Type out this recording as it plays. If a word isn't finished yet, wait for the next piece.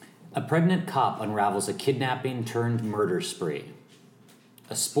A pregnant cop unravels a kidnapping-turned-murder spree.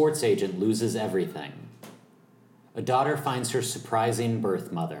 A sports agent loses everything. A daughter finds her surprising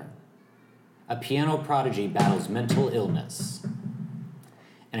birth mother. A piano prodigy battles mental illness.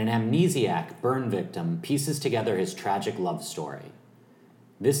 And an amnesiac burn victim pieces together his tragic love story.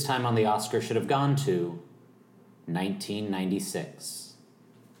 This time on the Oscar should have gone to 1996.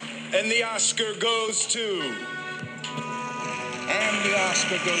 And the Oscar goes to... And the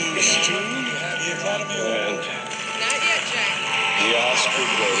Oscar goes to... The Academy Award. Not yet, Jack. The Oscar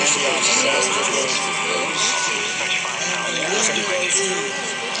goes to... The Oscar goes to... The Oscar goes to...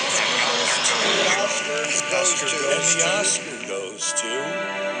 And the Oscar goes to...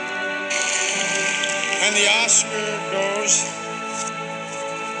 And the Oscar goes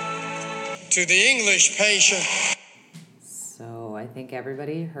to the English patient. So I think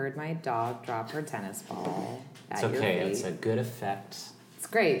everybody heard my dog drop her tennis ball at It's your okay. feet. It's a good effect. It's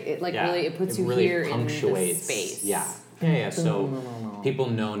great. It really it puts you really here in the punctuates. space. Yeah. So people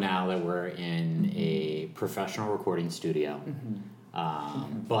know now that we're in a professional recording studio.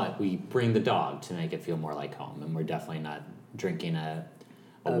 But we bring the dog to make it feel more like home, and we're definitely not drinking a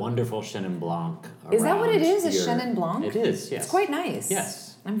wonderful Chenin Blanc. Is that what it is? A your- Chenin Blanc? It is. Yes. It's quite nice.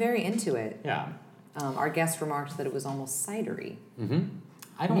 Yes. I'm very into it. Yeah. Our guest remarked that it was almost cidery.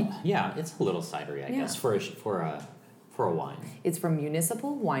 I don't. Yeah, it's a little cidery, I guess, for a wine. It's from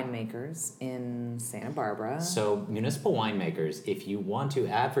Municipal Winemakers in Santa Barbara. So municipal winemakers, if you want to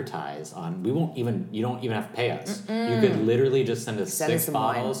advertise on, you don't even have to pay us. You could literally just send us Send us 6 some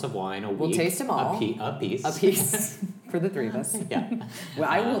bottles of wine a week. We'll taste them all. A piece. A piece for the three of us. Yeah. Well,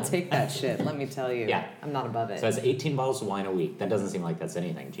 I will take that shit, let me tell you. Yeah. I'm not above it. So that's 18 bottles of wine a week. That doesn't seem like that's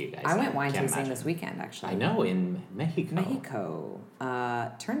anything to you guys. I went wine can't tasting imagine. this weekend, actually. I know, in Mexico. Mexico.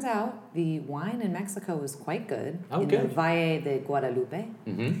 Turns out the wine in Mexico is quite good. Oh, in good. the Valle de Guadalupe.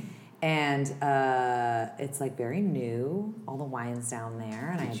 And it's like very new. All the wines down there,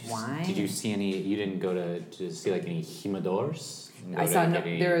 and I had wine. Did you see any? You didn't go to see like any jimadores? I saw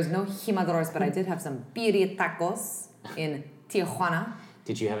there is no jimadores, but I did have some birria tacos in Tijuana.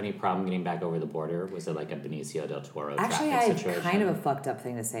 Did you have any problem getting back over the border? Was it like a Benicio del Toro Actually, I traffic have situation? kind of a fucked up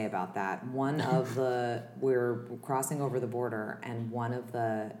thing to say about that. We're crossing over the border, and one of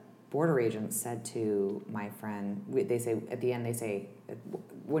the border agents said to my friend, they say, at the end, they say,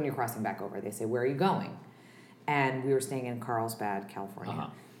 when you're crossing back over, they say, where are you going? And we were staying in Carlsbad, California.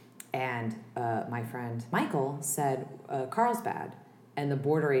 And my friend Michael said, Carlsbad. And the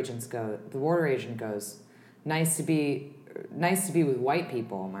border agent goes, nice to be with white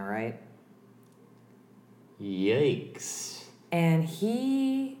people, am I right? Yikes. And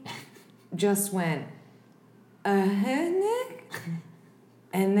he just went, Nick?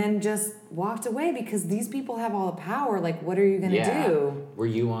 And then just walked away because these people have all the power. Like, what are you going to do? Were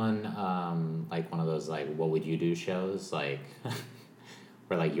you on, like, one of those, like, what would you do shows? Like,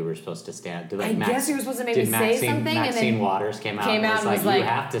 where, like, you were supposed to stand... I guess you were supposed to maybe say something. Maxine Waters came out and was like, you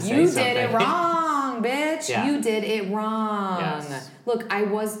have to say something. You did it wrong, bitch. Yeah. You did it wrong. Yes. Look,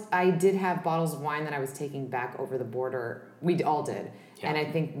 I did have bottles of wine that I was taking back over the border. We all did. Yeah. And I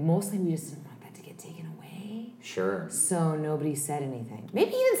think mostly we just didn't want that to get taken away. Sure. So nobody said anything.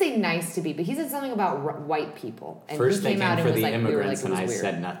 Maybe he didn't say nice to be, but he said something about white people. And First he they came out came and for was the like, immigrants we were like, and I it was weird.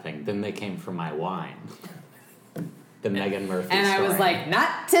 said nothing. Then they came for my wine. The Megan Murphy And story. I was like,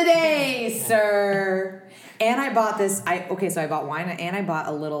 not today, sir. And I bought this. So I bought wine and I bought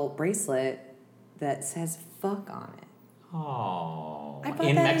a little bracelet that says "fuck" on it. Oh. I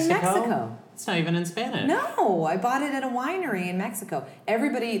bought that in Mexico. It's not even in Spanish. No, I bought it at a winery in Mexico.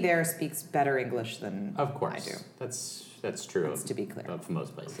 Everybody there speaks better English than Of course. I do. That's true. That's to be clear. Of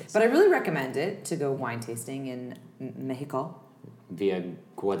most places. But I really recommend it to go wine tasting in Mexico. Via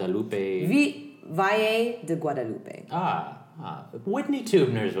Guadalupe. Valle de Guadalupe. Whitney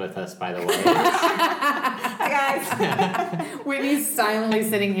Teubner's with us, by the way. Hi, guys. Whitney's silently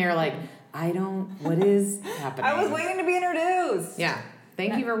sitting here like, what is happening? I was waiting to be introduced. Yeah.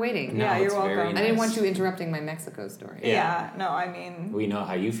 Thank you for waiting. No, Yeah, you're it's very welcome. I didn't nice. want you interrupting my Mexico story. Yeah, no, I mean, We know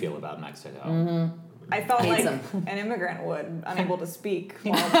how you feel about Mexico. Mm-hmm. I felt Hate like them. an immigrant would, unable to speak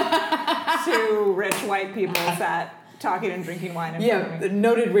while two rich white people sat talking and drinking wine in front of Yeah, me.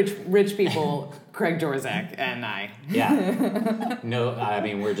 noted rich people, Craig Dorzak and I. Yeah. No, I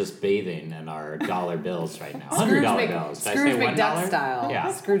mean, we're just bathing in our dollar bills right now. $100 bills. Did I Scrooge say $1? McDuck style.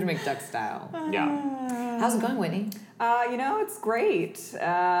 Yeah. Scrooge McDuck style. Yeah. How's it going, Whitney? It's great.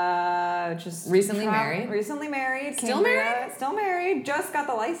 Just Recently married? Recently married. Still married? Still married. Just got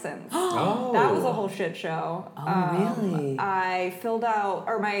the license. Oh. That was a whole shit show. Oh, really? I filled out,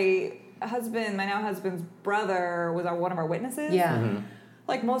 or my now husband's brother was one of our witnesses. Yeah.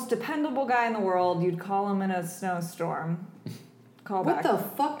 like most dependable guy in the world. You'd call him in a snowstorm. Call What back. the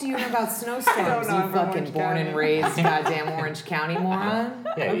fuck do you know about snowstorms? know, You I'm from fucking Orange born and County. raised goddamn Orange County moron.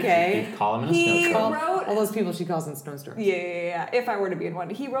 Yeah, Okay. you call him in a He snowstorm. wrote. All those people she calls in snowstorms. Yeah. If I were to be in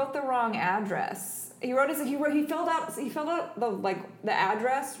one, he wrote the wrong address. He filled out the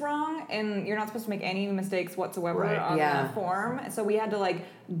address wrong, and you're not supposed to make any mistakes whatsoever Right. on Yeah. the form. So we had to like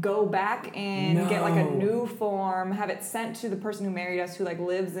go back and get like a No. new form, have it sent to the person who married us, who like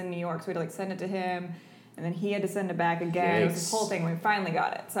lives in New York. So we had to like send it to him, and then he had to send it back again. It was this Yikes. whole thing. We finally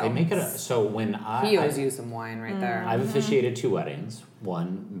got it. So They make it so when He owes you some wine right there. I've officiated 2 weddings.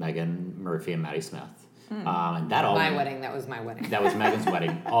 One, Megan Murphy and Maddie Smith. And that all My went- wedding. That was my wedding. That was Megan's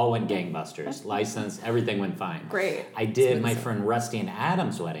wedding. All went gangbusters. License, everything went fine. Great. I did my friend Rusty and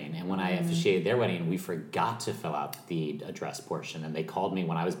Adam's wedding, and when I officiated their wedding, we forgot to fill out the address portion, and they called me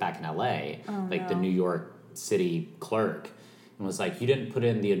when I was back in LA, the New York City clerk, and was like, "You didn't put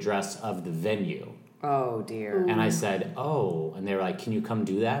in the address of the venue." Oh dear. And I said, "Oh," and they were like, "Can you come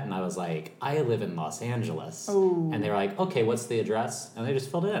do that?" And I was like, "I live in Los Angeles." And they were like, "Okay, what's the address?" And they just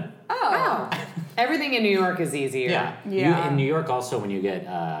filled it in. Oh. Everything in New York is easier. Yeah. Yeah. In New York, also, when you get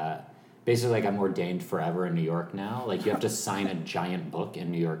basically like I'm ordained forever in New York now. Like you have to sign a giant book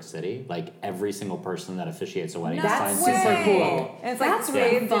in New York City. Like every single person that officiates a wedding That's signs super it. cool. And it's That's like really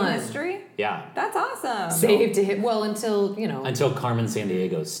saved in fun. history. Yeah. That's awesome. Saved to hit. Well, until, you know. Until Carmen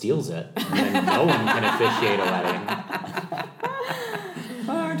Sandiego steals it, and then no one can officiate a wedding.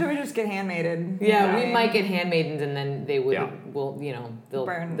 Until we just get handmaided. Yeah, we might get handmaidens, and then they would, Yeah. they'll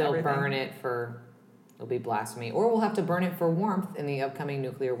Burn they'll everything. burn it for, it'll be blasphemy, or we'll have to burn it for warmth in the upcoming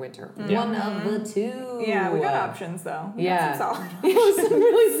nuclear winter. Yeah. One of the two. Yeah, we got options though. We Yeah, got some solid. it was some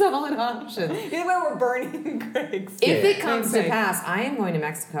really solid options. Either way, we're burning Greg's. If Yeah. it comes to Same thing. pass, I am going to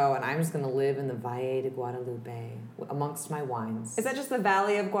Mexico, and I'm just going to live in the Valle de Guadalupe amongst my wines. Is that just the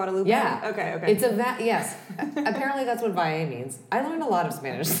Valley of Guadalupe? Yeah. Okay. Okay. It's a yes. Apparently, that's what Valle means. I learned a lot of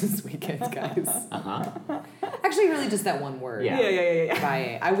Spanish this weekend, guys. Actually, really, just that one word. Yeah. Yeah.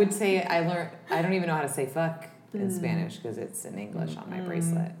 Valle. I would say I learned. I don't even know how to say fuck in Spanish because it's in English on my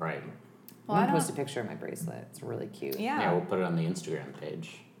bracelet. Right. Well, I'm I gonna post a don't- picture of my bracelet. It's really cute. Yeah, we'll put it on the Instagram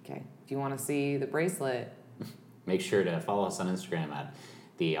page. Okay. Do you want to see the bracelet? Make sure to follow us on Instagram at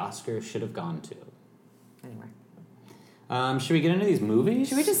the Oscar Should Have Gone To. Anyway. Should we get into these movies?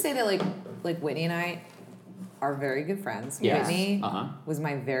 Should we just say that like Whitney and I are very good friends? Yes. Whitney Uh-huh. was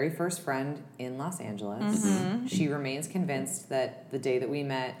my very first friend in Los Angeles. She remains convinced that the day that we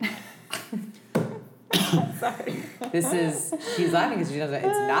met. Sorry. She's laughing because she knows that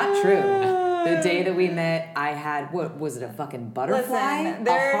it's not true. The day that we met, I had, what was it, a fucking butterfly? Listen, a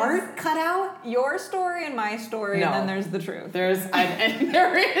there's- heart cut out? Your story and my story, No. and then there's the truth. There is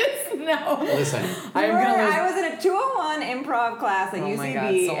no. Listen, I was in a 201 improv class at Oh UCB, my God,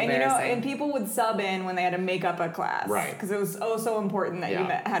 so and embarrassing. and people would sub in when they had to make up a class, Right. Because it was so important that you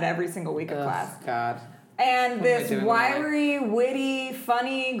Yeah. had every single week of class. God. And What am I this doing with my life? wiry, witty,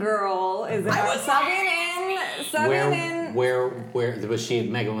 funny girl is subbing in. where was she?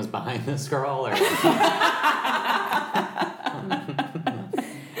 Megan was behind this girl, or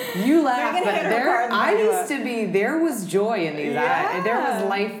You laugh, Megan but hit her there, card and I blew used up. to be, there was joy in these eyes. There was Yeah.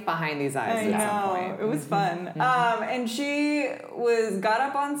 life behind these eyes I at some know. point. It was fun. And she got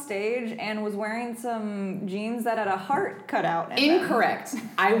up on stage and was wearing some jeans that had a heart cut out in them. Incorrect.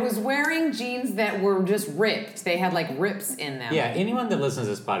 I was wearing jeans that were just ripped. They had like rips in them. yeah. Anyone that listens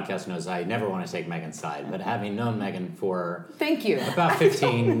to this podcast knows I never want to take Megan's side, but having known Megan for Thank you. about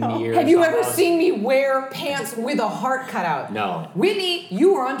 15 years, Have you ever almost- seen me wear pants with a heart cut out? No. Whitney,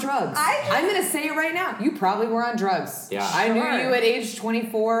 you were on drugs. I'm going to say it right now. You probably were on drugs. Yeah. I knew Sure. you at age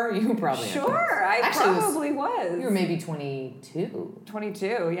 24. You probably on drugs. Sure, I Actually, it was- probably was. You were maybe 22.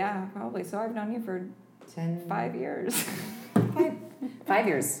 22, yeah, probably. So I've known you for 10. 5 years. 5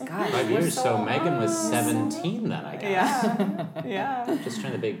 years. God. 5 we're years. So Megan was 17 then, I guess. Yeah. Just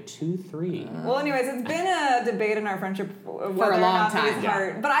turned the big 2-3. Well, anyways, it's been a debate in our friendship whether a or long not time. these Yeah.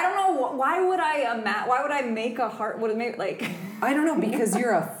 heart. But I don't know why would I make a heart? Would it make like? I don't know, because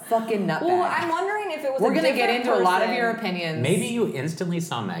you're a fucking nutbag. Well, I'm wondering if it was. We're a going to get different into a lot of person. your opinions. Maybe you instantly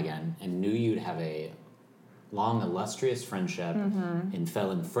saw Megan and knew you'd have a long, illustrious friendship and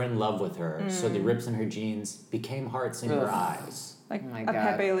fell in love with her. So the rips in her jeans became hearts in your Ugh. eyes. Like Oh my a God.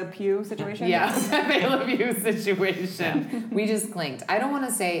 Pepe Le Pew situation. Yeah, Pepe Le Pew situation. We just clinked. I don't want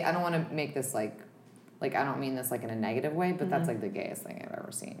to make this like I don't mean this like in a negative way, but that's like the gayest thing I've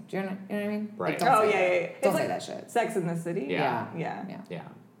ever seen. Do you know what I mean? Right. Like, don't Oh say yeah, that. yeah. yeah. Don't It's say like that shit. Sex in the City. Yeah. Yeah. Yeah.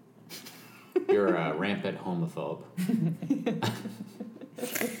 You're a rampant homophobe.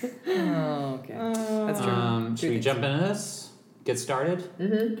 Oh, okay. That's true. Should we jump into this? get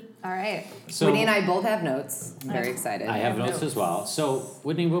started? All right. So Whitney and I both have notes. I'm very excited. I have notes as well. So,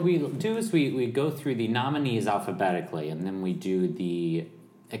 Whitney, what we do is we go through the nominees alphabetically, and then we do the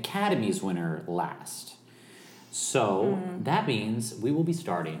Academy's winner last. So, that means we will be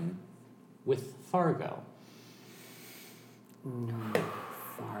starting with Fargo.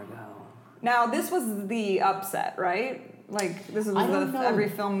 Fargo. Now, this was the upset, right? Like, this is I don't the know. every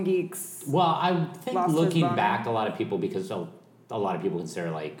film geek's. Well, I think Lost his looking boner. back, a lot of people, because a lot of people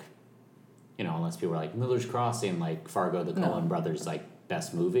consider, like, you know, unless people are like Miller's Crossing, like Fargo, the Coen brothers, like,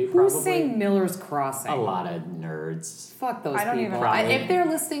 best movie, probably. Who's saying Miller's Crossing? A lot of nerds. Fuck those I don't people. even- Probably. If they're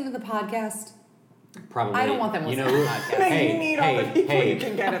listening to the podcast, Probably. I don't want them you listening know, to the podcast. You need all the people you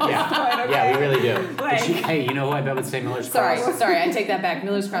can get at this Yeah. point, okay? Yeah, we really do. Like- Hey, you know who I bet would say Miller's Sorry, Crossing? sorry, I take that back.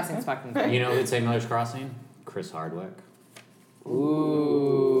 Miller's Crossing is fucking great. You know who would say Miller's Crossing? Chris Hardwick.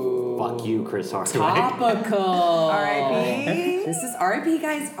 Ooh. Fuck you, Chris Hardwick. Topical. R.I.P. This is R.I.P.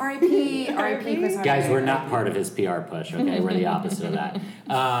 guys. R.I.P. R.I.P. Chris Hardwick. Guys, we're not part of his PR push, okay? We're the opposite of that.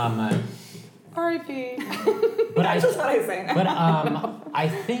 R.I.P. But I, That's what I say now. but I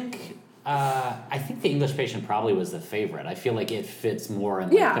think the English Patient probably was the favorite. I feel like it fits more in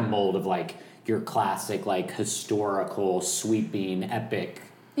like, Yeah. the mold of like your classic, like historical, sweeping, epic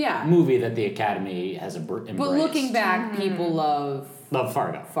Yeah. movie that the Academy has embraced. But looking back, people love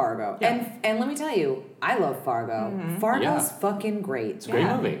Fargo. Fargo. Yeah. And let me tell you, I love Fargo. Fargo's Yeah. fucking great. It's a great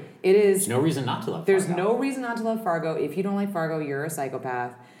movie. It is. There's no reason not to love There's Fargo. no reason not to love Fargo. If you don't like Fargo, you're a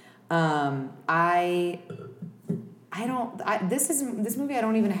psychopath. This movie I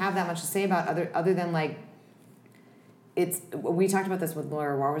don't even have that much to say about other than like we talked about this with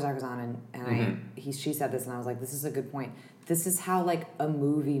Laura Warwick was on and she said this and I was like, this is a good point. This is how like a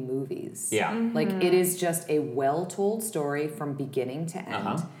movie movies. Yeah. Like it is just a well told story from beginning to end.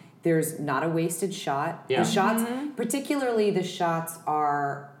 Uh-huh. There's not a wasted shot. Yeah. The shots, particularly the shots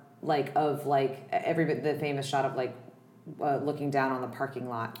are like of like the famous shot of like looking down on the parking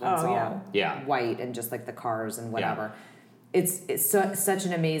lot when it's Oh, yeah. all Yeah. white and just like the cars and whatever. It's such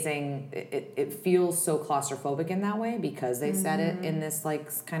an amazing. It feels so claustrophobic in that way because they set it in this like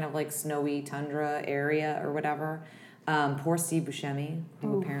kind of like snowy tundra area or whatever. Poor Steve Buscemi,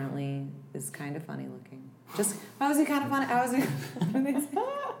 who apparently is kind of funny looking. Just how is he kind of funny? How is he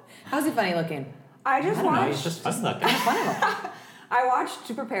funny looking? I just I don't know, watched. he's just fun looking. Funny looking. I watched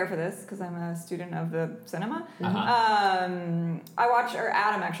to prepare for this because I'm a student of the cinema. I watched, or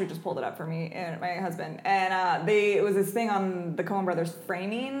Adam actually just pulled it up for me and my husband, and it was this thing on the Coen Brothers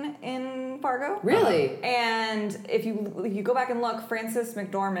framing in Fargo. Really? And if you go back and look, Frances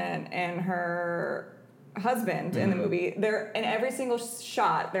McDormand and her husband in the movie, they're in every single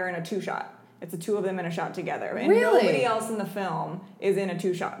shot. They're in a 2-shot. It's the two of them in a shot together, and Really? nobody else in the film is in a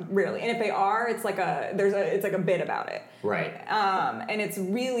 2-shot, really. And if they are, it's like it's like a bit about it, Right. and it's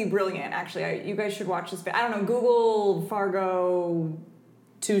really brilliant. Actually, you guys should watch this. I don't know, Google Fargo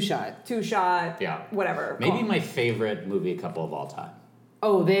 2-shot. 2-shot, Yeah. whatever. Maybe my favorite movie couple of all time.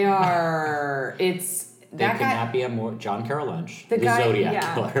 Oh, they are. It's They that could guy. not be a more John Carroll Lynch, The the guy- Zodiac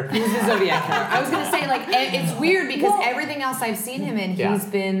yeah. Killer. He's the Zodiac Killer. I was gonna say like it's weird because everything else I've seen him in, Yeah. he's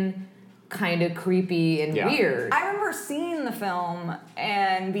been kind of creepy and Yeah. weird. I remember seeing the film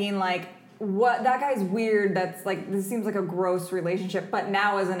and being like, what, that guy's weird, that's like, this seems like a gross relationship, but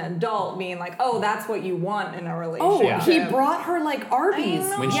now as an adult being like, oh, that's what you want in a relationship. Oh, Yeah. he brought her like Arby's. I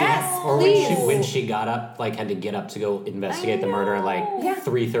know. When she Yes, or please. when she got up, like had to get up to go investigate the murder at like Yeah.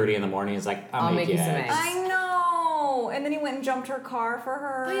 3:30 in the morning. It's like I'll make you some eggs. I know. And then he went and jumped her car for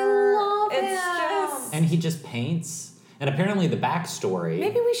her. I love it's him. just And he just paints. And apparently the backstory.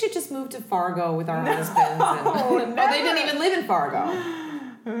 Maybe we should just move to Fargo with our husbands. Oh, they didn't even live in Fargo.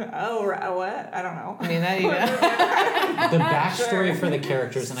 what? I don't know. I mean, that even. the backstory for the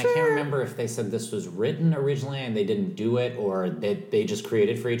characters, and I can't remember if they said this was written originally and they didn't do it, or that they just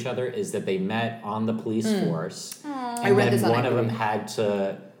created for each other. Is that they met on the police force, and read then this on one of them IMDb. had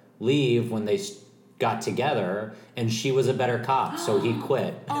to leave when they got together, and she was a better cop, so he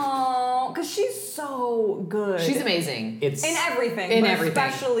quit. Oh, because she's so good. She's amazing. It's in everything. In but everything.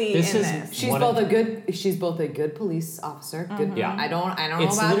 especially This in is- this. She's One both of- a good police officer. Good. Yeah. I don't know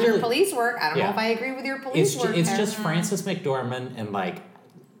It's about your literally- police work. I don't know Yeah. if I agree with your police work. It's there. just Frances McDormand and like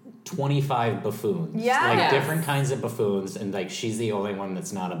 25 buffoons. Yes. Like different kinds of buffoons, and like she's the only one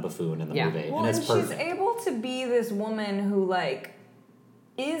that's not a buffoon in the Yeah. movie. Well, and it's and perfect. she's able to be this woman who like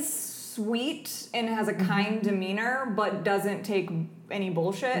is sweet and has a kind demeanor, but doesn't take any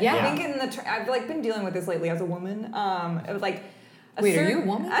bullshit. Yeah. I think in the I've like been dealing with this lately as a woman. It was like Wait, are you a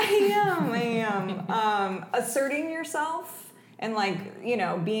woman? I am. Asserting yourself and like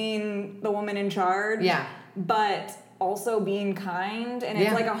being the woman in charge. Yeah. But also being kind, and Yeah.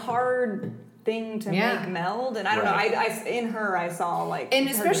 it's like a hard thing to make meld. And I don't know. In her, I saw like, and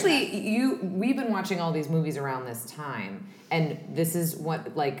her especially doing we've been watching all these movies around this time, and this is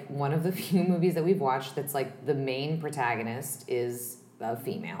one of the few movies that we've watched that's like the main protagonist is a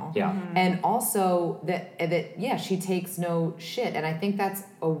female. Yeah. And also that she takes no shit. And I think that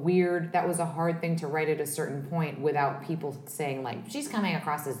was a hard thing to write at a certain point without people saying like, she's coming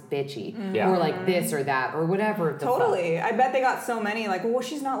across as bitchy or like this or that or whatever. Totally. I bet they got so many like, well,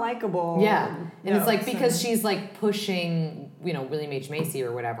 she's not likable. Yeah. And it's like, because so. she's like pushing, William H. Macy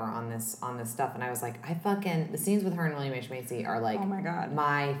or whatever on this stuff. And I was like, the scenes with her and William H. Macy are like, oh my God,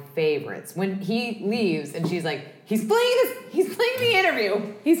 my favorites. When he leaves and she's like, he's playing the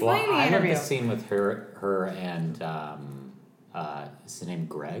interview. He's playing the interview. I love the scene with her and, is his name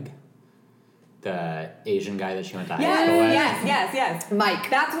Greg? The Asian guy that she went to high school with? Yes.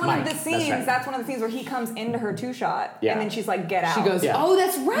 Mike. That's one of the That's scenes. right. That's one of the scenes where he comes into her two-shot, Yeah. and then she's like, "Get out." She goes, Yeah. oh,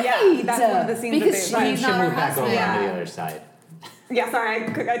 that's right. Yeah, that's one of the scenes because that they- he's She not her moved back over husband. onto Yeah. the other side. Yeah, sorry,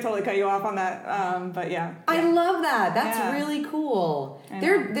 I totally cut you off on that. But yeah. I love that. That's Yeah. really cool. I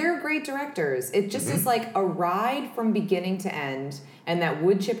They're know. they're great directors. It just is like a ride from beginning to end, and that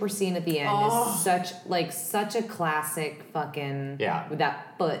wood chipper scene at the end is such a classic fucking with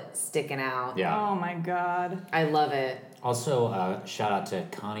that foot sticking out. Yeah. Oh my God. I love it. Also, shout out to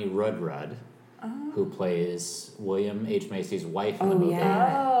Connie Rudrud, who plays William H. Macy's wife in the movie.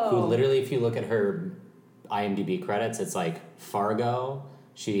 yeah. Who literally, if you look at her IMDb credits, it's like Fargo.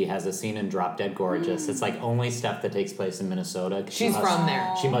 She has a scene in Drop Dead Gorgeous. It's like only stuff that takes place in Minnesota. She's from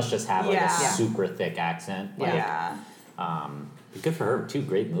there. She must just have like Yeah. a super thick accent. Like, Yeah. Good for her. 2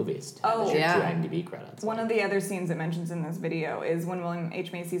 great movies. To have Oh, as your yeah. 2 IMDb credits. One of the other scenes it mentions in this video is when William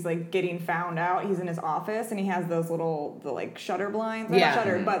H. Macy's like getting found out. He's in his office and he has those the like shutter blinds. Yeah. Not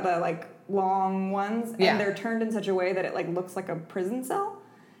shutter, but the like long ones. Yeah. And they're turned in such a way that it like looks like a prison cell.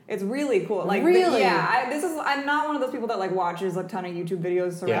 It's really cool. Like Really? I'm not one of those people that like watches a ton of YouTube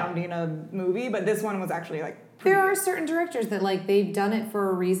videos surrounding a movie, but this one was actually like pretty There are good. certain directors that like they've done it for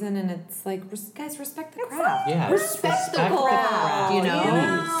a reason, and it's like, guys, respect the craft. Yeah, respect the respect the craft. craft. You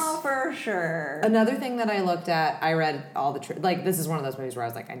know. Please. For sure. Another thing that I looked at, I read all the like. This is one of those movies where I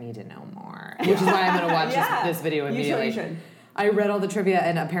was like, I need to know more, which is why I'm going to watch Yeah. this video immediately. You should. I read all the trivia,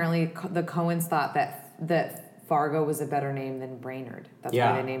 and apparently the Coens thought that Fargo was a better name than Brainerd. That's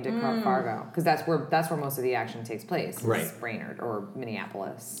why they named it Fargo, because that's where most of the action takes place. Is Right. Brainerd or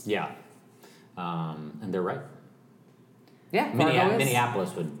Minneapolis. Yeah. And they're right. Yeah, Fargo is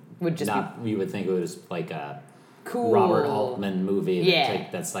Minneapolis would just you would think it was like a cool Robert Altman movie Yeah.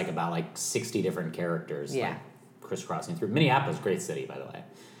 that's like about like 60 different characters Yeah. like crisscrossing through. Minneapolis, great city, by the way.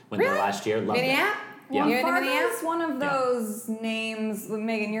 Went Really? there last year, loved it. Minneapolis. Yeah. You're in Fargo's Minneapolis? one of those names.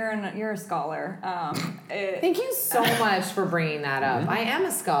 Megan, you're a scholar. Thank you so much for bringing that up. I am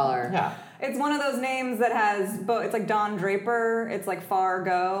a scholar. Yeah. It's one of those names that has both. It's like Don Draper. It's like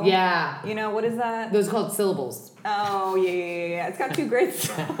Fargo. Yeah. You know what is that? Those are called syllables. Oh yeah. It's got 2 great.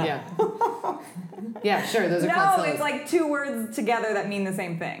 Yeah. Yeah, sure. Those are called No, syllables. it's like 2 words together that mean the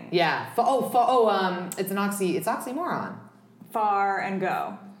same thing. Yeah. It's it's oxymoron. Far and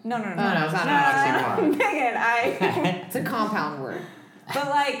go. No. Oh, no, it's not an oxymoron. Megan, It's a compound word. But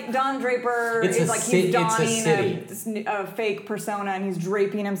like Don Draper It's is a like ci- he's it's a donning a fake persona and he's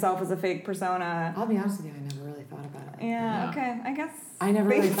draping himself as a fake persona. I'll be honest with you, I never really thought about it. Yeah, Yeah. okay, I guess. I never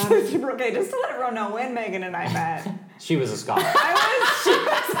really thought of it. Okay, just to let everyone know, when Megan and I met, She was a scholar.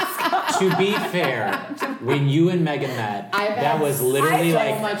 I was To be fair, when you and Megan met, I've that had was literally so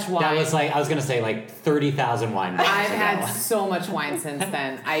like much that wine. was like I was gonna say like 30,000 wine bottles I've ago. had so much wine since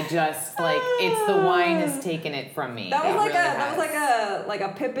then. I just it's the wine has taken it from me. that was It like really that was has. like a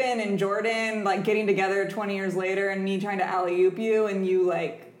Pippin and Jordan like getting together 20 years later and me trying to alley-oop you and you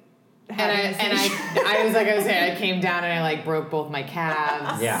like I was like I was saying, I came down and I like broke both my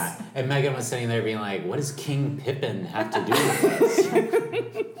calves. Yeah, and Megan was sitting there being like, "What does King Pippin have to do with this?"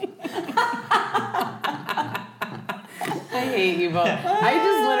 I hate you both. I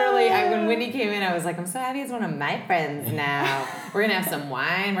just literally, when Whitney came in, I was like, I'm so happy it's one of my friends now. We're going to have some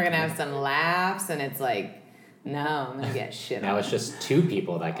wine, we're going to have some laughs, and it's like, no, I'm going to get shit Now on. it's just 2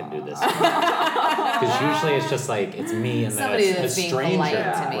 people that can do this. Because usually it's just like it's me and then Somebody a that's being stranger, polite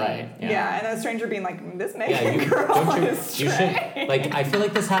to me. right? yeah. And a stranger being like, this Yeah, Megan you girl don't is you should strange. like. I feel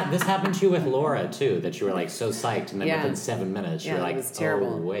like this happened to you with Laura too. That you were like so psyched, and then Yeah. within 7 minutes you're Yeah, like, it was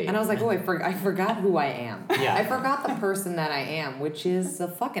terrible. "Oh wait." And I was like, I forgot who I am. Yeah. I forgot the person that I am, which is a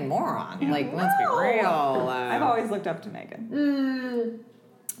fucking moron. Like, let's be real. I've always looked up to Megan.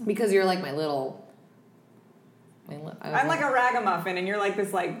 Because you're like my little... I'm like a ragamuffin, and you're like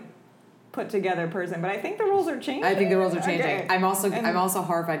this like put together person, but I think the rules are changing. I think the rules are changing. Okay. I'm also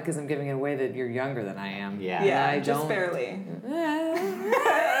horrified because I'm giving it away that you're younger than I am. Yeah. Yeah, I just don't- barely.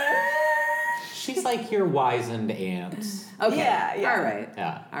 She's like your wizened aunt. Okay. Yeah. All right.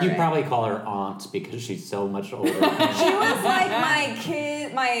 Yeah. All You right. probably call her aunt because she's so much older than She you. was like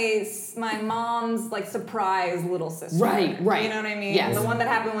my mom's like surprise little sister. Right. You know what I mean? Yes. The one that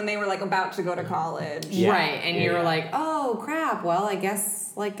happened when they were like about to go to college. Yeah. Right. And Yeah, you're yeah. like, oh crap. Well, I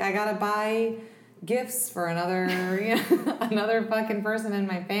guess like I gotta buy gifts for another another fucking person in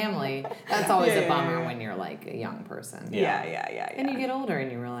my family. That's always a bummer when you're like a young person. Yeah. Yeah. And you get older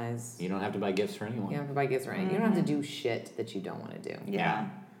and you realize You don't have to buy gifts for anyone. you don't have to buy gifts, right? You don't have to do shit that you don't want to do. Yeah.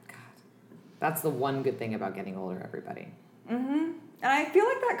 That's the one good thing about getting older, everybody. And I feel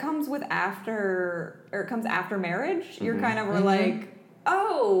like that comes comes after marriage. You're kind of like,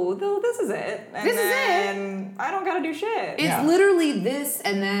 oh, this is it. And This is it. then I don't gotta do shit. It's Yeah. literally this,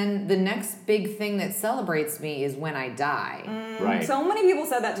 and then the next big thing that celebrates me is when I die. Right. So many people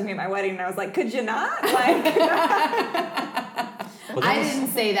said that to me at my wedding, and I was like, could you not? Like, Well, I that was- didn't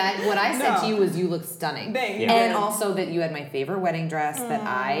say that. What I said No. to you was you look stunning. Thank you. And also that you had my favorite wedding dress that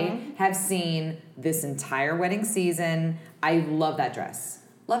I have seen this entire wedding season. I love that dress.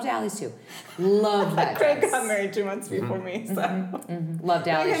 Loved Allie's too. Loved that Craig dress. got married 2 months before me, so. Loved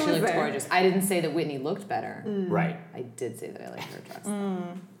Allie's. Megan She was looked there. gorgeous. I didn't say that Whitney looked better. Right. I did say that I liked her dress.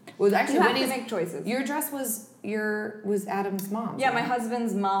 Was actually You have to Whitney's. make choices. Your dress was Adam's mom's. Yeah, my right?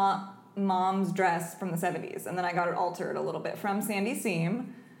 husband's mom's dress from the 70s, and then I got it altered a little bit from Sandy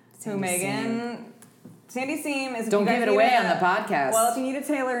Seam, who Megan... Sandy Seam is... if Don't you guys give it need away a- on the podcast. Well, if you need a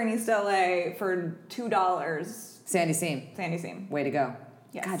tailor in East LA for $2, Sandy Seam. Sandy Seam. Way to go.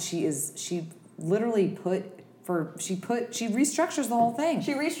 Yes. God, she literally she restructures the whole thing.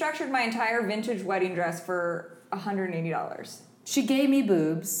 She restructured my entire vintage wedding dress for $180. She gave me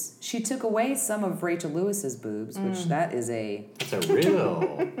boobs. She took away some of Rachel Lewis's boobs, which that is It's a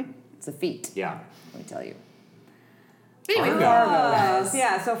real. it's a feat. Yeah. Let me tell you. Fargo. guys.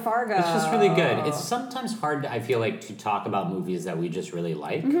 Yeah, so Fargo. It's just really good. It's sometimes hard, I feel like, to talk about movies that we just really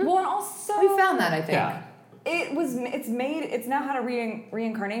like. Well, and also... We found that, I think. Yeah. It's now had a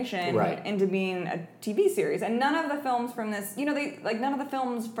reincarnation Right. into being a TV series, and none of the films from this, none of the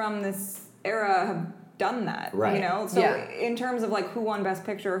films from this era have done that, Right. So Yeah. in terms of like who won Best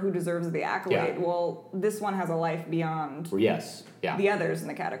Picture or who deserves the accolade, Yeah. well, this one has a life beyond Yes. Yeah. the others in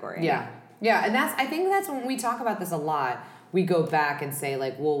the category. Yeah. Yeah, and I think that's when we talk about this a lot. We go back and say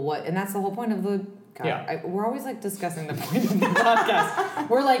like, well, what? And that's the whole point of the. God, Yeah. we're always like discussing the point of the podcast.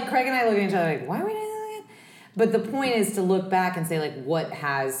 We're like Craig and I look at each other like, why are we doing that again? But the point is to look back and say like, what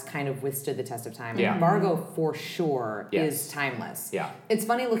has kind of withstood the test of time? Yeah. And Fargo for sure Yes. is timeless. Yeah. It's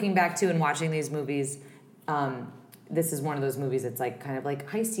funny looking back too and watching these movies. This is one of those movies that's like kind of like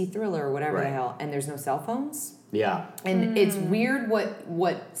heisty thriller or whatever the Right. hell, and there's no cell phones. Yeah. And it's weird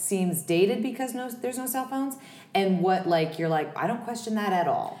what seems dated because there's no cell phones, and what like you're like I don't question that at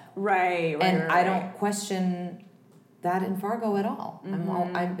all, Right. and I don't question that in Fargo at all.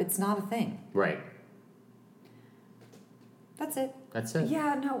 It's not a thing. Right. That's it. That's it.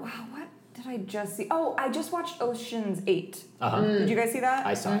 Yeah. No. Wow, what did I just see? Oh, I just watched Ocean's 8. Uh-huh. Did you guys see that?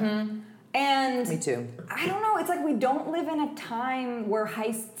 I saw it. And Me too. I don't know. It's like we don't live in a time where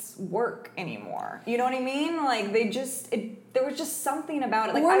heists work anymore. You know what I mean? Like they just, there was just something about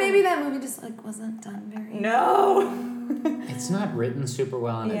it. Like Or maybe that movie just like wasn't done very. No. It's not written super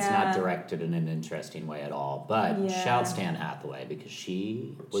well, and it's Yeah. not directed in an interesting way at all. But Yeah. shout Anne Hathaway because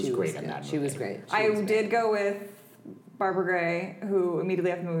she was great in good. that movie. She was great. I did go with Barbara Gray, who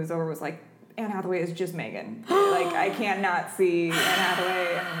immediately after the movie was over was like, Anne Hathaway is just Megan. Like I can't not see Anne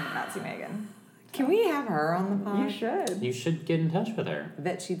Hathaway and not see Megan. Can we have her on the pod? You should. You should get in touch with her. I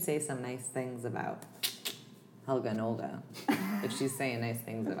bet she'd say some nice things about Helga and Olga. If she's saying nice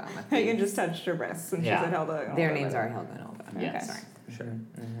things about my Megan just touched her breasts when Yeah. she said Helga. Their names are Helga and Olga. Yes. Sorry. Sure.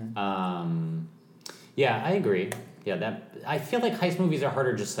 Yeah, I agree. Yeah, I feel like heist movies are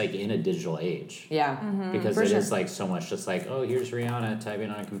harder just like in a digital age. Yeah. Because For it sure. is like so much just like, oh, here's Rihanna typing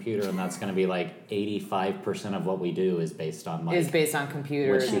on a computer, and that's going to be like 85% of what we do is based on like Is based on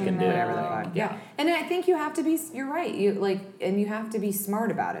computers what she can and do. whatever the Like, fuck. yeah. And I think you have to be. You're right. You have to be smart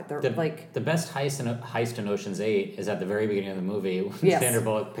about it. They're The, like. the best heist in Ocean's 8 is at the very beginning of the movie when Yes. Sandra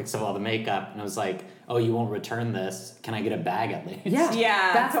Bullock picks up all the makeup and I was like, oh, you won't return this. Can I get a bag at least? Yeah,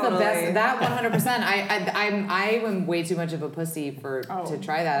 Yeah, that's totally. the best. That 100%. I am way too much of a pussy to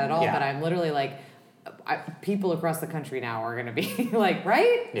try that at all. Yeah. But I'm literally like, people across the country now are gonna be like,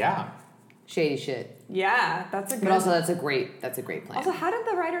 right? Yeah. Shady shit. Yeah, that's a good. But also, that's a great plan. Also, how did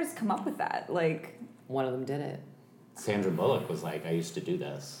the writers come up with that? Like, One of them did it. Sandra Bullock was like, I used to do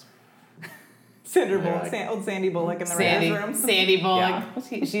this. Sandra They're Bullock, like- old Sandy Bullock in the room. Sandy Bullock.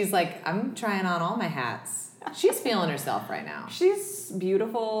 Yeah. She's like, I'm trying on all my hats. She's feeling herself right now. She's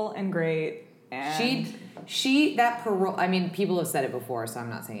beautiful and great. And That parole. I mean, people have said it before, so I'm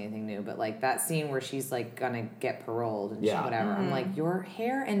not saying anything new. But like that scene where she's like gonna get paroled and Yeah. whatever. I'm like, your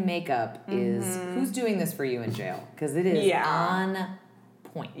hair and makeup is who's doing this for you in jail? Because it is Yeah. on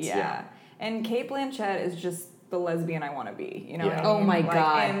point. yeah. And Kate Blanchett is just the lesbian I want to be. You know Yeah. what I mean? Oh my Like,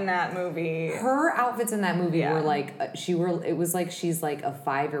 God. in that movie. Her outfits in that movie Yeah. were like it was like she's like a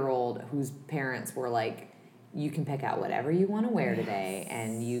 5-year-old whose parents were like, you can pick out whatever you want to wear today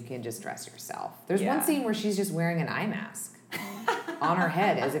and you can just dress yourself. There's Yeah. one scene where she's just wearing an eye mask on her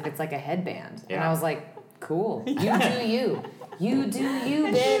head as if it's like a headband. And Yeah. I was like, cool. You do you. You do you,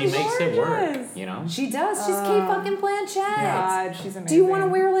 She bitch. makes it work, Gorgeous. you know? She does. She's Kate fucking Blanchett. God, she's amazing. Do you want to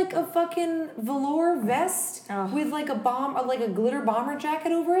wear like a fucking velour vest Ugh. with like a glitter bomber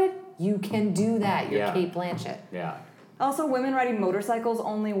jacket over it? You can do that. You're Yeah. Kate Blanchett. Yeah. Also, women riding motorcycles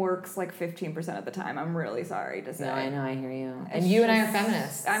only works like 15% of the time. I'm really really to say. No, I know, I hear you. And It's you and I are just-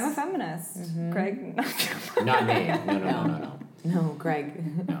 feminists. I'm a feminist. Craig? Not me. No. No,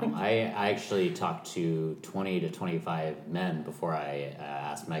 Greg. No, I actually talked to 20 to 25 men before I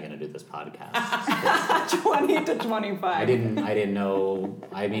asked Megan to do this podcast. 20 to 25. I didn't know.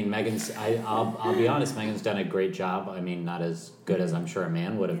 I mean, I'll be honest. Megan's done a great job. I mean, not as good as I'm sure a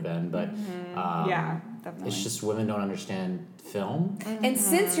man would have been, but Yeah, definitely. it's just women don't understand film. And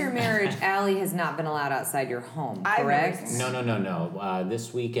since your marriage, Allie has not been allowed outside your home, I've never correct? seen No.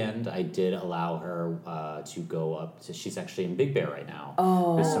 This weekend, I did allow her to go up to. She's actually in Big Bear right now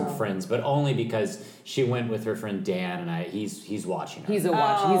with some friends, but only because she went with her friend Dan, and he's watching her. He's a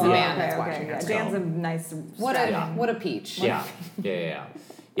watch. He's a man that's watching Yeah. her. Dan's a nice. What Yeah. a peach. Yeah.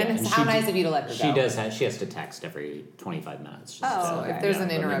 Yeah, And it's she how d- nice of you to let her go. She does. She has to text every 25 minutes. Just Oh, to, okay. If there's an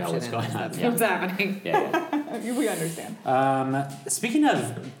let me know interruption, what's going on. that's Yeah. what's happening. Yeah. We understand. Speaking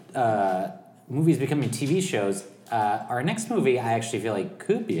of movies becoming TV shows, our next movie I actually feel like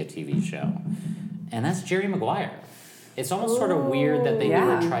could be a TV show, and that's Jerry Maguire. It's almost sort of weird that they Yeah.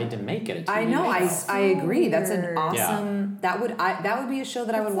 never tried to make it a TV I know. show. I agree. That's an weird. awesome. That would be a show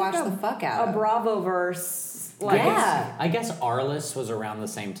that I would It's watch like the fuck out A of. Bravo-verse. Like, Yeah. I guess Arliss was around the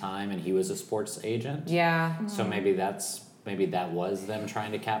same time, and he was a sports agent. Yeah. So maybe that was them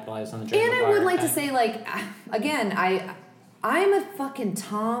trying to capitalize on the Jerry And I Maguire would like to thing. say, like, again, I'm a fucking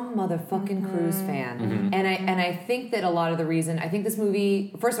Tom motherfucking Cruise fan, Mm-hmm. and I think that a lot of the reason I think this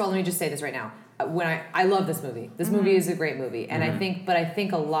movie. First of all, let me just say this right now. When I love this movie. This movie is a great movie, and I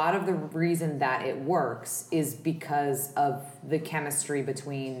think a lot of the reason that it works is because of the chemistry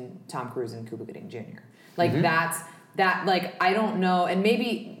between Tom Cruise and Cuba Gooding Jr. Like like I don't know, and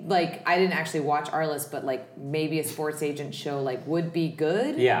maybe like I didn't actually watch Arliss, but like maybe a sports agent show like would be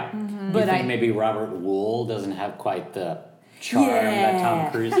good. Yeah. But you think I- maybe Robert Wool doesn't have quite the charm that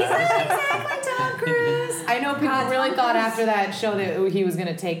Tom Cruise has? Exactly, Tom Cruise. I know people really thought after that show that he was going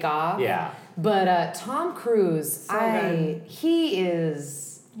to take off. Yeah. But Tom Cruise, good. he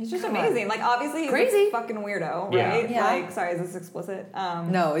is. He's just God. amazing. Like, obviously, he's Crazy. a fucking weirdo, Yeah. right? Yeah. Like, sorry, is this explicit?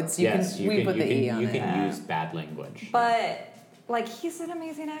 No, it's we put the E on you it. can use bad language. But, like, he's an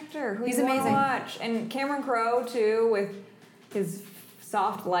amazing actor who He's you wanna amazing. watch. And Cameron Crowe, too, with his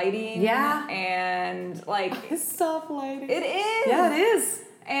soft lighting. Yeah. And, like, His soft lighting. it is. Yeah, it is.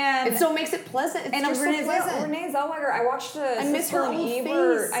 And It so makes it pleasant. It's and just Renee, so pleasant. Renee Zellweger, I watched a I miss her Siskel and old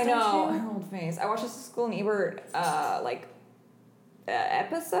Ebert. face, I don't know you? her old face. I watched a Siskel and Ebert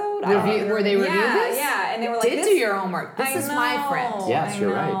episode. Where they reviewed this? Yeah, and they were like, did this, do your homework. This I is my know, friend. Yes,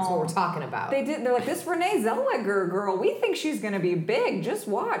 you're right. That's what we're know. talking about. They did. They're like, this Renee Zellweger girl. We think she's gonna be big. Just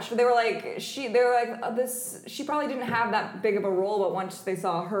watch. They were like, She probably didn't have that big of a role, but once they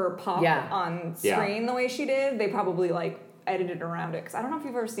saw her pop Yeah. on Yeah. screen the way she did, they probably like edited around it. Because I don't know if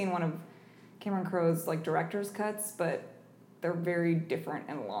you've ever seen one of Cameron Crowe's like director's cuts, but they're very different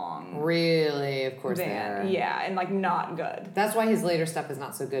and long. Really, of course they are. Yeah, and like not good. That's why his later stuff is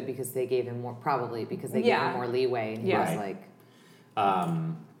not so good because they gave him more, probably because they gave Yeah. him more leeway. And he Yeah. was Right.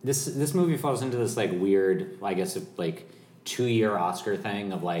 like, This movie falls into this like weird, I guess, like 2-year Oscar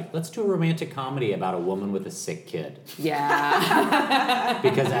thing of like, let's do a romantic comedy about a woman with a sick kid. yeah.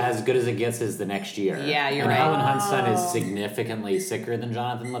 Because As Good as It Gets is the next year. Yeah, you're and right. Helen Hunt's son is significantly sicker than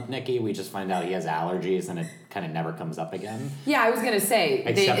Jonathan Lipnicki. We just find out he has allergies and it kind of never comes up again. Yeah, I was going to say.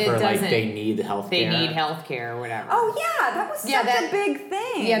 Except it for like doesn't. they need health They care. need health care or whatever. Oh yeah, that was Yeah, such that- a big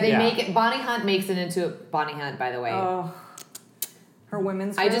thing. Yeah, they Yeah. make it. Bonnie Hunt makes it into Bonnie Hunt, by the way. Oh, her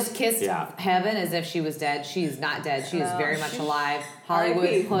women's. I group. just kissed Yeah. heaven as if she was dead. She is not dead. She is No, very much she's- alive. Hollywood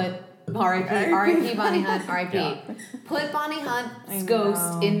R.I.P. put R.I.P. Bonnie Hunt, R.I.P. Yeah. Put Bonnie Hunt's I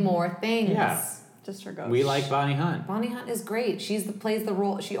ghost know. in more things. Yeah. sister goes. We like Bonnie Hunt. Bonnie Hunt is great. Plays the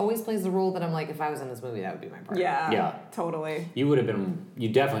role. She always plays the role that I'm like, if I was in this movie, that would be my part. Yeah, totally. You definitely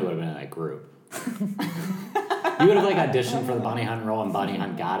would have been in that group. You would have like auditioned for the Bonnie Hunt role, and Bonnie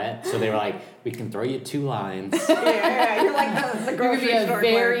Hunt got it. So they were like, "We can throw you 2 lines." Yeah, you're like the You're grocery gonna be a store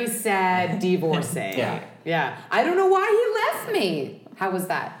very clerk. sad divorcee. Yeah. I don't know why he left me. How was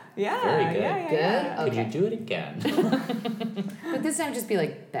that? Yeah, Very good. Yeah. Good? Could you Okay. do it again? But this time just be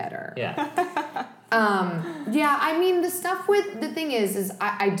like better. Yeah. Yeah, I mean, the thing is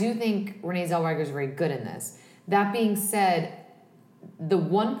I do think Renee Zellweger is very good in this. That being said, the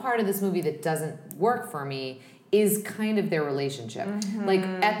one part of this movie that doesn't work for me is kind of their relationship. Like,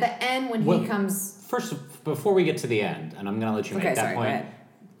 at the end when he comes... First, before we get to the end, and I'm going to let you make that go point, ahead.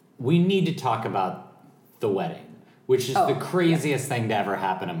 we need to talk about the wedding, which is the craziest thing to ever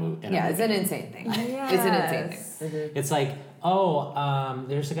happen in a movie. it's an insane thing. It's an insane thing. It's like,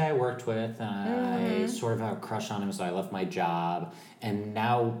 there's a guy I worked with, and I sort of had a crush on him, so I left my job, and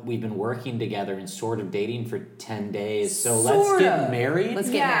now we've been working together and sort of dating for 10 days, so let's get married.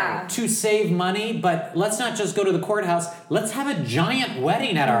 Let's get married. To save money, but let's not just go to the courthouse, let's have a giant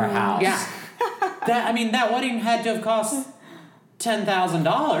wedding at our house. Yeah. That wedding had to have cost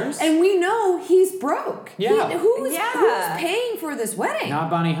 $10,000. And we know he's broke. Yeah. Who's paying for this wedding? Not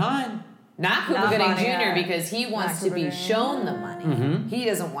Bonnie Hunt. Not Cuba Not Gooding Bonnie Jr. Hunt. because he wants to be shown the money. He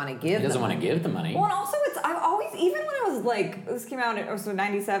doesn't want to give. He doesn't want to give the money. Well, and also I've always, even when I was like, this came out in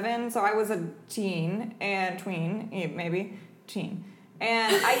 97, so I was a teen and tween, maybe teen.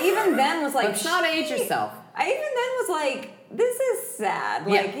 And I even then was like, Let's not age yourself. I even then was like, this is sad.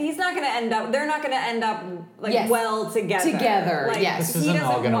 Like, he's not going to end up, they're not going to end up, like, well together. Like, yes. This isn't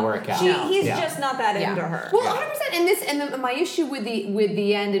all going to work out. He's just not that into her. Well, 100%. And my issue with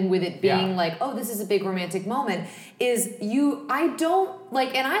the end and with it being like, oh, this is a big romantic moment is I don't,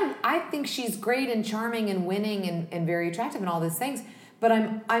 like, and I think she's great and charming and winning and very attractive and all these things. But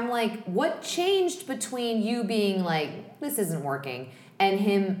I'm like, what changed between you being like, this isn't working, and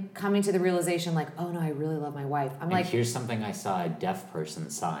him coming to the realization like, oh no, I really love my wife. I'm like, here's something I saw a deaf person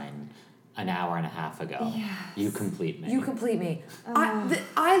sign an hour and a half ago. Yes. You complete me. you complete me.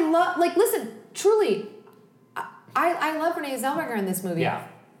 I love, like, listen, truly, I love Renee Zellweger in this movie. Yeah.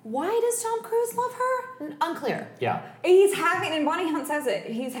 Why does Tom Cruise love her? Unclear. Yeah. He's having, and Bonnie Hunt says it,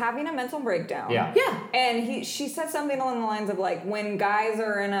 he's having a mental breakdown. Yeah. Yeah. And she said something along the lines of like, when guys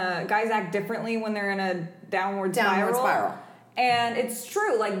act differently when they're in a downward spiral. And it's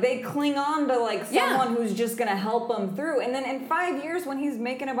true, like they cling on to like someone who's just gonna help them through. And then in 5 years, when he's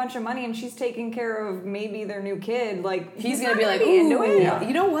making a bunch of money and she's taking care of maybe their new kid, like He's gonna be like, into it. Yeah.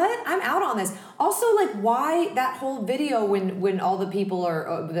 You know what? I'm out on this. Also, like, why that whole video when all the people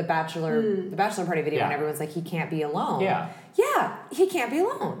are the bachelor party video and everyone's like, he can't be alone. Yeah. Yeah, he can't be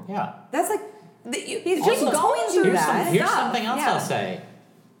alone. Yeah. That's like he's just just going through through that. Here's something else I'll say.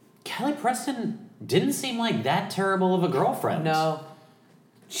 Kelly Preston didn't seem like that terrible of a girlfriend. No.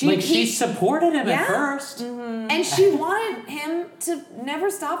 She supported him at first. And she wanted him to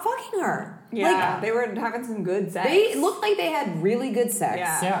never stop fucking her. Yeah, Like, they were having some good sex. they looked like they had really good sex.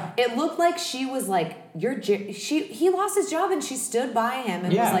 Yeah. It looked like she was like, he lost his job and she stood by him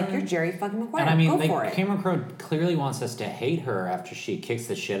and was like, you're Jerry fucking Maguire. And I mean, Go for it. Cameron Crowe clearly wants us to hate her after she kicks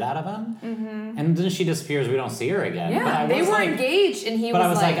the shit out of him. And then she disappears, we don't see her again. Yeah, But they were engaged and he was like... But I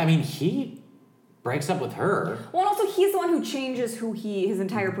was like, I mean, he breaks up with her. Well, and also he's the one who changes his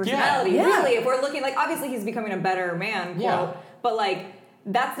entire personality. Yeah. Really, if we're looking, like, obviously he's becoming a better man, quote, but like,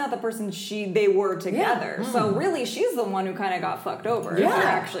 that's not the person they were together. So really, she's the one who kind of got fucked over. If you're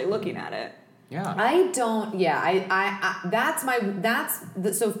actually looking at it. Yeah.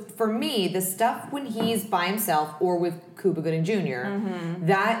 So for me, the stuff when he's by himself or with Cuba Gooding Jr.,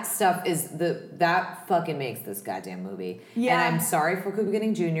 that stuff that fucking makes this goddamn movie. Yeah. And I'm sorry for Cuba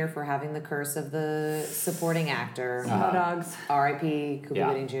Gooding Jr. for having the curse of the supporting actor. No dogs. R.I.P. Cuba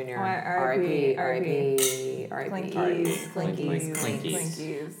Gooding Jr. R.I.P. R.I.P. R.I.P.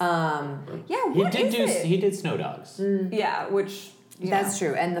 Clinkies. Yeah, He did Snow Dogs. Yeah, which... That's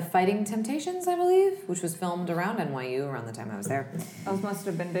true. And The Fighting Temptations, I believe, which was filmed around NYU around the time I was there. Those must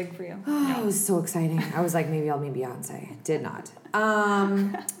have been big for you. Oh, it was so exciting. I was like, maybe I'll meet Beyonce. Did not.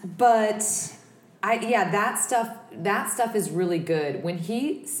 But that stuff is really good. When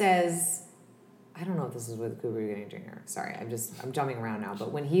he says, I don't know if this is with Cuba Gooding Jr. Sorry, I'm jumping around now.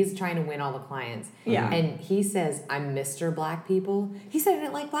 But when he's trying to win all the clients, and he says, I'm Mr. Black People. He said, I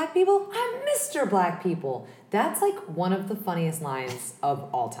didn't like black people. I'm Mr. Black People. That's like one of the funniest lines of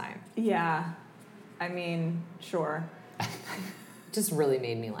all time. Yeah. I mean, sure. Just really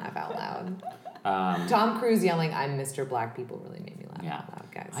made me laugh out loud. Tom Cruise yelling, I'm Mr. Black People really made me laugh out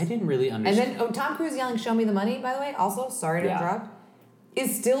loud. guys. I didn't really And understand. then Tom Cruise yelling, "Show me the money." By the way, also sorry to Yeah. interrupt,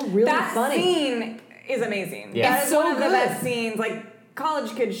 is still really That funny. scene is amazing. Yeah. That It's is so one of the good. best scenes. Like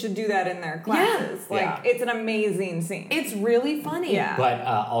college kids should do that in their classes. Like Yeah. it's an amazing scene. It's really funny. Yeah. But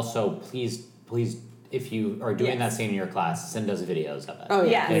also, please, if you are doing that Yes. scene in your class, send us videos of it. Oh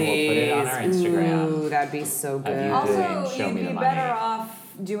yeah. And we'll put it on our Instagram. Ooh, that'd be so Of good. you Also, doing Show you'd Me be the better Money. off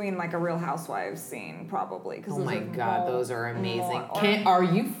doing like a Real Housewives scene, probably. 'Cause Oh those my are god, more- those are amazing. more- Are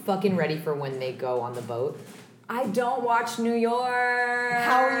you fucking ready for when they go on the boat? I don't watch New York.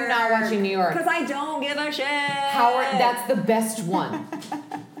 How are you not watching New York? Because I don't give a shit. That's the best one.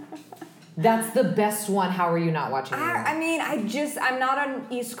 That's the best one. How are you not watching New York? I mean, I'm not an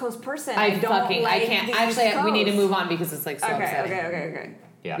East Coast person. I don't fucking, I like can't. the Actually, East we need to Coast. move on because it's like so Okay, upsetting. okay.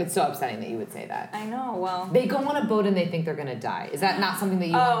 Yeah. It's so upsetting that you would say that. I know. Well. They go on a boat and they think they're gonna die. Is that not something that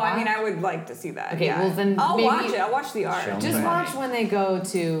you? Oh, want? I mean, I would like to see that. Okay, yeah. well, then I'll maybe- watch it. I'll watch the art. Show me Just the watch money. when they go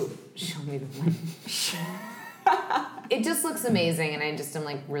to show me the money. It just looks amazing, and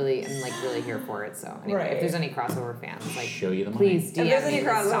I'm really here for it. So anyway, Right. if there's any crossover fans, like Show you the money. please DM If there's me any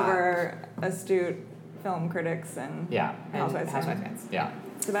to stop. crossover, astute film critics and Yeah. And Housewives Housewives fans. fans. Yeah.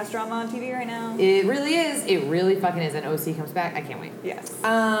 It's the best drama on TV right now. It really is. It really fucking is. And OC comes back. I can't wait. Yes.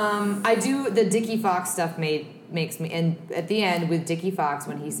 I do the Dickie Fox stuff makes me, and at the end with Dickie Fox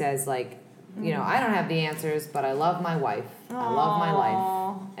when he says like, you know, I don't have the answers, but I love my wife. I love my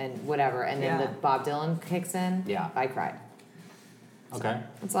life and whatever. And then Yeah. the Bob Dylan kicks in. Yeah. I cried. Okay.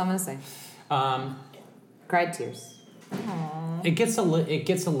 That's all I'm gonna say. Cried tears. It gets a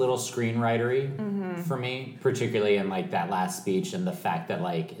little screenwritery for me, particularly in like that last speech and the fact that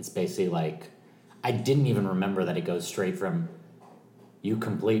like it's basically like I didn't even remember that it goes straight from "you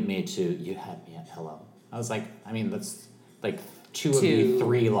complete me" to "you had me at hello." I was like, I mean, that's like two of the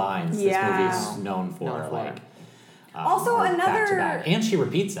 3 lines Yeah. this movie's known for. Known for. Like, Also are back to another- back. And she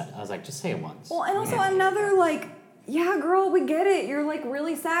repeats it. I was like, just say it once. Well, and also Yeah. another like, yeah, girl, we get it. You're like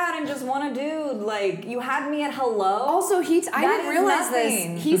really sad and just want a dude. Like you had me at hello. Also, I That didn't is realize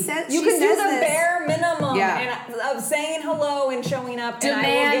nothing. this. He said You she can do says the this. bare minimum Yeah. of saying hello and showing up, and I will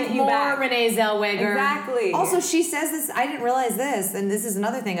Demand get you more, back. Renee Zellweger. Exactly. Also, she says this. I didn't realize this, and this is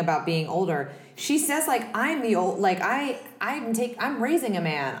another thing about being older. She says like I'm the old, like I'm raising a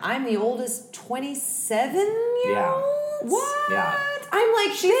man. I'm the oldest 27-year-old. What? Yeah. I'm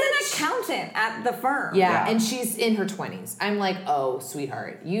like She's an bitch. accountant at the firm. Yeah, Yeah. and she's in her 20s. I'm like, oh,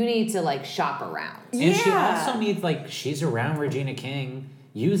 sweetheart, you need to like shop around. And she Yeah. also needs like she's around Regina King.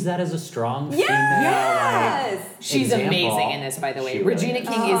 Use that as a strong female. Yes. Like, She's example. amazing in this, by the way. She really Regina is.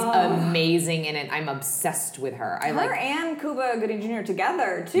 King is amazing in it. I'm obsessed with her. I Her like. and Cuba Gooding Jr.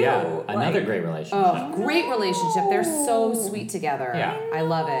 together too. Yeah, another Like, great relationship. Oh, great relationship. They're so sweet together. Yeah. I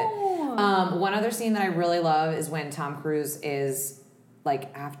love it. One other scene that I really love is when Tom Cruise is like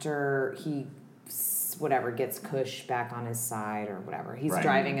after he whatever gets Kush back on his side or whatever. He's Right.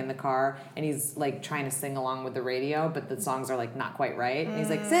 driving in the car and he's like trying to sing along with the radio, but the songs are like not quite right. And he's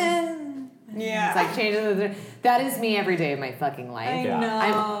like, sing. Yeah. It's like changing the. That is me every day of my fucking life. I Yeah.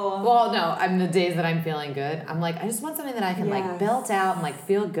 know. I'm the days that I'm feeling good. I'm like, I just want something that I can like Yes. belt out and like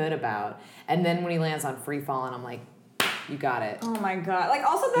feel good about. And then when he lands on Free Fallin', I'm like, you got it. Oh my god! Like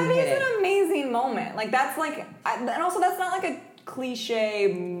also that You hit is it. an amazing moment. Like that's like, and also that's not like a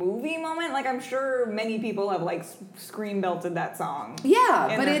cliche movie moment. Like I'm sure many people have like scream belted that song. Yeah,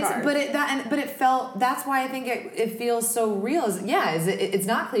 in but their it's cars. but it felt. That's why I think it feels so real. It's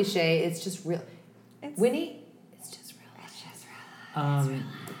not cliche. It's just real. It's- Winnie, it's just real. It's just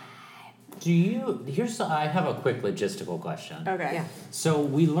real. I have a quick logistical question. Okay. Yeah. So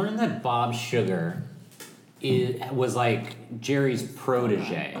we learned that Bob Sugar was like Jerry's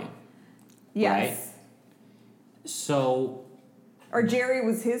protege. Yes. Right? So Or Jerry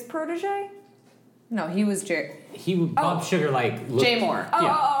was his protege. No, he was Jerry. Bob Sugar like looked, Jay Moore.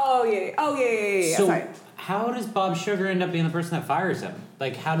 Oh yeah. So Sorry. how does Bob Sugar end up being the person that fires him?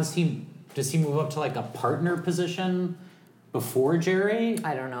 Like how does he move up to like a partner position before Jerry?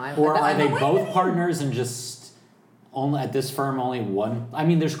 I don't know. Or are they wait, both wait. partners and just only at this firm only one? I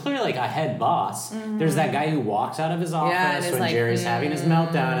mean, there's clearly like a head boss. There's that guy who walks out of his office and is when like, Jerry's having his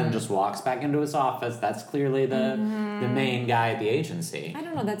meltdown and just walks back into his office. That's clearly the main guy at the agency. I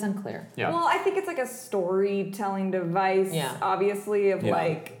don't know. That's unclear. Yeah. Well, I think it's like a storytelling device, Yeah. obviously, of Yeah.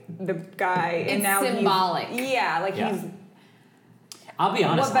 like the guy, and It's now symbolic. Yeah. he's I'll be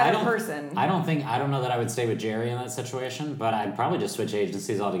honest. What better I don't, person? I don't know that I would stay with Jerry in that situation, but I'd probably just switch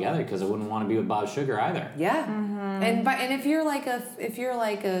agencies altogether because I wouldn't want to be with Bob Sugar either. Yeah. And if you're like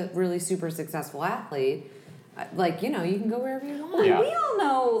a really super successful athlete, like you can go wherever you want. Yeah. We all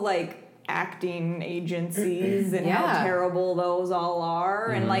know, like, acting agencies and how terrible those all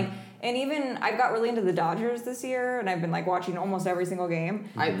are. And like, and even I've got really into the Dodgers this year, and I've been like watching almost every single game.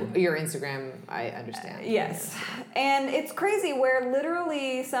 Your Instagram, I understand. Yes. And it's crazy where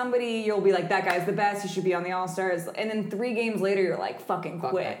literally somebody, you'll be like, that guy's the best, he should be on the All-Stars. And then 3 games later, you're like, fucking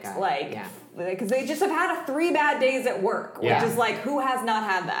quit. Like, because they just have had 3 bad days at work, which is like, who has not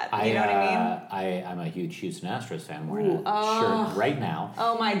had that? You know what I mean? I'm a huge Houston Astros fan. Wearing a shirt right now.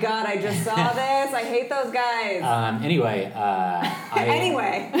 Oh my God, I just saw this. I hate those guys. Anyway, I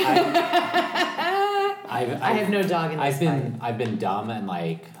have no dog in this fight. I've been dumb and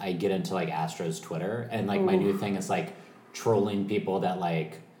like I get into like Astros Twitter and like my new thing is like trolling people that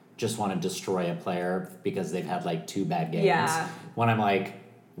like just want to destroy a player because they've had like 2 bad games. Yeah. When I'm like,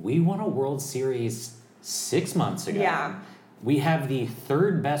 we won a World Series 6 months ago. Yeah. We have the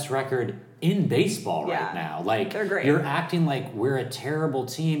 3rd best record in baseball right now. Like, they're great. You're acting like we're a terrible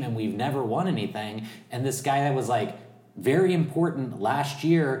team and we've never won anything. And this guy that was like very important last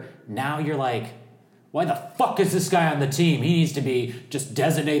year, now you're like, why the fuck is this guy on the team? He needs to be just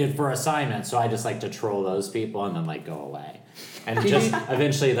designated for assignment. So I just like to troll those people and then like go away. And just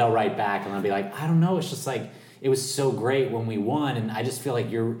eventually they'll write back and I'll be like, I don't know. It's just like, it was so great when we won, and I just feel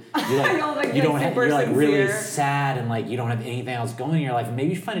like you're like you're like really sad and like you don't have anything else going in your life. And maybe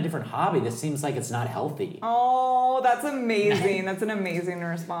you should find a different hobby. This seems like it's not healthy. Oh, that's amazing. That's an amazing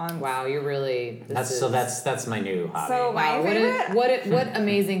response. Wow, you're really. That's my new hobby. So my favorite. What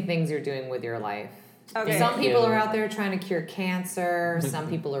amazing things you're doing with your life. Okay. Some people are out there trying to cure cancer. Some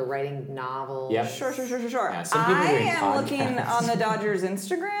people are writing novels. Yep. Sure. Yeah, some people I read am podcasts. looking on the Dodgers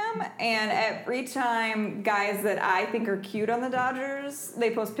Instagram, and every time guys that I think are cute on the Dodgers,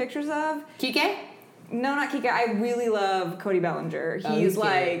 they post pictures of. Kike? No, not Kike. I really love Cody Bellinger. He's cute.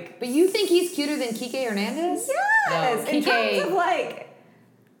 like... But you think he's cuter than Kike Hernandez? Yes! No, in Kike... terms of like...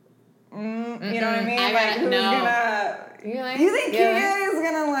 you know what I mean? I Who's gonna... You think Kike is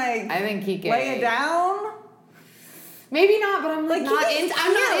gonna like... I think Kike... lay it down? Maybe not, but I'm like not Kike's into.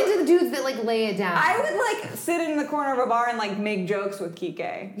 I'm not into the dudes that like lay it down. I would like sit in the corner of a bar and like make jokes with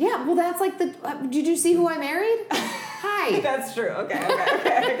Kike. Yeah, well, that's like the. Did you see who I married? Hi. That's true. Okay.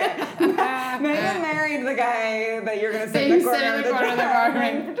 Megan married the guy that you're gonna sit in the corner of the bar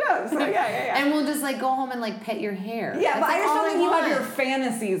and make jokes. So yeah. And we'll just like go home and like pet your hair. Yeah, but I just don't think you have want. your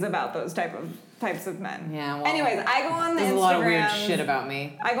fantasies about those types of men. Yeah. Well, anyways, I go on the Instagrams. There's a lot of weird shit about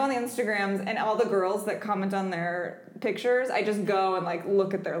me. I go on the Instagrams and all the girls that comment on their pictures, I just go and like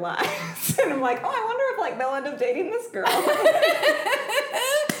look at their lives, and I'm like, oh, I wonder if like they'll end up dating this girl. That's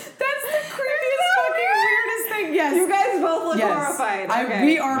the creepiest, fucking weirdest thing. Yes, you guys both look horrified. Okay.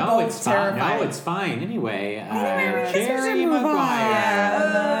 We are both it's terrified. Fine. No, it's fine. Anyway, Jerry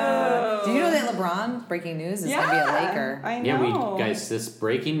Maguire. Do you know that LeBron, breaking news, is going to be a Laker? I know. Yeah, guys, this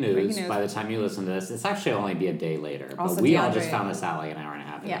breaking news, by the time you listen to this, it's actually only be a day later. Also, but we all just found this out like an hour and a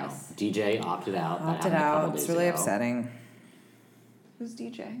half ago. Yes. DJ opted out. It's really upsetting. Who's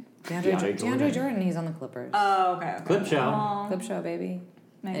DJ? DeAndre Jordan, he's on the Clippers. Oh, okay. Clip show. Clip show, baby.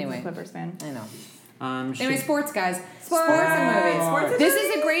 Anyway, a Clippers fan. I know. Anyway, sports, guys. Sports and movies. Sports and this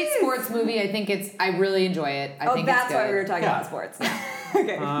is a great sports movie. I think I really enjoy it. I think that's it's good. why we were talking about sports.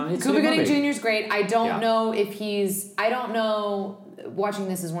 Okay. Cuba Gooding Jr. is great. I don't know if he's... I don't know... Watching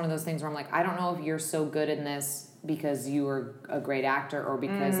this is one of those things where I'm like, I don't know if you're so good in this because you are a great actor or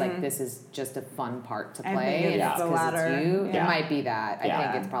because like this is just a fun part to play. I think it's the latter. It's you. Yeah. It might be that. I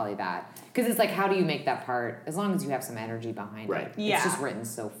think it's probably that. Because it's like, how do you make that part? As long as you have some energy behind it. Yeah. It's just written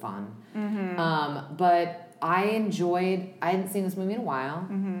so fun. But I hadn't seen this movie in a while.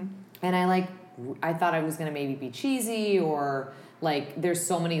 And I thought I was going to maybe be cheesy or... Like, there's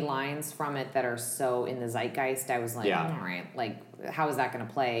so many lines from it that are so in the zeitgeist. I was like, all right, like, how is that going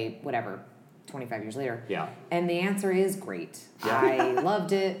to play, 25 years later? Yeah. And the answer is great. Yeah. I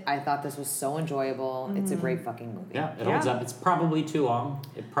loved it. I thought this was so enjoyable. It's a great fucking movie. Yeah, it holds up. It's probably too long.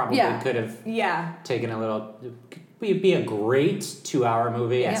 It probably could have taken a little... It'd be a great 2-hour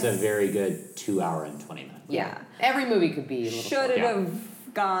movie. Yes. It's a very good 2 hour and 20 minutes. Yeah. Every movie could be a little Should it have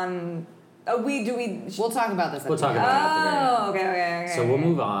gone... We'll talk about this. We'll talk about it at the very end. Okay. So we'll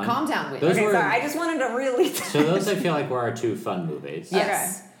move on. Calm down, Whitney. Sorry. I just wanted to really... So those I feel like were our 2 fun movies.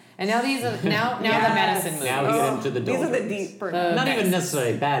 Yes. Okay. And now these are the medicine movies. Now we get into the These are the doldrums. deep... Not even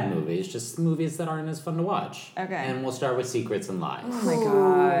necessarily bad movies, just movies that aren't as fun to watch. Okay. And we'll start with Secrets and Lies. Oh my god.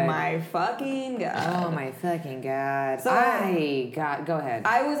 Oh my fucking god. Oh my fucking god. So, go ahead.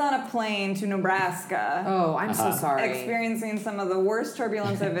 I was on a plane to Nebraska. Oh, I'm so sorry. Experiencing some of the worst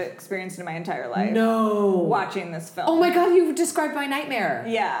turbulence I've experienced in my entire life. No. Watching this film. Oh my god, you described my nightmare.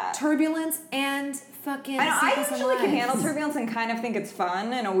 Yeah. Turbulence and fucking. I Sleepless in usually can handle Lives. turbulence and kind of think it's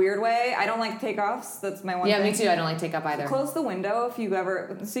fun in a weird way. I don't like takeoffs. That's my one Yeah, thing. me too. I don't like takeoff either. Close the window if you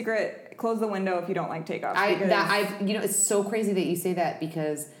ever. Secret, close the window if you don't like takeoffs. It's so crazy that you say that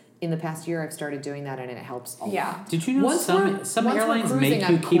because in the past year I've started doing that and it helps a Yeah. lot. Did you know Once some we're airlines cruising, make you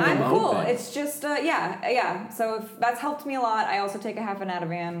I'm keep cool. them I'm cool. open? It's just yeah. So if that's helped me a lot. I also take a half an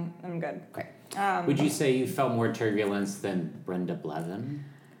Ativan. I'm good. Okay. Would you say you felt more turbulence than Brenda Blevin?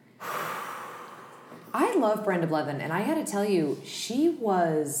 I love Brenda Blevin, and I had to tell you, she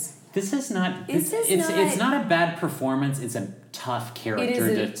was. This is not. It's not a bad performance. It's a tough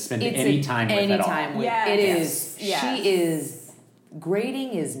character to spend it's any time with at all. Yes. It Yes. is. Yes. She is.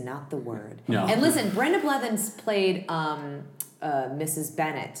 Grating is not the word. No. And listen, Brenda Blevins played Mrs.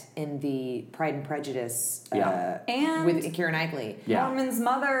 Bennett in the Pride and Prejudice And with Keira Knightley. Yeah. Norman's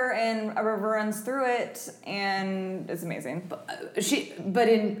mother in A River Runs Through It, and it's amazing. But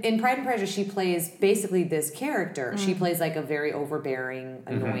in Pride and Prejudice, she plays basically this character. She plays like a very overbearing,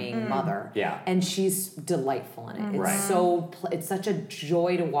 annoying mother. Yeah. And she's delightful in it. It's Right. it's such a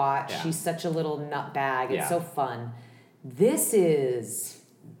joy to watch. Yeah. She's such a little nutbag. It's Yeah. so fun. This is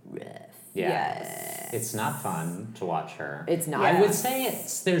rough. Yeah. Yes. It's not fun to watch her. It's not. I would say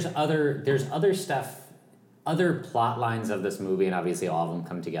there's other stuff, other plot lines of this movie, and obviously all of them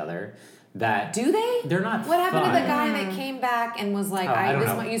come together. That Do they? They're not. What happened to the fun. guy that came back and was like, Oh, I don't this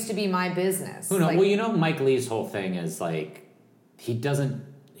know. one used to be my business? Who knows? Like, Well, you know, Mike Lee's whole thing is like, he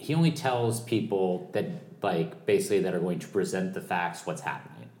only tells people that, like, basically that are going to present the facts what's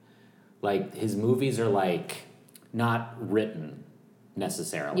happening. Like, his movies are, like, not written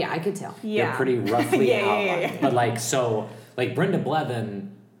necessarily. yeah, I could tell. Yeah. They're pretty roughly Yeah, yeah, outlined. yeah. But, like, so, like, Brenda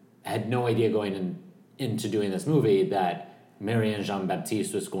Blevin had no idea going into doing this movie that Marianne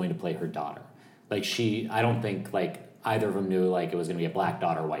Jean-Baptiste was going to play her daughter. Like, I don't think, like, either of them knew, like, it was going to be a black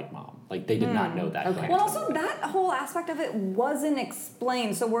daughter, white mom. Like, they did not know that. Okay. going Well, into the also movie. that whole aspect of it wasn't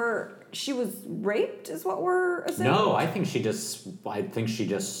explained. So she was raped, is what we're assuming. No, I think she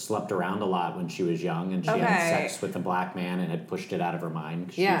just slept around a lot when she was young, and she had Okay. sex with a black man and had pushed it out of her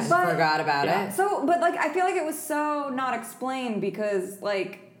mind. Yeah, She's- But- forgot about Yeah. it. So, but like, I feel like it was so not explained because,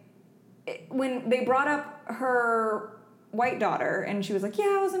 like, when they brought up her white daughter and she was like,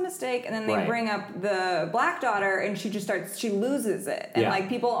 "Yeah, it was a mistake," and then they Right. bring up the black daughter and she loses it, and Yeah. like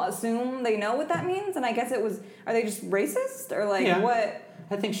people assume they know what that means, and I guess are they just racist or like Yeah. what?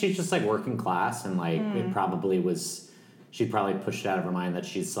 I think she's just like working class, and like it probably was. She probably pushed it out of her mind that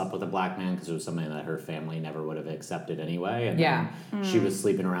she slept with a black man because it was something that her family never would have accepted anyway. And Yeah. then she was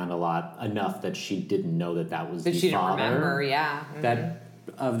sleeping around a lot enough that she didn't know that was That the she didn't father. remember, yeah. That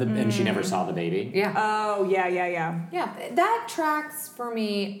and she never saw the baby. Yeah. Oh yeah. Yeah, that tracks for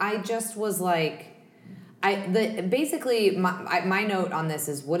me. I just was like, basically my note on this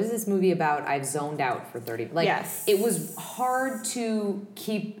is, what is this movie about? I've zoned out for 30. Like, Yes. it was hard to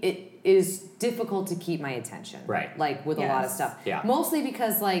keep. It is difficult to keep my attention. Right. Like with a lot of Yes. stuff. Yeah. Mostly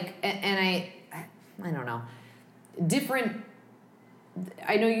because like, and I don't know, different.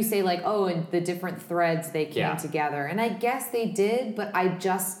 I know you say like, oh, and the different threads they came Yeah. together, and I guess they did, but I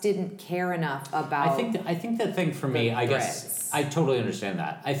just didn't care enough about. I think the thing for me, the I threads. guess I totally understand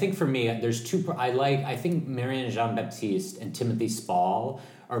that. I think for me, there's two. I think Marianne Jean-Baptiste and Timothy Spall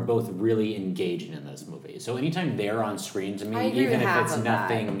are both really engaging in this movie. So anytime they're on screen to me, I agree even with if half it's of that.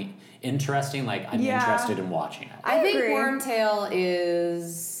 nothing interesting, like I'm Yeah. interested in watching it. I think agree. Wormtail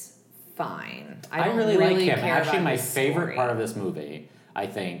is fine. I don't really like him. care Actually, about my his favorite story. part of this movie, I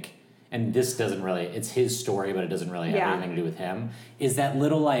think, and this doesn't really, it's his story, but it doesn't really have Yeah. anything to do with him, is that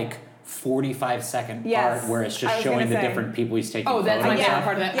little like 45-second Yes. part where it's I just was showing gonna the say. different people he's taking Oh, that's my photos favorite of.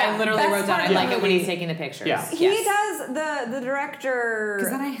 part of that. Yeah, I literally best wrote down, part I of like the it when he's movie. taking the pictures. Yeah. He Yes. does the director.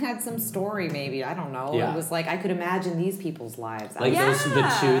 Because then I had some story, maybe. I don't know. Yeah. It was like, I could imagine these people's lives. Like Yeah. those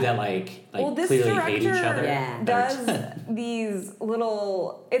the two that like Well, this clearly director hate each other. Yeah. does these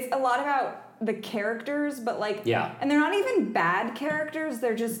little. It's a lot about the characters, but like, Yeah. and they're not even bad characters.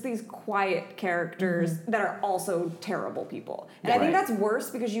 They're just these quiet characters that are also terrible people. And I think Right. that's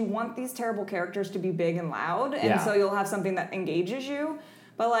worse because you want these terrible characters to be big and loud, and Yeah. so you'll have something that engages you.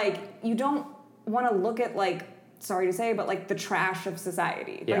 But like, you don't want to look at like. Sorry to say, but like the trash of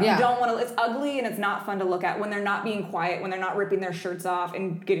society. Like Yeah. you don't want to. It's ugly and it's not fun to look at when they're not being quiet, when they're not ripping their shirts off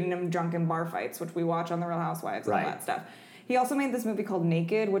and getting them drunk in bar fights, which we watch on The Real Housewives and all Right. that stuff. He also made this movie called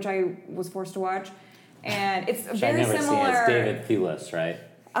Naked, which I was forced to watch, and it's Which very I've never similar. seen. It's David Thewlis, right?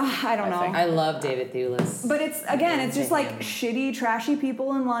 I don't I know. think. I love David Thewlis. But it's just like shitty, trashy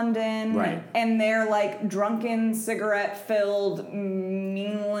people in London, Right. and they're like drunken, cigarette-filled,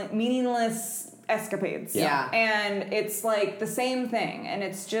 meaningless escapades. Yeah. And it's like the same thing, and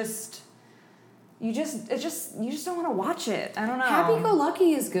it's just you just don't want to watch it. I don't know. Happy Go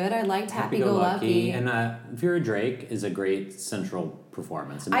Lucky is good. I liked Happy Go Lucky. And Vera Drake is a great central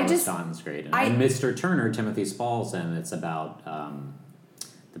performance. And Noah Staunton's great. And Mr. Turner, Timothy Spall's in. It's about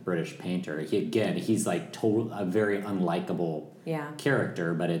the British painter. He's like a very unlikable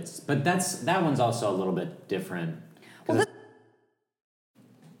character, but that one's also a little bit different.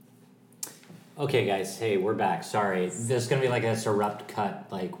 Okay, guys. Hey, we're back. Sorry, there's gonna be like this abrupt cut,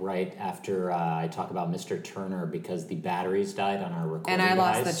 like right after I talk about Mr. Turner because the batteries died on our recording And I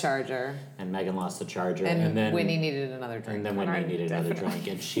device. lost the charger. And Megan lost the charger. And then Whitney needed another drink. And then Whitney needed another drink.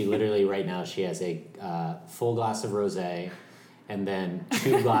 And she literally, right now, she has a full glass of rosé and then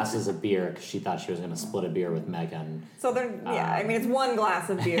 2 glasses of beer because she thought she was going to split a beer with Megan. So I mean, it's 1 glass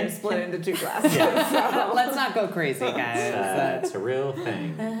of beer split into 2 glasses. So. Let's not go crazy, guys. It's a real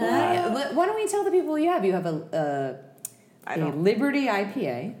thing. Why don't we tell the people you have? You have a Liberty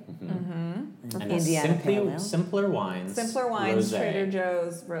IPA. And Indiana Pale Ale. Simpler Wines, Rosé. Trader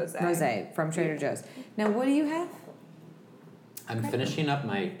Joe's Rosé. Rosé from Trader Joe's. Now, what do you have? I'm finishing up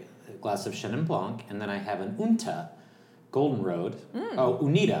my glass of Chenin Blanc, and then I have an Unta Golden Road. Oh,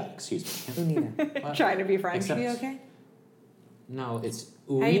 Unida, excuse me. Unida. Trying to be French. Are you okay? No, it's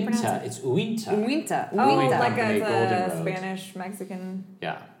How do you pronounce Uinta. it? It's Uinta. Uinta. Oh, Uinta like Company, a Golden Road. Spanish, Mexican.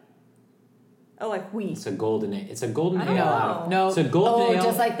 Yeah. Oh, like wheat. It's a golden ale. It's a golden I don't ale. know. No. It's a golden ale.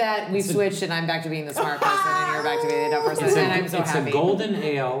 Just like that, we've switched, and I'm back to being the smart person, and you're back to being the dumb person, and I'm so it's happy. a golden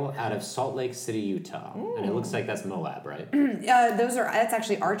ale out of Salt Lake City, Utah. And it looks like that's Moab, right? That's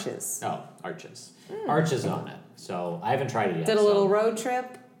actually Arches. Oh, Arches. Arches on it. So I haven't tried it yet. Did a little road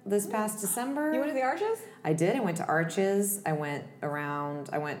trip this past December. You went to the Arches? I did. I went to Arches. I went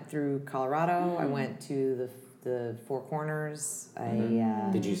through Colorado. I went to the Four Corners.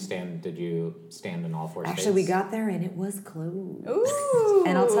 Did you stand in all 4 states? Actually, we got there and it was closed. Ooh.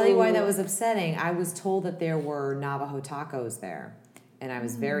 And I'll tell you why that was upsetting. I was told that there were Navajo tacos there, and I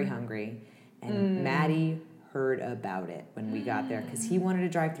was very hungry. And Maddie heard about it when we got there because he wanted to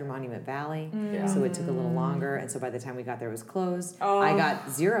drive through Monument Valley, so it took a little longer. And so by the time we got there, it was closed. I got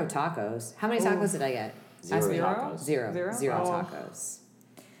 0 tacos. How many tacos did I get? 0 tacos. Zero Oh. tacos.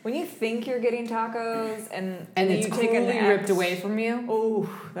 When you think you're getting tacos and it's you take an cruelly ripped away from you. Oh,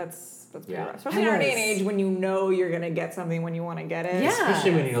 that's pretty rough. Especially I in our day and was- age when you know you're going to get something when you want to get it. Yeah.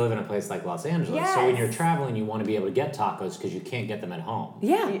 Especially when you live in a place like Los Angeles. Yes. So when you're traveling, you want to be able to get tacos because you can't get them at home.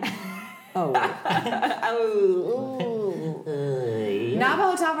 Yeah. Oh.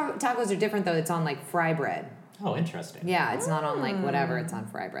 Navajo tacos are different though. It's on like fry bread. Oh, interesting. Yeah, it's not on like whatever. It's on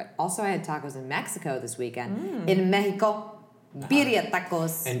fry bread. Also, I had tacos in Mexico this weekend. In Mexico, birria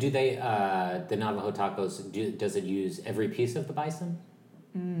tacos. And do they, the Navajo tacos, does it use every piece of the bison?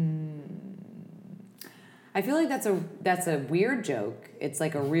 I feel like that's a weird joke. It's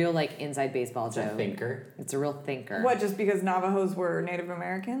like a real like inside baseball It's joke. a thinker. It's a real thinker. What, just because Navajos were Native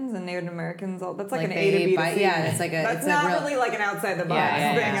Americans and Native Americans, that's like an they A to B to buy- C. yeah, it's like a- That's it's a not real- really like an outside the box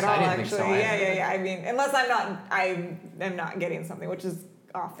Yeah, thing at I all, didn't think actually. so either. Yeah. I mean, unless I am not getting something, which is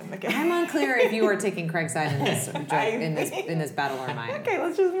often the case. I'm unclear if you are taking Craig's side in this joke, in this battle or mine. Okay,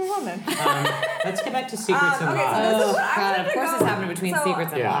 let's just move on then. Let's get back to Secrets and okay, so Lies. this is what I God, wanted of to course go- it's happening between so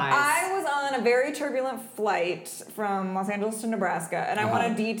secrets and Yeah. lies. I was on a very turbulent flight from Los Angeles to Nebraska, and I want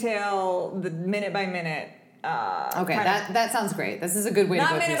to detail the minute by minute. Okay, that sounds great. This is a good way to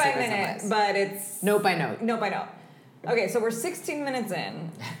Not go through minute by secrets and minute, lies. but it's Note by note. note by note. Okay, so we're 16 minutes in.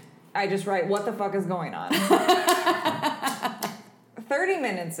 I just write, what the fuck is going on? 30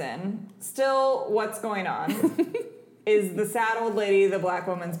 minutes in, still what's going on? Is the sad old lady the black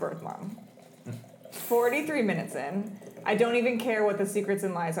woman's birth mom? 43 minutes in, I don't even care what the secrets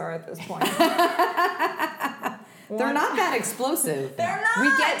and lies are at this point. They're not that explosive. They're not.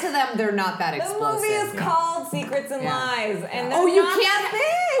 We get to them, they're not that The explosive. movie is called Secrets and Yeah. Lies, and Oh, they're you not can't. big.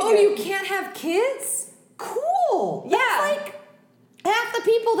 Oh, you can't have kids. Cool. Yeah. That's like half the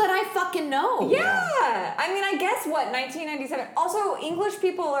people that I fucking know. Yeah. I mean, I guess what, 1997. Also, English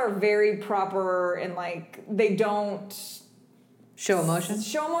people are very proper and like they don't Show emotion.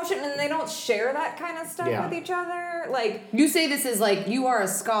 show emotion and they don't share that kind of stuff Yeah. with each other. Like You say this is like you are a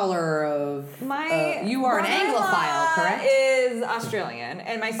scholar of. my you are an brother-in-law Anglophile, correct? Is Australian,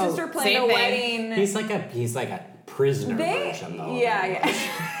 and my sister planned same a thing. wedding. He's like a prisoner version, though. Yeah.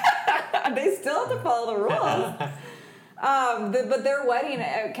 They still have to follow the rules. But their wedding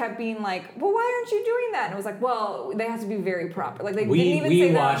kept being like, well, why aren't you doing that? And it was like, well, they have to be very proper. Like they didn't even say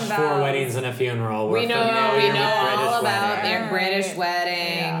We that watched on the 4 vows. weddings and a funeral. We know all British about weddings. their British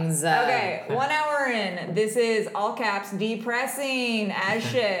weddings. Okay, 1 hour in. This is all caps, depressing as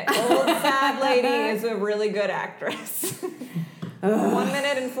shit. Old sad lady is a really good actress. 1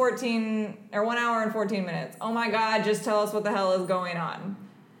 minute and 14, or 1 hour and 14 minutes. Oh my God, just tell us what the hell is going on.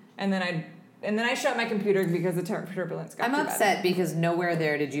 And then I shut my computer because the turbulence got I'm too upset bad. because nowhere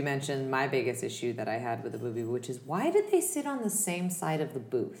there did you mention my biggest issue that I had with the movie, which is why did they sit on the same side of the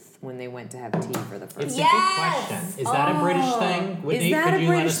booth when they went to have tea for the first It's time? a good question. Is that a British thing? Whitney, Is that could a you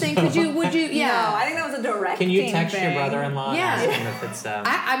let British us thing? know? Would you, yeah. No, I think that was a direct Can you text your thing. brother-in-law Yeah. and ask him if it's...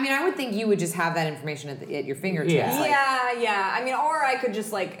 I mean, I would think you would just have that information at your fingertips. Yeah. Like, Yeah. I mean, or I could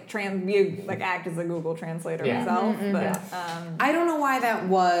just act as a Google translator Yeah. myself. But Yeah. I don't know why that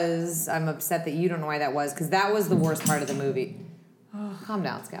was. I'm upset that you don't know why that was, because that was the worst part of the movie. Calm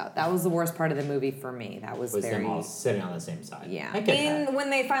down, Scout. That was the worst part of the movie for me. That was Was very... them all sitting on the same side. Yeah. I get that. when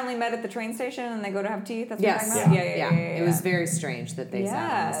they finally met at the train station and they go to have tea, that's what Yes. you're talking about? Yeah. It was very strange that they sat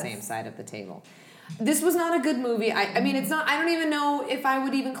on the Yes. same side of the table. This was not a good movie. I mean, it's not... I don't even know if I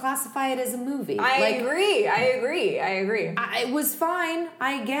would even classify it as a movie. I agree. It was fine,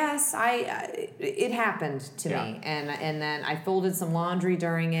 I guess. It happened to me, and then I folded some laundry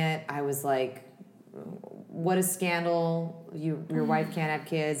during it. I was like, "What a scandal! Your wife can't have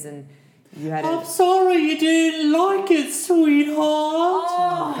kids, and you had." I'm sorry you didn't like it, sweetheart.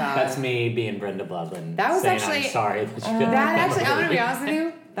 Oh, God. That's me being Brenda Blevin. That was saying actually- I'm sorry that you didn't That like actually, the I'm gonna be movie. honest with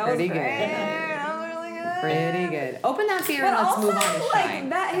you. That was pretty great. good. That was really good. Pretty good. Open that beer But and let's also, move on to Shine.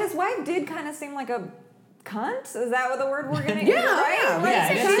 that his wife did kind of seem like a cunt. Is that what the word we're gonna use? Yeah, right? yeah, Like, Yeah,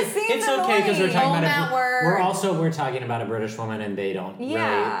 she it's seemed okay because we're annoying. talking Own about that word. We're talking about a British woman and they don't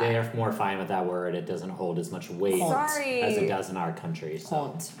Yeah. really they're more fine with that word. It doesn't hold as much weight Sorry. as it does in our country. So.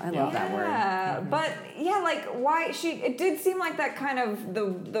 Haunt. I love that word. Yeah, but why it did seem like that kind of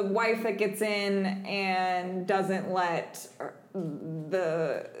the wife that gets in and doesn't let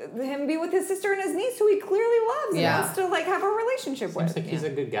him be with his sister and his niece, who he clearly loves Yeah. and wants to have a relationship Seems with. like he's a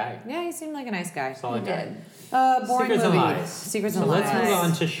good guy. Yeah, he seemed like a nice guy. Solid guy. Boring Secrets movie. and Lies. Secrets So and let's Lies. move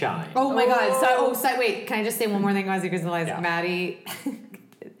on to Shine. Oh my God! Wait. Can I just say one more thing about Secrets and Lies? Yeah. Maddie.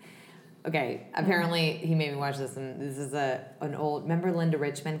 Okay. Apparently, he made me watch this, and this is an old. Remember Linda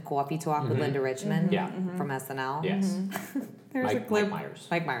Richmond? Coffee Talk with Linda Richmond. Yeah. From SNL. Yes. There's a clip.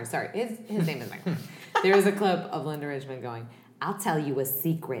 Mike Myers. Sorry, his name is Mike Myers. There was a clip of Linda Richmond going, "I'll tell you a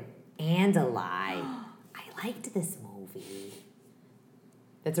secret and a lie. I liked this movie."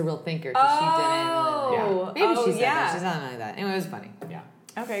 That's a real thinker. 'Cause she didn't. Maybe she said that. She said something like that. Anyway, it was funny. Yeah.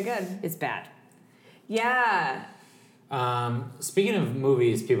 Okay, good. It's bad. Yeah. Speaking of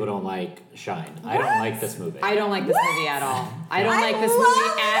movies people don't like, Shine. I don't like this movie. I don't like this movie at all. I don't like this love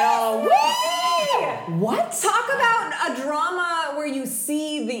movie at all. Whitney! What? Talk about a drama where you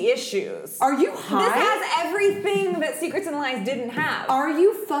see the issues. Are you This high? has everything that Secrets and Lies didn't have. Are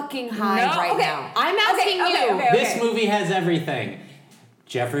you fucking high No? right Okay. now? I'm asking Okay, you. okay. This movie has everything.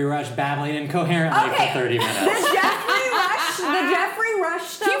 Jeffrey Rush babbling incoherently Okay. for 30 minutes. The Jeffrey Rush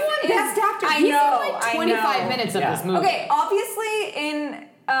stuff. He won Best Actor. I He's know. in like 25 minutes of Yeah. this movie. Okay, obviously, in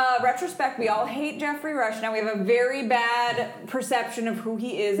retrospect, we all hate Jeffrey Rush. Now we have a very bad perception of who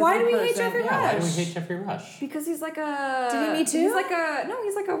he is. Why as a do we hate person. Jeffrey Yeah, why do we Rush? hate Jeffrey Rush? Because he's like a. Do we need to? He's like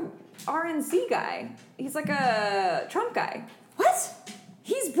a RNC guy. He's like a Trump guy. What?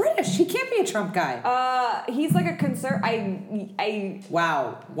 He's British. He can't be a Trump guy. He's like a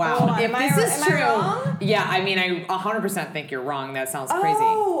Wow. Hold on, If am I- this is am I true, wrong? yeah, I mean, I 100% think you're wrong. That sounds crazy.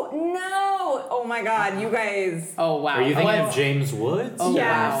 Oh no! Oh my God, you guys. Oh, wow. Are you thinking What? of James Woods? Oh,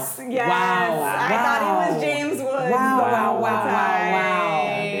 Yes, wow. yes. Wow. I Wow. thought he was James Woods. Wow, the wow, whole wow, time. wow.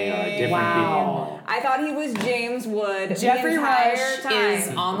 They are different Wow. people. I thought he was James Wood. Jeffrey the entire Rush time. is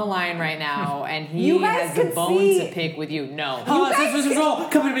on the line right now, and he You guys has a could bone see- to pick with you. No. But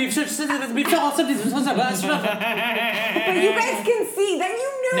you guys can see that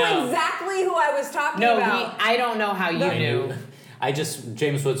you knew No. exactly who I was talking No, about. I don't know how you I knew. knew.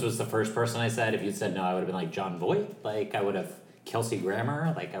 James Woods was the first person I said. If you'd said no, I would have been like John Voight. Like, I would have Kelsey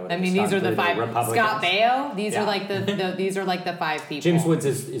Grammer. Like, I would I have mean, stuck these are the through five. Republicans. Scott Baio. These Yeah. are like these are like the five people. James Woods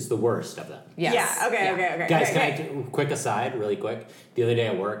is the worst of them. Yes. Yeah, okay. Guys, okay. can I do quick aside, really quick? The other day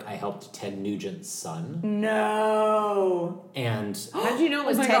at work, I helped Ted Nugent's son. No. And How did you know it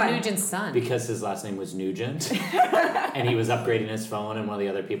was Oh my Ted God. Nugent's son? because his last name was Nugent, and he was upgrading his phone, and one of the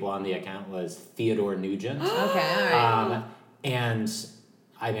other people on the account was Theodore Nugent. Okay, all right. And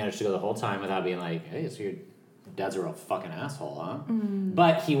I managed to go the whole time without being like, hey, so your dad's a real fucking asshole, huh?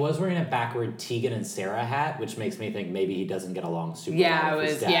 But he was wearing a backward Tegan and Sarah hat, which makes me think maybe he doesn't get along super well Yeah, it with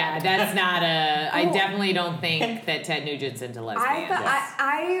his was. dad. Yeah, that's not a. I Oh. definitely don't think that Ted Nugent's into lesbians.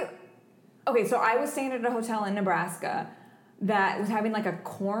 Okay, so I was staying at a hotel in Nebraska. that was having like a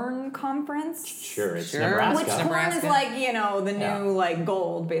corn conference. Sure, it's Sure. Nebraska. Which corn Nebraska. is like, the new like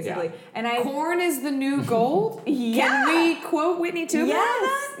gold, basically. Yeah. And I Corn is the new gold? Yeah. Can we quote Whitney Teubner?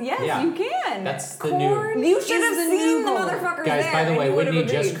 Yes, Yeah. you can. That's the Corn new. You should is have the seen new the gold. motherfuckers Guys, there. by the and way, you would have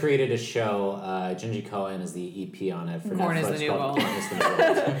Whitney just agreed. created a show. Gingy Cohen is the EP on it for Corn is Netflix the new called gold. Corn is the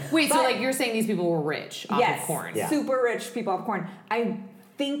new gold. Wait, so But- like you're saying these people were rich off Yes, of corn? Yeah. super rich people off corn. I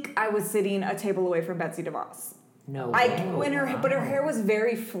think I was sitting a table away from Betsy DeVos. No. But her hair was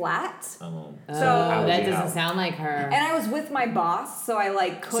very flat. Oh. So How would that you doesn't know? sound like her. And I was with my boss, so I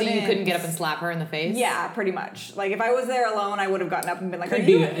like So couldn't. you couldn't get up and slap her in the face? Yeah, pretty much. Like if I was there alone, I would have gotten up and been like, Could "Are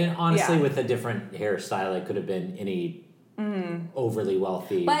be, you?" and honestly, Yeah. with a different hairstyle, it could have been any overly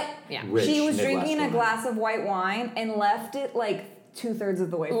wealthy, But Yeah. rich she was Midwest drinking a woman. glass of white wine and left it like 2/3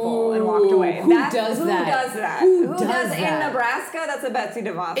 of the way full and walked away. Who does Who that? does that? Who Who does does that? in Nebraska? That's a Betsy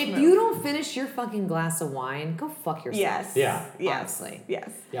DeVos If move. you don't finish your fucking glass of wine, go fuck yourself. Yes. Yeah. Yes. Honestly. Yes.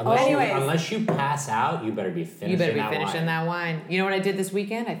 Yeah, Anyways. unless you pass out, you better be finishing You better be that finishing wine. that wine. You know what I did this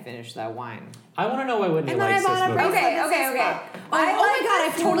weekend? I finished that wine. I want to know why Whitney And then I likes bought this a movie. bracelet. Okay, that okay, says okay. fuck. Oh I my like god, I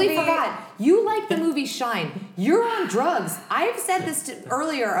this totally movie. forgot. You like the movie Shine. You're on drugs. I've said this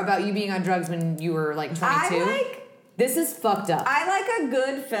earlier about you being on drugs when you were like 22. This is fucked up. I like a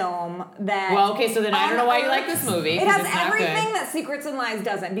good film that. Well, okay, so then I don't know why you like unearths- this movie, It 'cause has it's not everything good. that Secrets and Lies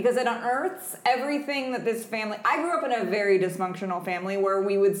doesn't, because it unearths everything that this family. I grew up in a very dysfunctional family where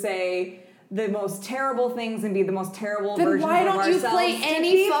we would say the most terrible things and be the most terrible Then versions why of don't you ourselves play to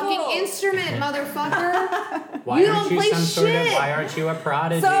any people. fucking instrument, motherfucker? Why You aren't don't you play some sort of? shit. Why aren't you a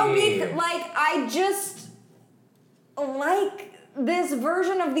prodigy? So, I just like this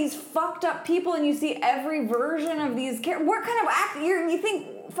version of these fucked up people, and you see every version of these characters. What kind of act? You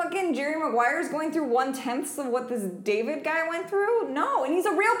think fucking Jerry Maguire's going through 1/10 of what this David guy went through? No, and he's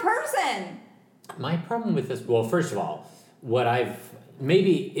a real person. My problem with this, well, first of all, what I've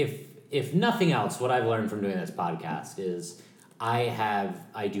maybe if nothing else, what I've learned from doing this podcast is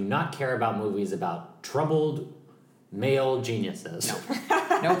I do not care about movies about troubled male geniuses.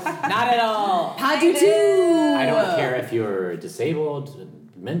 Nope, not at all. How do you do? I don't care if you're disabled,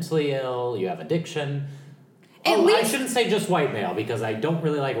 mentally ill, you have addiction. At I least- shouldn't say just white male because I don't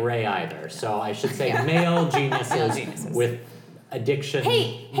really like Ray either. So I should say male geniuses with addiction,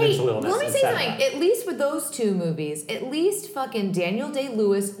 Hey, mental illness, let me say etc. something. At least with those two movies, at least fucking Daniel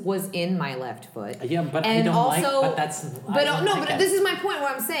Day-Lewis was in My Left Foot. Yeah, but I and don't like. also, But that's. But this is my point.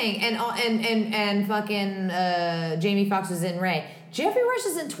 What I'm saying, and fucking Jamie Foxx was in Ray. Jeffrey Rush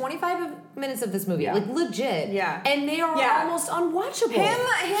is in 25 minutes of this movie, Yeah. like legit. Yeah. and they are Yeah. almost unwatchable.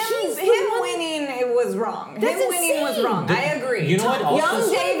 Him winning, it was wrong. That's him winning was insane. wrong. I agree. You know what?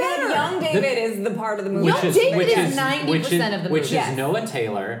 Also, Young David is the part of the movie. Young David is 90% of the which movie. is Yes. Noah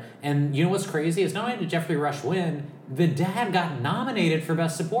Taylor, and you know what's crazy is not only did Jeffrey Rush win, the dad got nominated for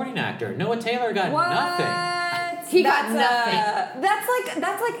Best Supporting Actor. Noah Taylor got What? nothing. He got nothing. That's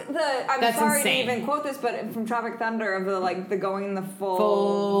like the. I'm That's sorry insane. to even quote this, but from Tropic Thunder of the going the full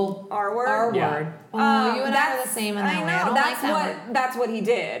Full R word. R Yeah. word. Oh, you and I are That's- the same in that I way. know. I don't that's like that what word. that's what he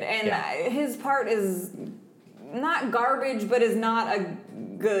did, and his part is not garbage, but is not a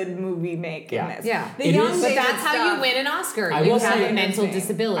good movie make Yeah. in this. Yeah. The It young is- But David that's how stuff- you win an Oscar. I You will have say- a mental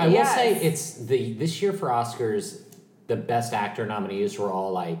disability. I will Yes. say it's this year for Oscars. The Best Actor nominees were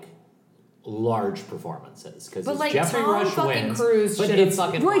all like large performances because But, like, Jeffrey Tom Rush fucking wins. Cruise but should've it's-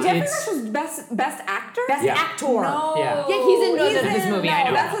 fucking Wait, won. Jeffrey it's- Rush was best actor. Best Yeah. actor. No. Yeah. Yeah, he's in this movie, I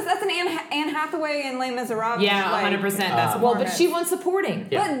know. That's an Anne Hathaway in Les Miserables. Yeah, like, 100%. That's well, but she won supporting.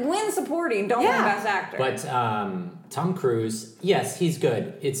 Yeah. But win supporting, don't Yeah. win best actor. But Tom Cruise, yes, he's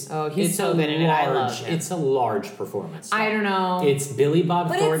good. He's so a good in it. I love large. him. It's a large performance. I don't know. It's Billy Bob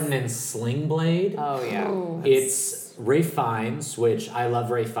But Thornton in Sling Blade. Oh yeah. It's Ray Fiennes, which I love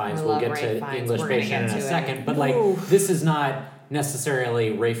Ray Fiennes. I We'll love get Ray to Fiennes. English We're gonna Patient get in a to it. second. But like, Ooh. this is not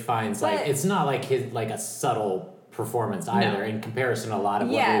necessarily Ray Fiennes. Like, But- it's not like his like a subtle performance either in comparison to a lot of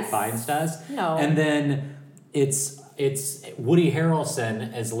what Ray Yes. Fiennes does. No. And then it's Woody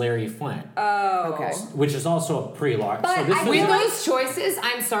Harrelson as Larry Flint, Okay. which is also a pretty large. But So this I was With feel like- those choices,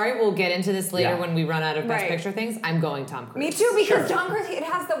 I'm sorry, we'll get into this later Yeah. when we run out of Best Right. Picture things. I'm going Tom Cruise. Me too, because Sure. Tom Cruise, it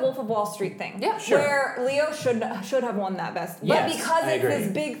has the Wolf of Wall Street thing. Yeah. Sure. Where Leo should have won that best. But Yes, because I it's agree.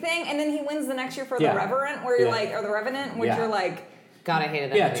 this big thing, and then he wins the next year for Yeah. The Revenant, where you're Yeah. like, or The Revenant, which Yeah. you're like, God, I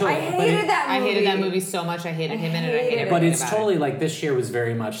hated that Yeah, movie. totally. I But hated it- that movie. I hated that movie so much. I hated him in it. I hated hated it. everything But it's about totally it. like this year was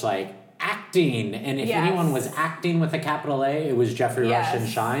very much like acting, and if Yes. anyone was acting with a capital A, it was Jeffrey Yes. Rush and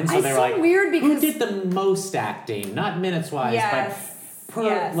Shine. So It's they were so like, weird who because- did the most acting? Not minutes wise, Yes. but per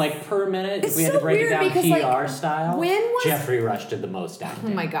Yes. like per minute. It's if we had so to break weird it down because, PR like, style, when was- Jeffrey Rush did the most Oh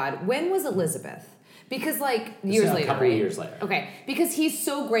acting. my God. When was Elizabeth? Because like This years is a later, couple right? years later. Okay, because he's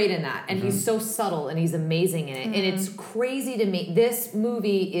so great in that, and he's so subtle, and he's amazing in it, and it's crazy to me. This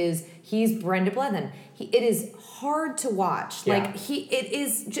movie he's Brenda Blethyn. It is hard to watch. Yeah. Like it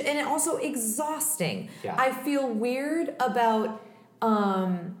is, and it also exhausting. Yeah. I feel weird about.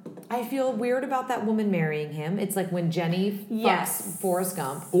 That woman marrying him. It's like when Jenny fucks Forrest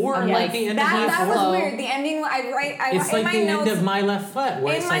Gump. Or I'm like the end of That My was weird. The ending, It's in like my the notes, end of My Left Foot,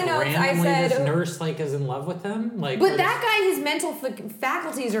 where in it's my like notes, I randomly said- this nurse like is in love with him. Like, But that guy, his mental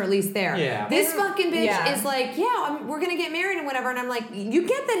faculties are at least there. Yeah. This fucking bitch Yeah. is like, we're gonna get married and whatever. And I'm like, you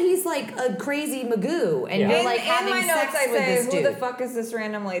get that he's like a crazy Magoo, and Yeah. you're in, like in having my sex notes, I with say, this who dude. the fuck is this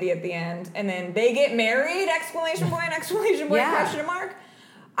random lady at the end? And then they get married? Exclamation point! Exclamation point! Yeah. Question mark.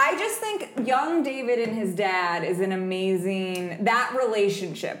 I just think young David and his dad is an amazing, that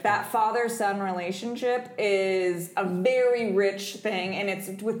relationship, that father-son relationship is a very rich thing, and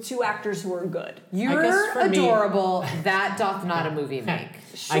it's with two actors who are good. You're for me- adorable. That doth not a movie make.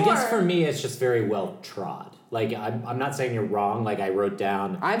 I guess Sure. for me, it's just very well trod. Like, I'm not saying you're wrong. Like, I wrote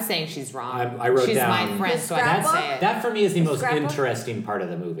down. I'm saying she's wrong. I wrote she's down. my friend, The so I can scrapbook? say it. That for me is the most Scrapbook? interesting part of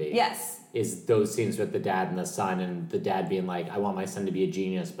the movie. Yes. Is those scenes with the dad and the son, and the dad being like, "I want my son to be a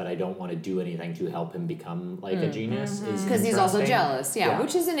genius, but I don't want to do anything to help him become like a genius." Is Because he's also interesting. jealous,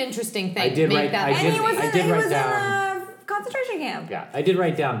 which is an interesting thing. I did write- I And did- he was I in, did he write was down- in a concentration camp. Yeah, I did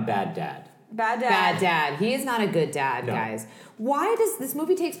write down bad dad. Bad dad. Bad dad. He is not a good dad, No. guys. Why does this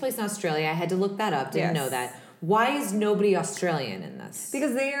movie takes place in Australia? I had to look that up. Didn't Yes. know that. Why is nobody Australian in this?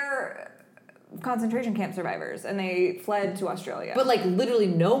 Because they're concentration camp survivors and they fled to Australia. But like literally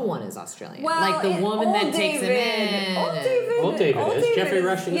no one is Australian. well, like the woman old that takes him in. Old David. Old David is. Jeffrey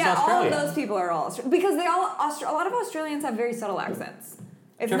Rush is yeah, Australian. all of those people are all Australian. Because they all a lot of Australians have very subtle accents.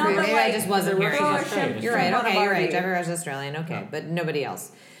 It's Jeffrey not Rush- like Maybe I just wasn't Jeffrey hearing. Rush is Australian. You're right. One of Okay, our you're right. view. Jeffrey Rush is Australian. Okay, but nobody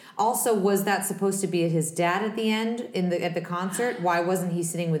else. Also, was that supposed to be his dad at the end at the concert? Why wasn't he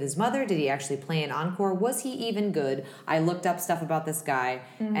sitting with his mother? Did he actually play an encore? Was he even good? I looked up stuff about this guy,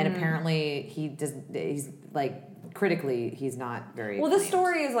 and apparently he's like critically he's not very. Well, this acclaimed.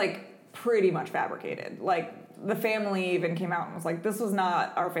 story is like pretty much fabricated. Like the family even came out and was like, "This was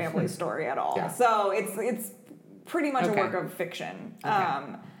not our family story at all." Yeah. So it's pretty much Okay. a work of fiction.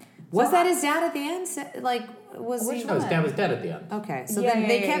 Okay. Was that his dad at the end? Like, was he? No, his dad was dead at the end. Okay, so Yeah, then yeah,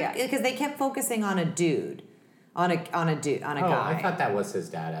 they yeah, kept yeah. because they kept focusing on a dude, on a guy. I thought that was his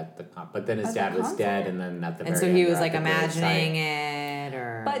dad at the but then his At dad the was concert? dead, and then at the and very so end, he they're was at like the grave imagining site. it,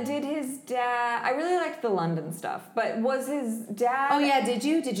 or. But did his dad? I really liked the London stuff. But was his dad? Oh yeah, did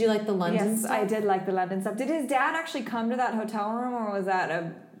you like the London Yes, stuff? I did like the London stuff. Did his dad actually come to that hotel room, or was that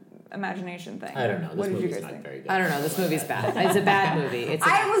a imagination thing? I don't know. What This did you movie's guys not think? very good. I don't know. This movie's bad. It's a bad movie. It's.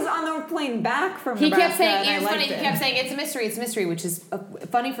 I was on the plane back from. He Nebraska kept saying and I it was funny. liked He it. kept saying it's a mystery, which is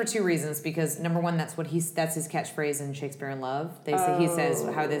funny for two reasons. Because number one, that's his catchphrase in Shakespeare in Love. He says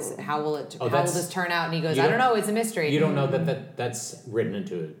how will this turn out, and he goes, you I don't don't- know, it's a mystery. You don't know that's written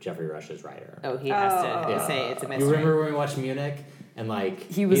into Jeffrey Rush's writer. Oh, he has to say it's a mystery. You remember when we watched Munich? And like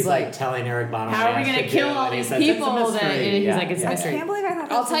He was he's like, telling Eric Bana, How are we going gonna to kill all these people? He's like, it's a I mystery. can't believe I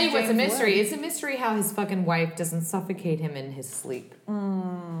thought. I'll that tell was you what's a James mystery. Wood. It's a mystery how his fucking wife doesn't suffocate him in his sleep.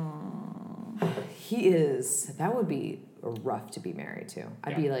 He is. That would be rough to be married to.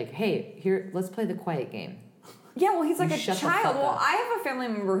 I'd be like, hey, here, let's play the quiet game. Yeah, well, he's like You a shut the child. fuck Well, up. I have a family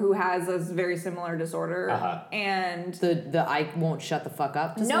member who has a very similar disorder, Uh-huh. and The I won't shut the fuck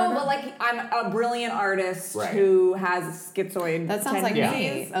up. no, disorder? but like I'm a brilliant artist Right. who has schizoid. that sounds like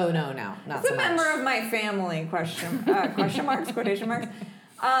tendencies. me. Oh no, not It's so a much. member of my family. Question marks, quotation marks.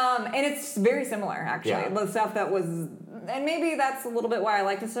 And it's very similar, actually. Yeah. The stuff that was, and maybe that's a little bit why I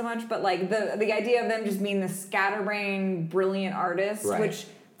liked it so much. But like the idea of them just being this scatterbrained, brilliant artist, Right. which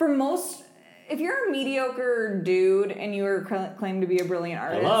for most, if you're a mediocre dude and you are claimed to be a brilliant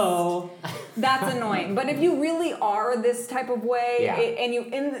artist, Hello. that's annoying. But if you really are this type of way,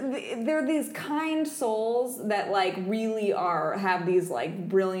 Yeah. they're these kind souls that like really have these like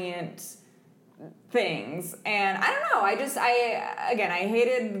brilliant things, and I don't know. I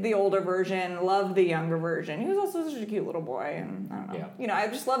hated the older version, loved the younger version. He was also such a cute little boy, and I don't know. Yeah. You know, I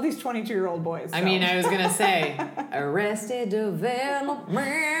just love these 22-year-old boys. I so. mean, I was gonna say Arrested Development.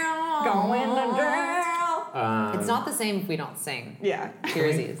 going to jail. It's not the same if we don't sing. Yeah.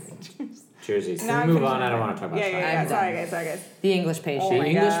 Cheersies. Cheersies. Can Now we move I'm on? I don't want to talk about Yeah, Shrek. yeah. I'm Sorry, done. guys. The English Patient. The my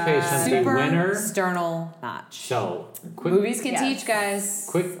English God. Patient, the Super winner. sternal notch. So, quick, Movies can Yes. teach, guys.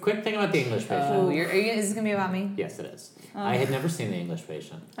 quick thing about the English Patient. Oh, is this gonna be about me? Yes, it is. I had never seen the English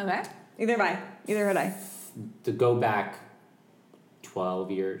Patient. Okay. Either had I. To go back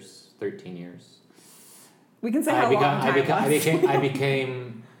 12 years, 13 years. We can say how long time it was. I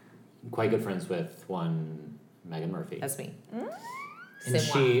became quite good friends with one Megan Murphy. That's me. And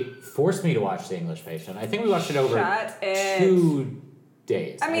she forced me to watch The English Patient. I think we watched it over Shut it. 2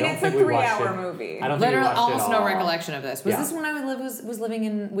 days. I mean, don't it's a think we watched 3-hour it- movie. I don't think we Literally, watched almost it no all. recollection of this. Was Yeah. this when I was living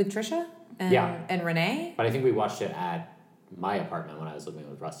in with Trisha and Yeah. and Renee? But I think we watched it at my apartment when I was living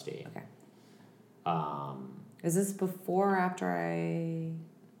with Rusty. Okay. Um, Is this before or after I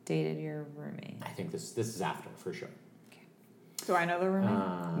dated your roommate? I think this is after, for sure. Do I know the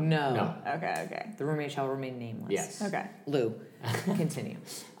roommate? No. No. Okay. The roommate shall remain nameless. Okay. Yes. Lou. Continue.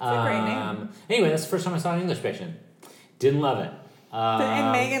 It's a great name. Anyway, that's the first time I saw an English Patient. Didn't love it.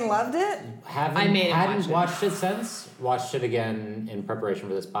 And Megan loved it? I made him hadn't watch it. watched it since. Watched it again in preparation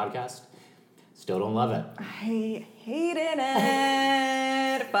for this podcast. Still don't love it. I hated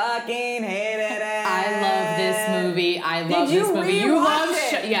it. Fucking hated it. I love this movie. I love Did you this movie. You rewatch love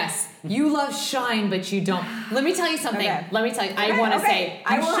it? yes. You love Shine, but you don't. Let me tell you something. Okay. Let me tell you. I want to say.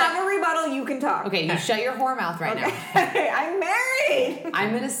 I you will shut- have a rebuttal. You can talk. Okay, you shut your whore mouth right now. Okay. I'm married.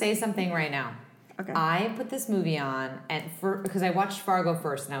 I'm gonna say something right now. Okay. I put this movie on because I watched Fargo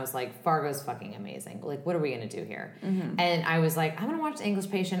first, and I was like, Fargo's fucking amazing. Like, what are we gonna do here? Mm-hmm. And I was like, I'm gonna watch The English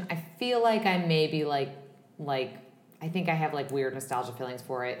Patient. I feel like I may be like I think I have like weird nostalgia feelings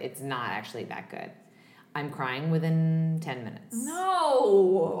for it. It's not actually that good. I'm crying within 10 minutes.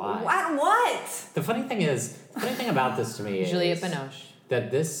 No. Why? What? The funny thing about this to me is Juliette Binoche. that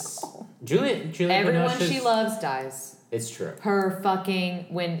this Juliette Everyone Binoche she loves dies. It's true. Her fucking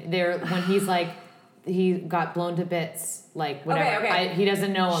when he's like he got blown to bits, like whatever. Okay. He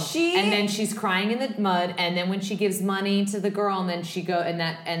doesn't know him. She- and then she's crying in the mud, and then when she gives money to the girl, and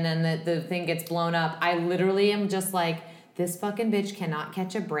then the thing gets blown up. I literally am just like, this fucking bitch cannot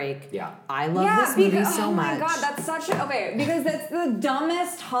catch a break. Yeah. I love this movie so much. Oh my god, that's such a because that's the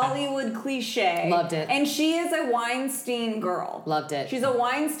dumbest Hollywood cliche. Loved it. And she is a Weinstein girl. Loved it. She's a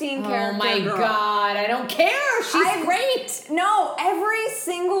Weinstein character. Oh my girl. god, I don't care. She's great. No, every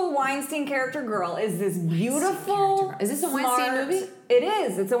single Weinstein character girl is this beautiful. Is this a Weinstein smart- movie? It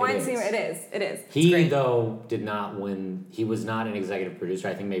is. It's a Weinstein. is. It is. He, though, did not win. He was not an executive producer.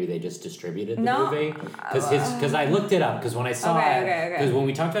 I think maybe they just distributed the movie. Because I looked it up, because when I saw it, because when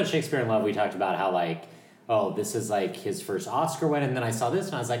we talked about Shakespeare in Love, we talked about how, like, oh, this is, like, his first Oscar win, and then I saw this,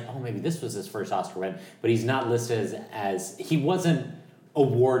 and I was like, oh, maybe this was his first Oscar win, but he's not listed as he wasn't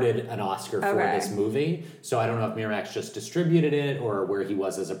awarded an Oscar for this movie, so I don't know if Miramax just distributed it or where he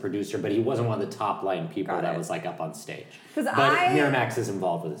was as a producer, but he wasn't one of the top line people that was like up on stage. But Miramax is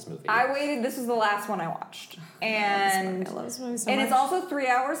involved with this movie. I waited. This was the last one I watched, and I love this movie so much. and it's also 3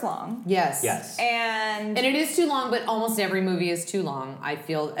 hours long. Yes. And it is too long, but almost every movie is too long. I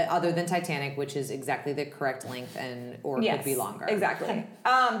feel, other than Titanic, which is exactly the correct length, or could be longer. Exactly.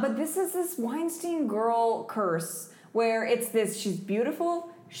 But this is this Weinstein girl curse where it's this: she's beautiful,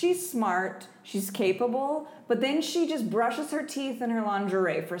 she's smart, she's capable, but then she just brushes her teeth in her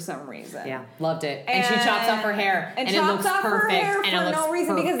lingerie for some reason. Yeah, loved it. And she chops off her hair, and it chops looks off perfect, her hair and for it looks no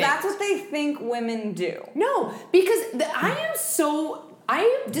reason because perfect. that's what they think women do. No, because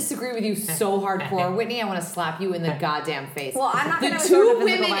I disagree with you so hardcore. Whitney, I want to slap you in the goddamn face. Well, I'm not the gonna two resort to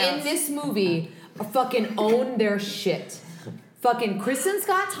women physical in violence. this movie fucking own their shit. Fucking Kristen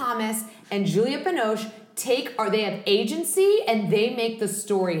Scott Thomas and Juliette Binoche they have agency and they make the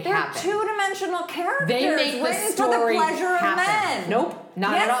story They're happen. two-dimensional characters. They make the written story for the pleasure happen. of men. Nope,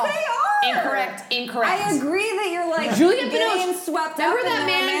 not yes, at all. They are. Incorrect. I agree that you're like Juliette getting Binoche. swept Remember up in that the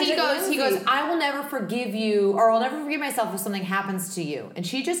man? He romantic goes, whimsy. I will never forgive you, or I'll never forgive myself if something happens to you. And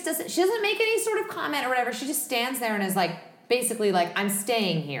she just doesn't. She doesn't make any sort of comment or whatever. She just stands there and is like, basically like, I'm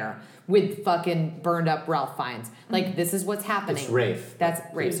staying here with fucking burned up Ralph Fiennes. Like, this is what's happening. It's Rafe. That's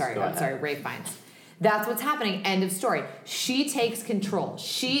Rafe. Please, Sorry, go I'm ahead. sorry, Rafe Fiennes. That's what's happening. End of story. She takes control.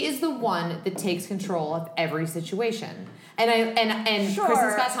 She is the one that takes control of every situation. And Sure.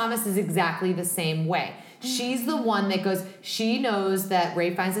 Kristen Scott Thomas is exactly the same way. She's the one that goes, she knows that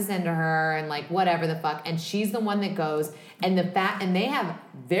Ray Fiennes is into her and like whatever the fuck, and she's the one that goes, and they have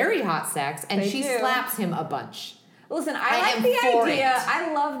very hot sex, and she do. slaps him a bunch. Listen, I I am like the for idea. it.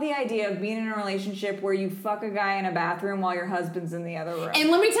 I love the idea of being in a relationship where you fuck a guy in a bathroom while your husband's in the other room. And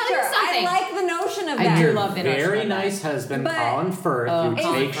let me tell you something. I like the notion of I that. do Your love the notion very of that. nice husband, But- Colin Firth, who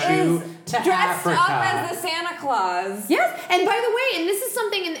takes Is you to dressed Africa. up as the Santa Claus. Yes, and by the way, and this is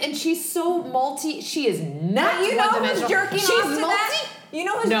something, and she's so she is not You know who's one-dimensional. jerking She's off to that? You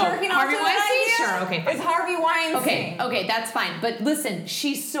know who's No, jerking off Harvey to that Weinstein? idea? Sure, okay, fine. It's Harvey Weinstein. Okay, that's fine. But listen,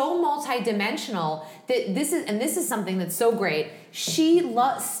 she's so multidimensional that this is something that's so great. She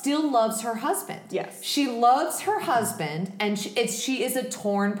still loves her husband. Yes. She loves her husband, and she is a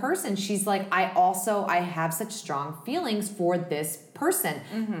torn person. She's like, I have such strong feelings for this person.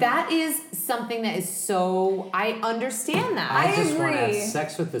 Mm-hmm. That is something that is so, I understand that. I just want to have agree.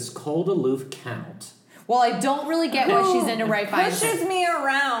 sex with this cold, aloof count. Well, I don't really get why she's into Ray Feinstein. Pushes me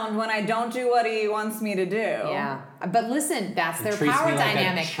around when I don't do what he wants me to do. Yeah, but listen, that's their Treats power me like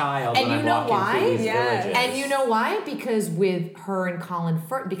dynamic. a child And when you I'm know walking why? through these Yes. villages. And you know why? Because with her and Colin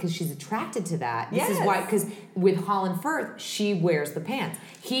Firth, because she's attracted to that. This is Yes. why, because with Colin Firth, she wears the pants.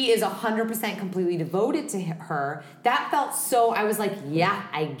 He is 100% completely devoted to her. That felt so, I was like, yeah,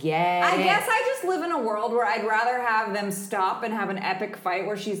 I get I it. guess I just live in a world where I'd rather have them stop and have an epic fight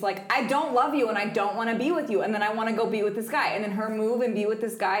where she's like, I don't love you and I don't want to be with you, and then I want to go be with this guy, and then her move and be with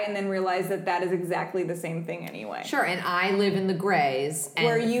this guy, and then realize that is exactly the same thing anyway. Sure, and I live in the grays. And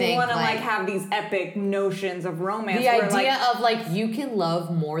Where you think, want to like have these epic notions of romance. the where, idea like, of like you can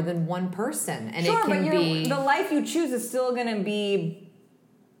love more than one person, and sure, it can but be the life you choose is still going to be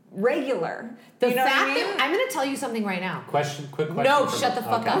regular. the you know fact what I mean? that I'm going to tell you something right now. Quick question. No, for shut me. the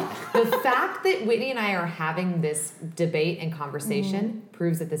fuck Okay. up. The fact that Whitney and I are having this debate and conversation Mm-hmm.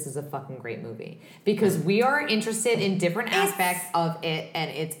 proves that this is a fucking great movie because we are interested in different aspects of it, and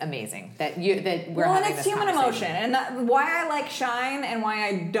it's amazing that we're Well, and having it's this human conversation. emotion, and why I like Shine and why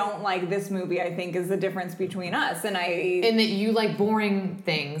I don't like this movie, I think, is the difference between us. And In that you like boring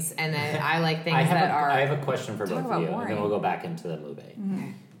things, and then I like things I are. have a question for both Talk of about you, and then boring. we'll go back into the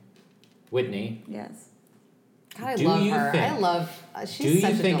movie. Whitney, yes, God, I do love you her. think- I love. do She's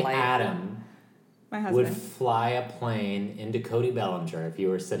such you a think delight. Adam my would husband. fly a plane into Cody Bellinger if you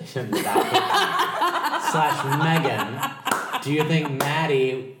were sitting in the back slash Megan? Do you think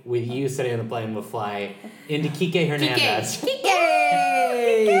Maddie, with you sitting in the plane, would fly into Kike Hernandez? Kike!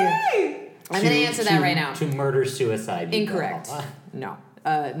 I'm going to answer that right now. To murder suicide. you Incorrect. girl. No.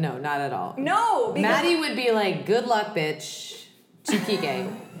 No, not at all. No, because Maddie would be like, good luck, bitch, to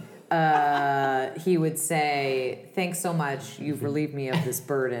Kike. He would say, thanks so much. You've relieved me of this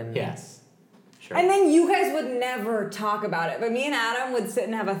burden. Yes. Sure. and then you guys would never talk about it, but me and Adam would sit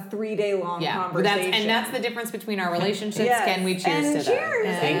and have a 3-day long Yeah, conversation. that's the difference between our relationships. Yes. Can we cheers And to cheers,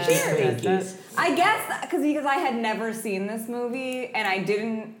 that? and cheers. Thankies. I guess because I had never seen this movie and I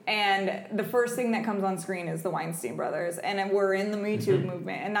didn't, and the first thing that comes on screen is the Weinstein brothers, and we're in the Me Too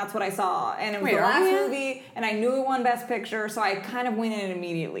movement, and that's what I saw, and it was Wait, the are last we? movie, and I knew it won Best Picture, so I kind of went in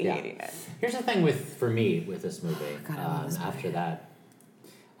immediately Yeah. hating it. Here's the thing for me with this movie. God, I love this movie. After that,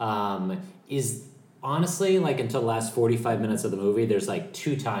 is honestly like until the last 45 minutes of the movie, there's like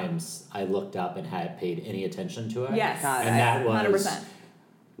 2 times I looked up and had paid any attention to it. Yes, God, and that was 100%.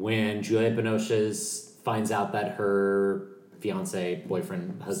 when Juliette Binoche's finds out that her fiance,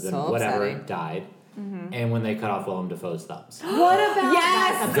 boyfriend, husband, So whatever, upsetting. died, and when they cut off Willem Dafoe's thumbs. What about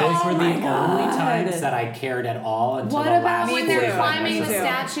Yes! Those Oh were the my only God. times that I cared at all until What the about last when 45 they're climbing the minutes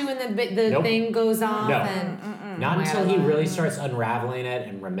of statue and the Nope. thing goes off? No. And Not Oh my until God, he I love really it. starts unraveling it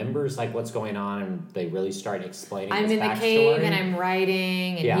and remembers like what's going on, and they really start explaining. I'm his in the backstory. cave and I'm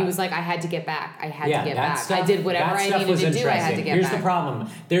writing, and Yeah. he was like, I had to get back. I had to get that back. Stuff, I did whatever that I stuff needed was to do. I had to interesting. get Here's back. the problem: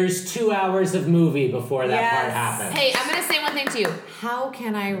 there's 2 hours of movie before that Yes. part happens. Hey, I'm gonna say one thing to you. How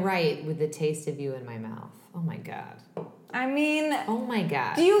can I write with the taste of you in my mouth? Oh my god. I mean, Oh my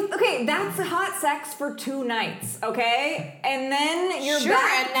god. okay, that's hot sex for 2 nights, okay? And then you're sure,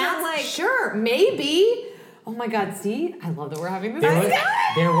 back and to that's like, sure, maybe. Oh my god, see? I love that we're having this.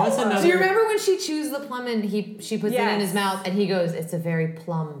 There was another. Do you remember when she chews the plum and she puts it in Yes. his mouth and he goes, "It's a very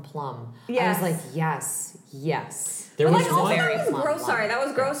plum." Yes. I was like, yes. There But was like, also one. very that was plump gross. plum. Sorry, that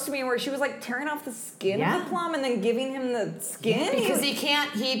was gross to me. Where she was like tearing off the skin Yeah. of the plum and then giving him the skin. Because he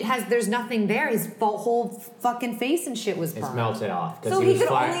can't. There's nothing there. His whole fucking face and shit was It's burned. melted off because So he he was could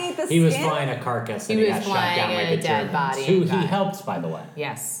flying. only eat the He was skin? flying a carcass He and he was got shot flying down a by the dead Germans, body who and he got- helped, by the way.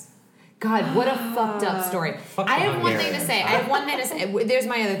 Yes. God, what a fucked up story. Fuck I the have one thing to Hungarians. say. I have one thing to say. There's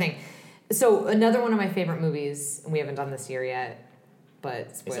my other thing. So another one of my favorite movies, and we haven't done this year yet,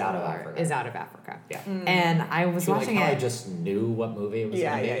 but spoiler Out of alert, Africa. is Out of Africa. Yeah. And I was You like watching how I it. just knew what movie it was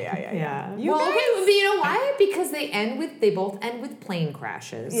yeah, going to yeah, be? yeah, yeah, Yeah. You Well, guys- okay, but you know why? Because they both end with plane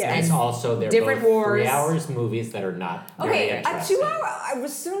crashes. Yeah. And it's also they're different both wars. 3 hours movies that are not very Okay, a interesting. 2 hour.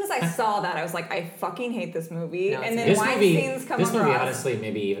 As soon as I saw that, I was like, I fucking hate this movie. No, it's and then This Weinstein's come movie across. honestly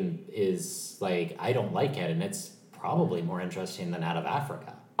maybe even is like I don't like it, and it's probably more interesting than Out of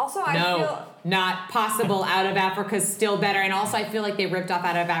Africa. Also, I feel not possible. Out of Africa is still better, and also I feel like they ripped off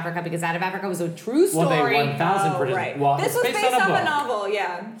Out of Africa because Out of Africa was a true story. Well, they 1,000%. right. Well, This it's was based off on a novel,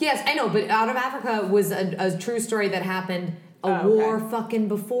 yeah. Yes, I know, but Out of Africa was a true story that happened war fucking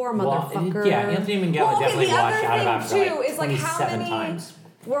before, motherfucker. Well, yeah, Anthony Minghella Well, okay, definitely the watched other Out of thing, Africa too, like is, like, how 27 many- times.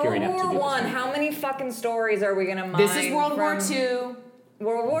 World gearing up to do War this One. movie. How many fucking stories are we gonna mine? This is World War from Two.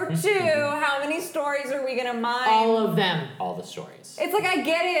 World War Two. How many stories are we gonna mine? All of them. All the stories. It's like, I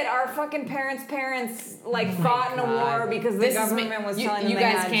get it. Our fucking parents' like fought in a war because the government was telling them you they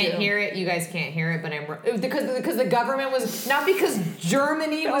guys had can't to. hear it. You guys can't hear it, but because the government was not because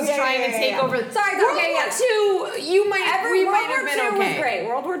Germany was trying to take over. Sorry, World War II. We might have been World War II okay. was great.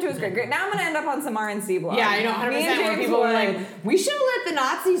 World War II was great. Now I'm gonna end up on some RNC blog. Yeah, I know, 100%. Me and Where James people were would. like, we should have let the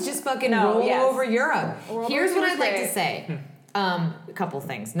Nazis just fucking roll over Europe. Here's War II what was I'd like great. to say. A couple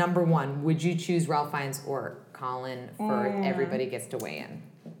things. Number one, would you choose Ralph Fiennes or Colin Firth? Everybody gets to weigh in.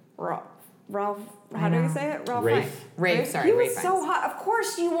 Ralph, how do you say it? Ralph Rafe. Fiennes. Rafe, sorry, He Rafe was so Fiennes. hot. Of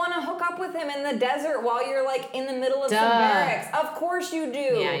course you want to hook up with him in the desert while you're like in the middle of some Duh. barracks. Of course you do.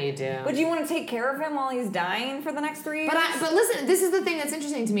 Yeah, you do. But you want to take care of him while he's dying for the next 3 years? But listen, this is the thing that's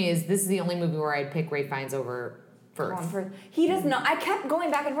interesting to me is this is the only movie where I'd pick Rafe Fiennes over Firth. Colin Firth. He does not. I kept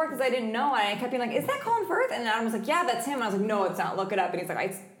going back and forth because I didn't know, and I kept being like, "Is that Colin Firth?" And Adam was like, "Yeah, that's him." And I was like, "No, it's not. Look it up." And he's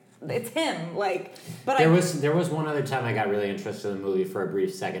like, "It's him." Like, but There was one other time I got really interested in the movie for a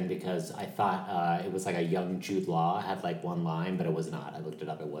brief second because I thought it was like a young Jude Law had like one line, but it was not. I looked it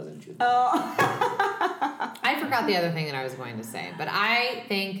up. It wasn't Jude Law. I forgot the other thing that I was going to say, but I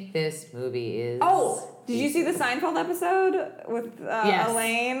think this movie is. Oh, did you see the Seinfeld episode with Yes.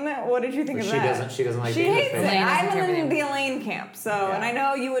 Elaine? What did you think of She that? She doesn't like She the English hates it. version. Elaine I'm isn't in everything. the Elaine camp, so and I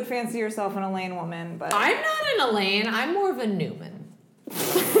know you would fancy yourself an Elaine woman, but I'm not an Elaine. I'm more of a Newman.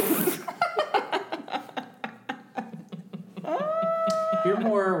 You're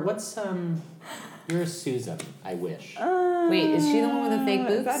more. You're a Susan. I wish. Wait, is she the one with the fake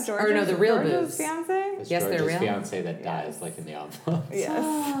boobs? Is that George's, Or no, the real George's boobs. fiance? It's yes, they're George's real? fiance that dies like in the envelope. Yes.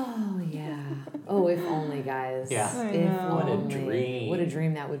 Oh yeah. Oh, if only, guys. Yeah. If know. What a only. dream. What a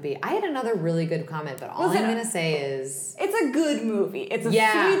dream that would be. I had another really good comment, but all Listen, I'm gonna say is It's a good movie. It's a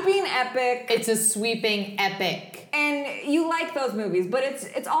Yeah. sweeping epic. it's a sweeping epic. And you like those movies, but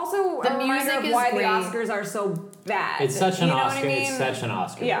it's also The a reminder music of is why great. the Oscars are so bad. It's such an You know Oscar. What I mean? It's such an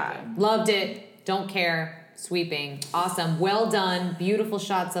Oscar. Yeah. movie. Loved it. Don't care. Sweeping. Awesome. Well done. Beautiful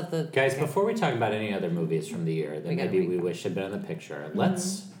shots of the Guys, before we talk about any other movies from the year that We gotta maybe read we them. wish had been in the picture,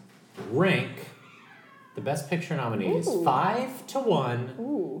 let's rank the Best Picture nominees Ooh. 5-1.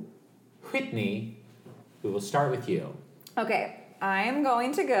 Ooh. Whitney, we will start with you. Okay, I am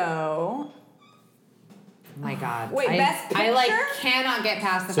going to go. Oh my God. Wait, Best I like Picture? cannot get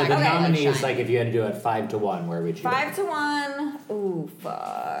past the So fact the that I like nominees, Shine. like if you had to do it 5-1, where would you? 5-1. Ooh,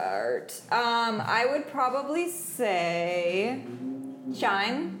 fart. I would probably say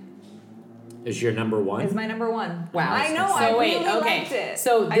Shine Is your number one? is my number one. Wow. I know. So I wait, really okay. liked it.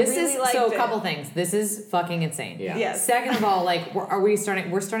 So I this really is liked so a it. couple things. This is fucking insane. Yeah. Yes. Second of all, like are we starting?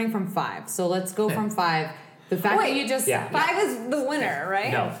 We're starting from 5. So let's go from 5. The fact that Wait, you just 5 is the winner,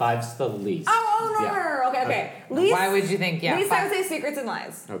 right? No, 5's the least. Oh, no, Yeah. no, no, no. Okay. Least, Why would you think? Yeah. least I 5. would say Secrets and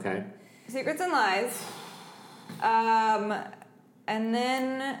Lies. Okay. Secrets and Lies. And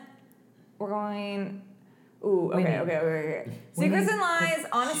then we're going. Ooh, okay. Secrets and Lies.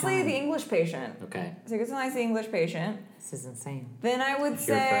 Honestly, Shine. The English Patient. Okay. Secrets and Lies, The English Patient. This is insane. Then I would Your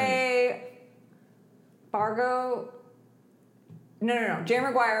say Fargo. No. Jerry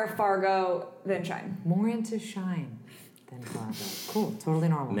Maguire, Fargo, then Shine. More into Shine than Fargo. Cool. Totally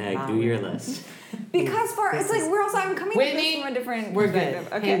normal. Meg, Not do weird. your list. Because it's like we're also I'm coming Whitney, to this from a different We're good.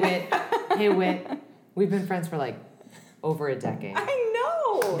 perspective. Okay. Hey, Whit. We've been friends for like over a decade. I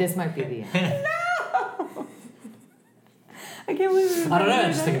know. This might be the end. No. I can't believe this. I don't know. I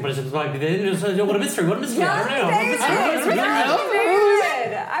just think about it. What a mystery. What a mystery. I don't know. What a mystery. What a mystery.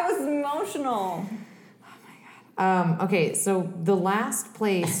 David. I was emotional. Okay, so the last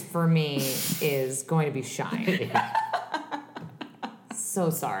place for me is going to be Shine. So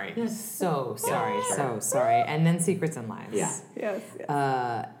sorry. So sorry. So sorry. And then Secrets and Lies. Yeah. Yes.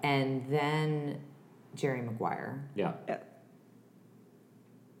 And then Jerry Maguire. Yeah.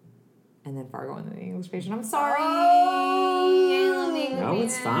 And then Fargo and then the English Patient. I'm sorry. No,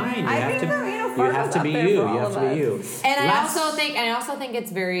 it's fine. You I have think to. that, you know, You Fargo's have to up be there you. for You all have of to be us. you. And Last- I also think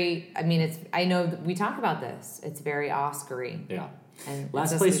it's very. I mean, it's. I know that we talk about this. It's very Oscar-y. Yeah. And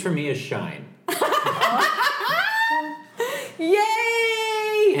Last it's place just- for me is Shine.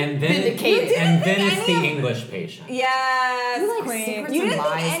 Yay! And then Vindicated. and then think it's the any of- English Patient. Yes, You like Queen. Secrets You and didn't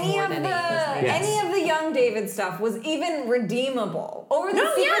think Lies any more of than the English Patient. Yes. any of the young David stuff was even redeemable over the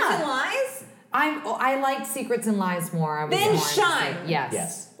No, Secrets yeah. and Lies. I liked Secrets and Lies more. I was Then more Shine. interested. Yes.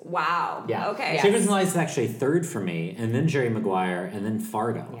 Yes. Wow. Yeah. Okay. Yes. Secrets and Lies is actually third for me, and then Jerry Maguire, and then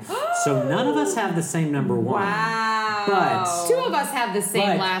Fargo. Yeah. So none of us have the same number one. Wow. But- Two of us have the same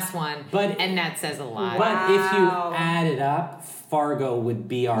But- last one, but- and that says a lot. But if you Wow. add it up, Fargo would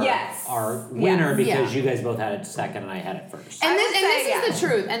be our Yes. winner Yes. because Yeah. you guys both had it second and I had it first. And I this, would and say, this is the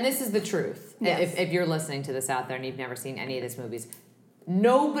truth. And this is the truth. Yes. If you're listening to this out there and you've never seen any of these movies,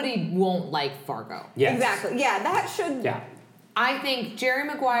 nobody won't like Fargo. Yes. Exactly. Yeah, that should. Yeah. I think Jerry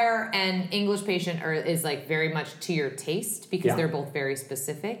Maguire and English Patient is like very much to your taste because Yeah. they're both very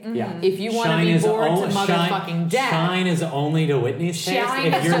specific. Yeah. If you want to Shine be is bored to only- motherfucking death, Shine is only to Whitney's taste. Shine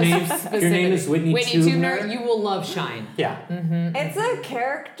If is your just name specific. your name is Whitney Teubner, you will love Shine. yeah. It's a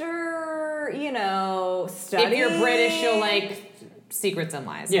character, study. If you're British, you'll like Secrets and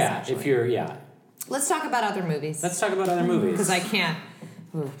Lies. Yeah, essentially. if you're Let's talk about other movies. Let's talk about other movies. Because I can't.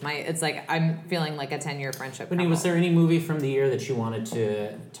 It's like I'm feeling like a 10-year friendship. Whitney, was there any movie from the year that you wanted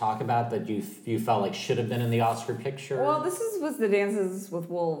to talk about that you felt like should have been in the Oscar picture? Well, was the Dances with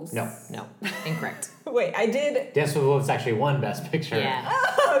Wolves. No. No, incorrect. Wait, I did. Dance with Wolves actually won Best Picture. Yeah.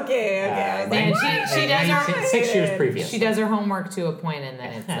 Okay. I was like, And what? she does her 6 years previous. she does her homework to a point, and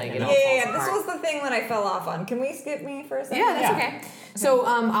then it's like it all Yeah, falls this apart. was the thing that I fell off on. Can we skip me for a second? Yeah, that's Yeah. okay. So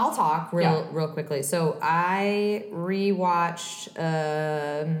I'll talk real Yeah. quickly. So I rewatched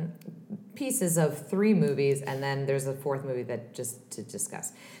pieces of 3 movies, and then there's a 4th movie that just to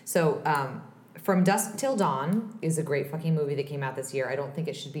discuss. So From Dusk Till Dawn is a great fucking movie that came out this year. I don't think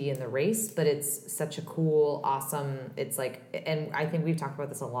it should be in the race, but it's such a cool, awesome. It's like, and I think we've talked about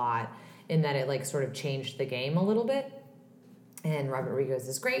this a lot in that it like sort of changed the game a little bit. And Robert Rodriguez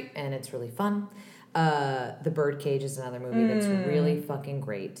is great, and it's really fun. The Birdcage is another movie that's really fucking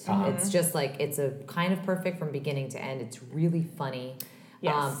great. It's just like, it's a kind of perfect from beginning to end. It's really funny.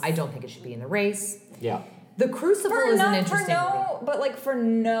 Yes. I don't think it should be in the race. Yeah. The Crucible is an interesting movie. but like for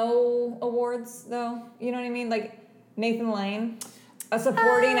no awards though. You know what I mean? Like Nathan Lane, a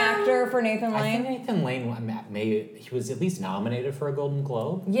supporting actor for Nathan I think Lane. Nathan Lane he was at least nominated for a Golden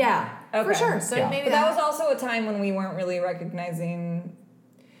Globe. Yeah, for Okay. sure. So Yeah. maybe But that was also a time when we weren't really recognizing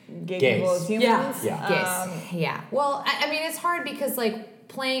gay people Gays. as humans. Yeah. Yes. Yeah. Well, I mean, it's hard because like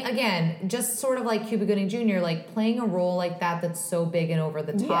playing again, just sort of like Cuba Gooding Jr. Like playing a role like that that's so big and over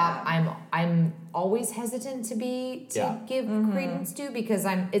the top. Yeah. I'm always hesitant to Yeah. give credence to because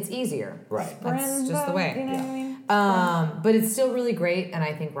it's easier. Right. That's just the way. You know what I mean? But it's still really great, and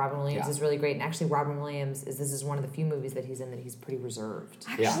I think Robin Williams Yeah. is really great. And actually, Robin Williams this is one of the few movies that he's in that he's pretty reserved.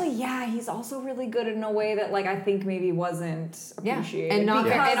 Actually, yeah, he's also really good in a way that like I think maybe wasn't Yeah. appreciated And not-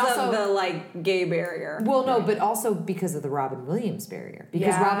 because and also- of the like gay barrier. Well, no, but also because of the Robin Williams barrier. Because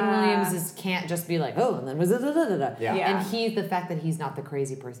Yeah. Robin Williams can't just be like, oh, and then was it da da da da. Yeah. Yeah. And the fact that he's not the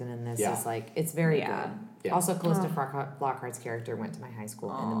crazy person in this Yeah. is like, it's very Yeah. good. Yeah. Also, Callista Flockhart's character went to my high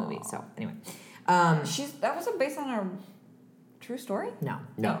school in the movie. So, anyway. That wasn't based on a true story. No.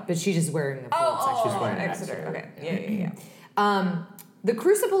 No. But she's just wearing the full She's wearing an Exeter. Exeter. Okay. Yeah. The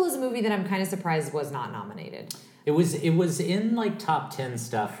Crucible is a movie that I'm kind of surprised was not nominated. It was in like top 10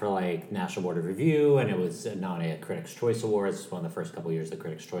 stuff for like National Board of Review, and it was nominated at Critics' Choice Awards. It's one of the first couple years of the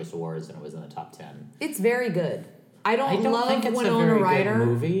Critics' Choice Awards, and it was in the top 10. It's very good. I don't love think it's Winona a very Ryder. good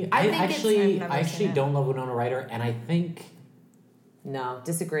movie. I think I've actually never seen it. don't love Winona Ryder, and I think No,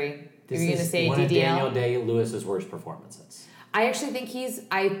 disagree. this You're going to is say one of DDL? Daniel Day-Lewis's worst performances. I actually think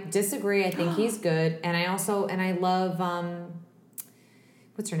I disagree. I think he's good. And I love,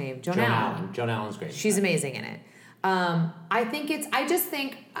 what's her name? Joan Allen. Joan Allen's great. She's amazing in it. I just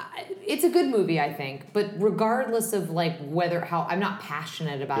think it's a good movie, I think. But regardless of like I'm not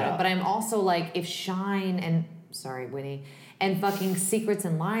passionate about Yeah. it, but I'm also like, if Shine and, sorry, Winnie, and fucking Secrets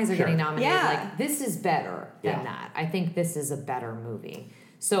and Lies are Sure. getting nominated, Yeah. like this is better than Yeah. that. I think this is a better movie.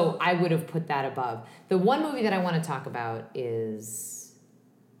 So I would have put that above. The one movie that I want to talk about is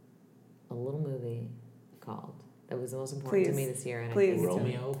a little movie called that was the most important to Please. me this year. And Please. I think it's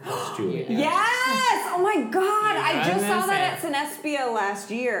Romeo plus Juliet. Yes! Oh my god! I Yeah, just saw that's that at Cinespia last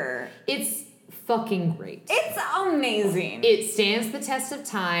year. It's fucking great. It's amazing. It stands the test of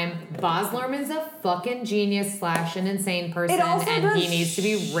time. Baz Luhrmann's a fucking genius / an insane person, It also and does he needs to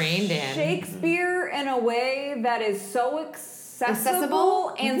be reined in. Shakespeare in a way that is so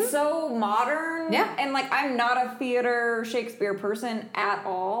accessible and so modern. Yeah. And like I'm not a theater Shakespeare person at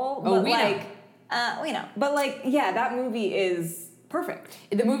all. Oh, but we know. like we know. But like, yeah, that movie is perfect.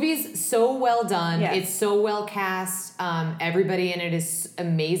 The movie's so well done. Yes. It's so well cast. Everybody in it is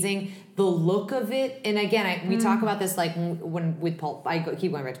amazing. The look of it, and again, we talk about this like when with Pulp.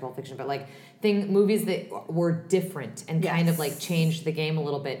 Keep going back to Pulp Fiction, but like movies that were different and kind of like changed the game a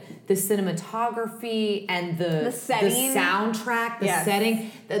little bit. The cinematography and the setting. the soundtrack, the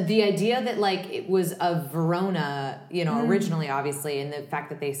setting, the idea that like it was of Verona, originally, obviously, and the fact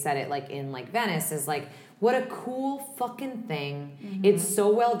that they set it like in like Venice is like. What a cool fucking thing. Mm-hmm. It's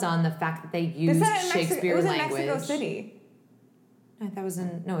so well done. The fact that they used Shakespeare language. It was in Mexico City.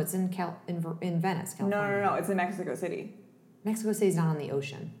 It's in Venice, California. No, it's in Mexico City. Mexico City's not on the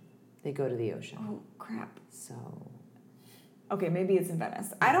ocean. They go to the ocean. Oh, crap. So. Okay, maybe it's in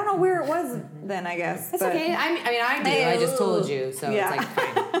Venice. I don't know where it was then, I guess. It's okay. I do. I just told you. So it's like,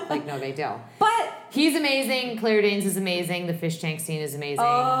 fine. Like, no big deal. But. He's amazing. Claire Danes is amazing. The fish tank scene is amazing.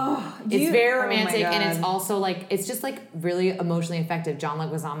 It's very romantic, and it's also like it's just like really emotionally effective. John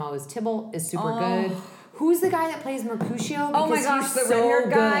Leguizamo as Tybalt is super good. Who's the guy that plays Mercutio? Oh my gosh, the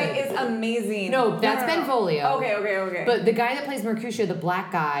red-haired guy is amazing. No, that's Benvolio. Okay. But the guy that plays Mercutio, the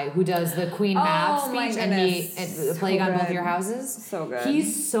black guy who does the Queen Mab speech and the plague on both your houses. So good.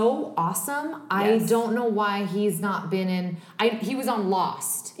 He's so awesome. Yes. I don't know why he's not been in. He was on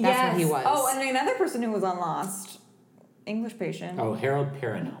Lost. That's what he was. Oh, and another person who was on Lost, English Patient. Oh, Harold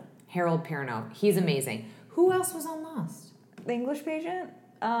Perrineau. Harold Perrineau. He's amazing. Who else was on Lost? The English Patient.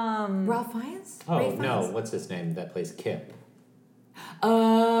 Ralph Fiennes? Oh, no. What's his name that plays Kip?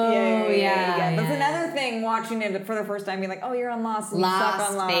 Oh, yeah. That's another thing, watching it for the first time, being like, oh, you're on Lost. And Lost,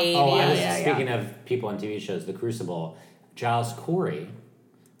 stuck on Lost. baby. Oh, I was speaking of people on TV shows, The Crucible. Giles Corey,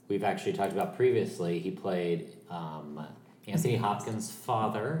 we've actually talked about previously. He played Anthony Hopkins'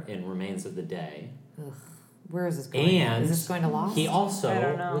 father in Remains of the Day. Ugh. Where is this going? And is this going to Lost? He also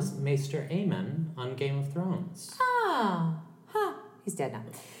was Maester Aemon on Game of Thrones. Oh. Huh. He's dead now.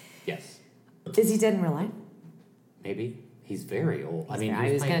 Yes. Is he dead in real life? Maybe. He's very old. He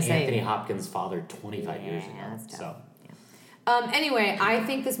was playing Anthony Hopkins' father 25 years ago. That's tough. So. Yeah. Anyway, I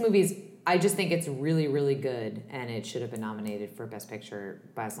think this movie's... I just think it's really, really good, and it should have been nominated for Best Picture.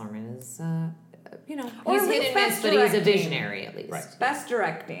 Baz Luhrmann is, Or he's at hit least and miss, Best but he's a Directing. visionary at least. Right. Best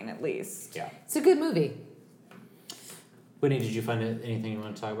Directing, at least. Yeah. It's a good movie. Whitney, did you find anything you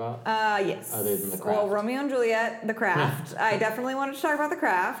want to talk about? Yes. Other than The Craft. Well, Romeo and Juliet, The Craft. I definitely wanted to talk about The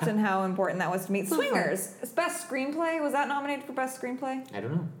Craft and how important that was to me. Swingers. Best Screenplay. Was that nominated for Best Screenplay? I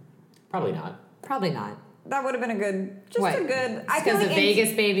don't know. Probably not. Probably not. That would have been a good... I feel like of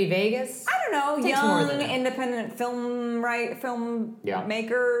Vegas, baby, Vegas? I don't know. Takes more than Young, that. independent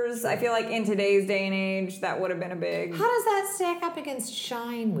filmmakers. I feel like in today's day and age, that would have been a big... How does that stack up against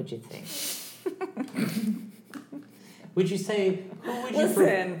Shine, would you think? Would you say... Who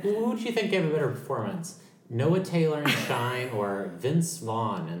would you think gave a better performance? Noah Taylor in Shine or Vince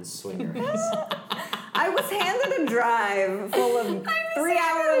Vaughn in Swingers? I was handed a drive full of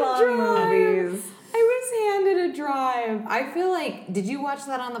 3-hour-long movies. I was handed a drive. I feel like, did you watch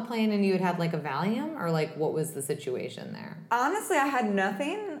that on the plane and you had like a Valium? Or like, what was the situation there? Honestly, I had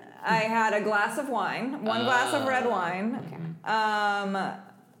nothing. I had a glass of wine, one glass of red wine. Okay.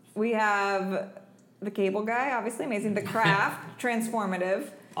 We have The Cable Guy, obviously amazing. The Craft,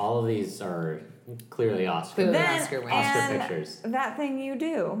 transformative. All of these are clearly Oscar. Oscar winners. Oscar pictures. That Thing You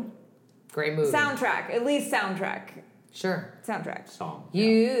Do. Great movie. Soundtrack, at least soundtrack. Sure. Soundtrack. Song.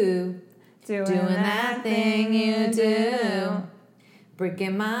 You Doing that thing you do,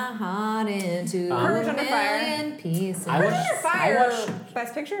 breaking my heart into Courage Under a million pieces. I watched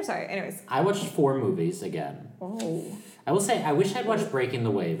Best Picture? Sorry, anyways. I watched 4 movies again. Oh. I will say, I wish I'd watched Breaking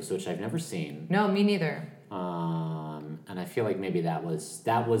the Waves, which I've never seen. No, me neither. And I feel like maybe that was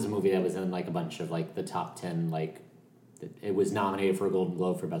a movie that was in like a bunch of like the top 10, like it was nominated for a Golden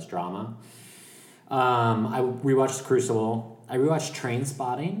Globe for Best Drama. I rewatched Crucible. I rewatched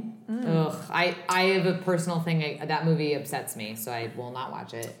Trainspotting. Ugh, I have a personal thing. That movie upsets me, so I will not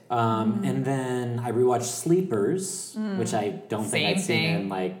watch it. And then I rewatched Sleepers, which I don't think I'd seen in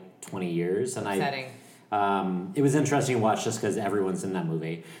like 20 years. And Upsetting. It was interesting to watch just because everyone's in that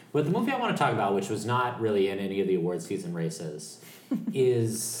movie. But the movie I want to talk about, which was not really in any of the award season races,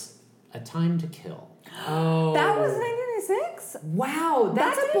 is A Time to Kill. Oh, That was 1996? Wow,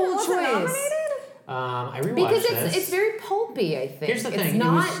 that's a bold choice. Nominated? I rewatched Because this. it's very pulpy, I think. Here's the thing, It's it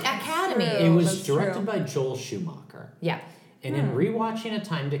not was- Academy. It was That's directed true. by Joel Schumacher. Yeah. And in rewatching A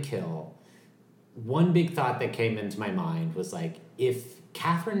Time to Kill, one big thought that came into my mind was like, if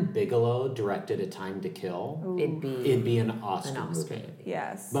Catherine Bigelow directed A Time to Kill, It'd be an Oscar Oscar movie.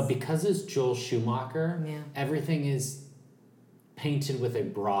 Yes. But because it's Joel Schumacher, Yeah. everything is painted with a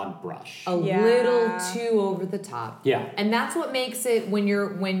broad brush. A Yeah. little too over the top. Yeah. And that's what makes it when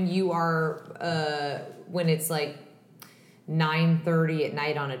it's like 9:30 at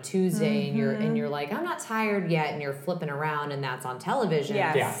night on a Tuesday and you're like, I'm not tired yet, and you're flipping around and that's on television.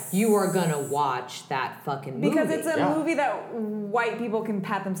 Yes. Yeah. You are gonna watch that fucking movie. Because it's a Yeah. movie that white people can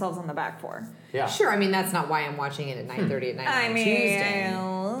pat themselves on the back for. Yeah. Sure, I mean that's not why I'm watching it at 9:30 at night on Tuesday.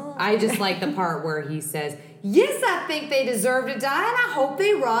 I I just like the part where he says, "Yes, I think they deserve to die, and I hope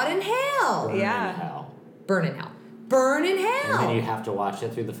they rot in hell." Burn Yeah. in hell. Burn in hell. Burn in And then you hell. have to watch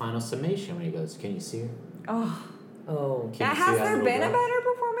it through the final summation when he goes, "Can you see her?" Oh. Can you see has that there little been a girl? better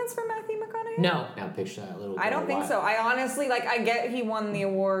performance from Matthew McConaughey? No. Now picture that little. I don't girl think walk- so. I honestly I get he won the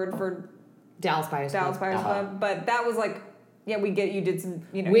award for Dallas Buyers Club. Dallas Buyers Uh-huh. Club, but that was like, yeah, we get you did some,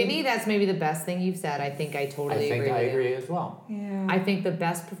 Whitney, that's maybe the best thing you've said. I think I I totally think agree I with agree you. as well. Yeah. I think the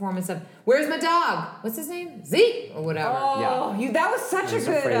best performance of Where's My Dog? What's his name? Zeke or whatever. Oh, that was such a He's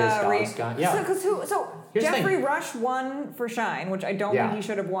good afraid his dog's gone. Yeah. So Here's the Jeffrey thing. Rush won for Shine, which I don't Yeah. think he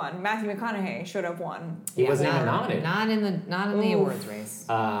should have won. Matthew McConaughey should have won. He wasn't not- even nominated. Not in the awards race.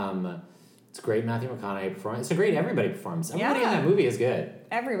 It's a great Matthew McConaughey performance. It's a great everybody performance. Everybody Yeah. in that movie is good.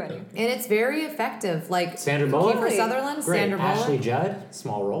 Everybody. And it's very effective. Like Sandra Bullock, Kiefer Sutherland, great. Sandra Bullock. Ashley Judd,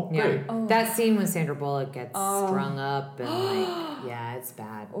 small role, Yeah. great. That scene when Sandra Bullock gets strung up and like, yeah, it's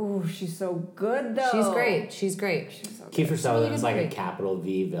bad. Oh, she's so good though. She's great. She's great. Kiefer Sutherland's really like good a capital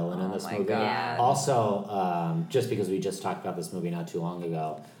V villain in Oh this my movie. God. Also, just because we just talked about this movie not too long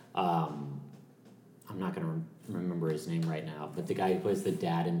ago, I'm not going to remember his name right now, but the guy who plays the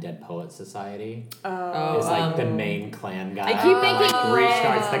dad in Dead Poets Society is like the main clan guy. I keep that, thinking like,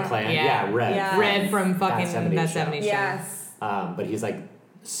 Red. restarts the clan. Yeah. Yeah, Red. Yeah. Red from fucking That 70s Show. 70s Show. Yes. But he's like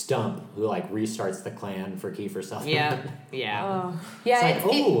Stump, who like restarts the clan for Kiefer Sutherland. Yeah. Yeah. It's Yeah. like,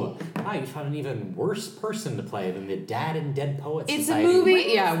 oh, wow, you found an even worse person to play than the dad in Dead Poets It's a Society. movie,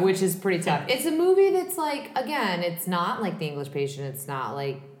 yeah, which is pretty tough. It's a movie that's like, again, it's not like The English Patient. It's not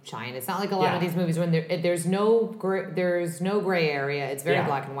like Shine. It's not like a lot of Yeah. these movies when there's no gray area. It's very Yeah.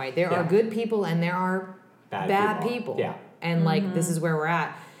 black and white. There are Yeah. good people and there are bad people. Yeah. And like this is where we're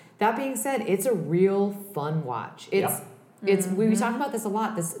at. That being said, it's a real fun watch. It's we talk about this a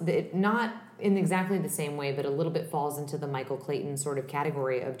lot. Not in exactly the same way, but a little bit falls into the Michael Clayton sort of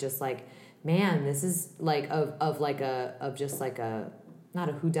category of just like, man, this is like just like a not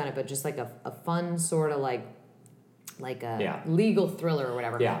a whodunit, but just like a fun sort of like a legal thriller or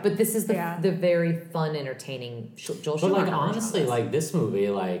whatever. Yeah. But this is Yeah. the very fun, entertaining Joel But like Schumacher honestly, version of this. like this movie,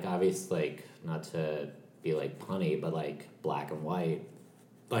 like obviously, like not to be like punny, but like black and white,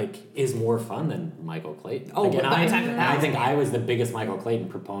 like is more fun than Michael Clayton. Oh, like, and by the time that I was think made. I was the biggest Michael Clayton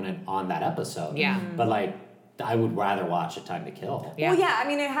proponent on that episode. Yeah. But like, I would rather watch A Time to Kill. Yeah. Well, yeah, I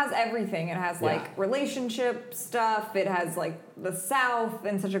mean, it has everything. It has like Yeah. relationship stuff. It has like the South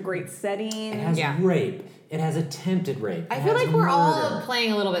and such a great setting. It has Yeah. rape. It has attempted rape. I It feel has like we're all murder.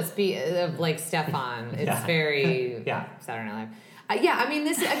 playing a little bit of like Stefan. It's Yeah. very Yeah. Saturday Night Live. Yeah, I mean,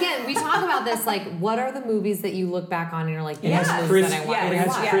 this again. We talk about this like, what are the movies that you look back on and you're like, It yes, has those Chris. that I want yeah, to It has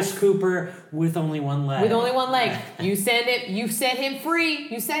watch. Chris Cooper with only one leg. With only one leg. You set him free.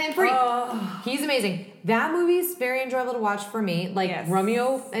 You set him free. Oh. He's amazing. That movie is very enjoyable to watch for me. Like Yes.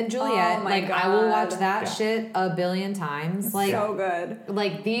 Romeo and Juliet. Oh my like I will watch God. that Yeah. shit a billion times. Like so good.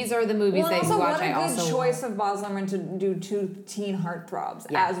 like these are the movies Well, that and you also, watch. what a I good also choice of Baz Luhrmann to do two teen heartthrobs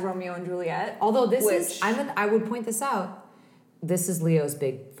Yeah. as Romeo and Juliet. Although this is, which- I would point this out. This is Leo's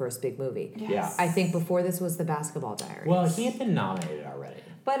first big movie. Yeah. I think before this was The Basketball Diaries. Well, he had been nominated already.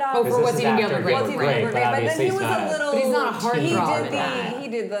 But Oh, for This What's is Eating after Gilbert Gilbert Grape. What's Eating Grape, Gilbert Grape, but then obviously he was he's not a little. But he's not a heartthrob He in did that. the. He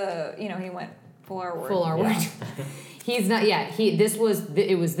did the. He went full R word. full R word. He's not. Yeah.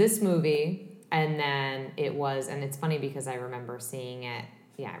 It was this movie, and then it was, and it's funny because I remember seeing it.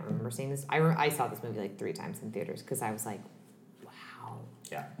 Yeah, I remember seeing this. I saw this movie like 3 times in theaters because I was like, wow.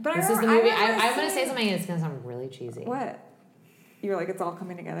 Yeah. But This I is the remember- movie. I remember I'm going to say seeing- something and it's going to sound really cheesy. What? You were like, it's all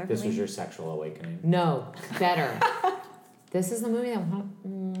coming together. This for was me? your sexual awakening. No, better. This is the movie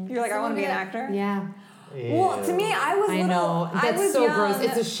that. You're like, I want to be an actor. Yeah. Well, to me, I was. I little, know. I That's was so young. gross.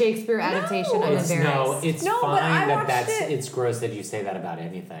 It's a Shakespeare adaptation. No. I'm It's embarrassed. it's No, but fine I that watched that's it. it's gross that you say that about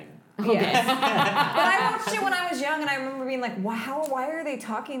anything. Okay. But I watched it when I was young, and I remember being like, "Wow, why are they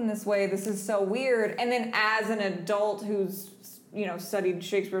talking this way? This is so weird." And then, as an adult who's studied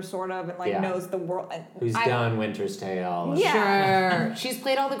Shakespeare sort of and like Yeah. knows the world, Who's done Winter's Tale? Yeah. Sure. She's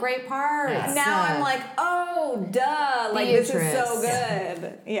played all the great parts. Yeah. Now I'm like, oh, duh! Like this is so Beatrice.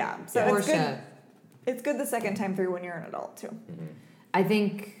 good. Yeah. So Yeah. it's good. Portia. It's good the second time through when you're an adult too. I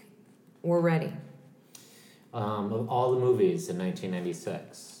think we're ready. Of all the movies in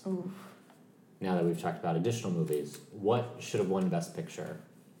 1996, now that we've talked about additional movies, what should have won Best Picture?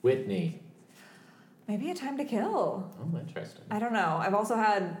 Whitney. Maybe A Time to Kill. Oh, interesting. I don't know. I've also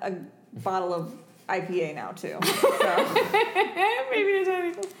had a bottle of IPA now too. So. Maybe A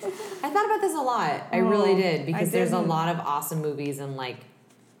Time to Kill. I thought about this a lot. I really did, because I there's a didn't. lot of awesome movies, and like,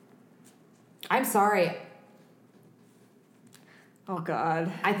 I'm sorry, Oh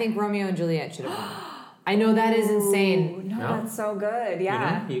God. I think Romeo and Juliet should have won. I know that is insane. No, No? that's so good.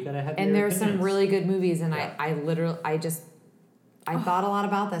 Yeah. You gotta have And your there's some opinions. really good movies, and Yeah. I thought a lot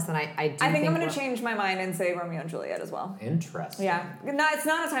about this, and I do I think I'm going Ro- to change my mind and say Romeo and Juliet as well. Interesting. Yeah. No, it's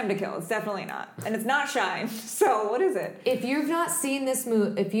not A Time to Kill. It's definitely not. And it's not Shine. So what is it? If you've not seen this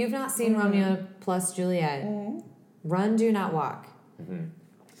movie, if you've not seen Romeo plus Juliet, Run, Do Not Walk.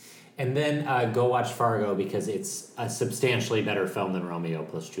 And then go watch Fargo because it's a substantially better film than Romeo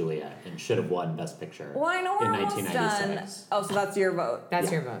plus Juliet and should have won Best Picture Well, I know we're in almost done. 1996. Oh, so that's your vote. That's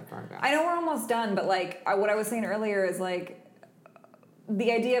Yeah. your vote, Fargo. I know we're almost done, but like what I was saying earlier is like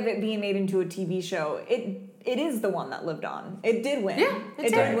the idea of it being made into a TV show. It is the one that lived on. It did win. Yeah, it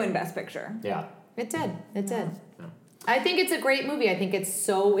it did did. win Best Picture. Yeah. It did. It did. Yeah. I think it's a great movie. I think it's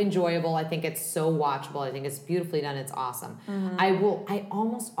so enjoyable. I think it's so watchable. I think it's beautifully done. It's awesome. I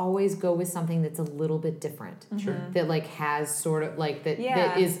almost always go with something that's a little bit different. Sure. That like has sort of like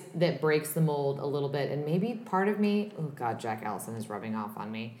Yeah. that breaks the mold a little bit. And maybe part of me, oh God, Jack Allison is rubbing off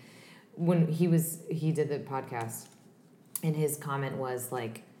on me. When he did the podcast, and his comment was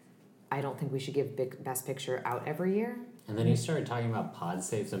like, I don't think we should give Best Picture out every year. And then he started talking about Pod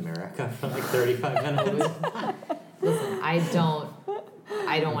Saves America for like 35 minutes. Listen, I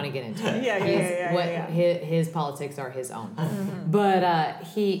don't want to get into it. Yeah. His politics are his own. But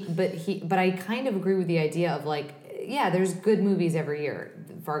I kind of agree with the idea of like, yeah, there's good movies every year.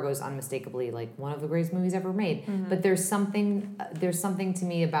 Fargo's unmistakably like one of the greatest movies ever made. But there's something to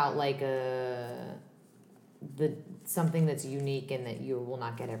me about like something that's unique and that you will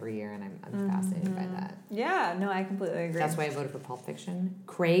not get every year, and I'm fascinated by that. Yeah, no, I completely agree. That's why I voted for Pulp Fiction.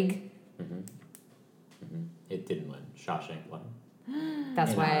 Craig. It didn't win. Shawshank won.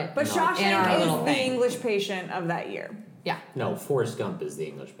 That's In why. our- But in our Shawshank little is the thing. English Patient of that year. Yeah. No, Forrest Gump is the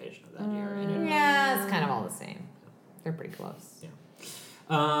English Patient of that year. And it- Yeah, it's kind of all the same. They're pretty close. Yeah.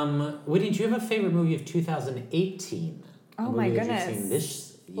 Whitney, do you have a favorite movie of 2018? Oh, A movie my that goodness. You've seen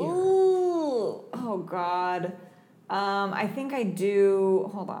this year? Ooh, oh God. I think I do.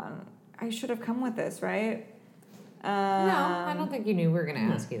 Hold on. I should have come with this, right? No, I don't think you knew we were going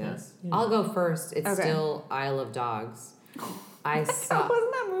to ask you this. Yeah. I'll go first. It's Okay. still Isle of Dogs. I saw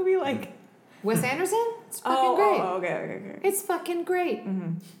Wasn't that movie like? Wes Anderson. It's fucking great. Oh, okay. It's fucking great.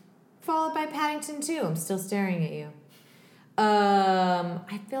 Followed by Paddington 2. I'm still staring at you.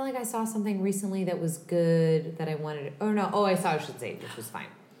 I feel like I saw something recently that was good that I wanted. I saw Ocean's 8, which was fine.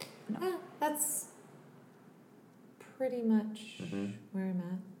 That's pretty much where I'm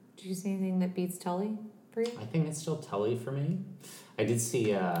at. Did you see anything that beats Tully for you? I think it's still Tully for me. I did see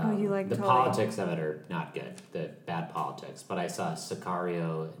you like the Tully. politics of it are not good, the bad politics, but I saw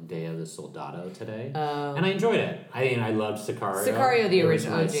Sicario Day of the Soldado today, and I enjoyed it. I loved Sicario. Sicario, the It was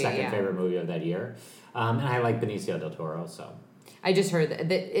original my OG, second yeah. favorite movie of that year, and I like Benicio del Toro, so. I just heard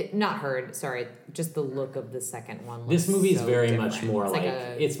just the look of the second one. This looks movie is so very different. much more It's like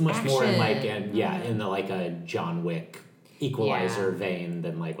a it's much more in like action. in the like a John Wick Equalizer vein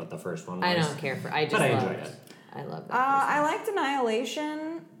than like what the first one was. I don't care for. I just. But I loved, enjoyed it. I love that. I liked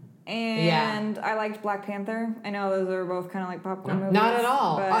Annihilation, and I liked Black Panther. I know those are both kind of like popcorn movies. Not at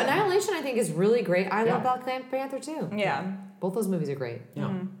all. but- Annihilation, I think, is really great. I Yeah. love Black Panther too. Yeah. Both those movies are great.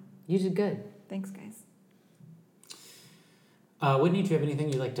 Yeah. You did good. Thanks, guys. Whitney, do you have anything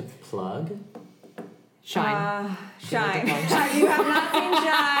you'd like to plug? Shine. Shine. You have not seen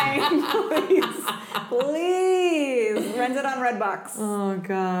Shine. Please. Rent it on Redbox. Oh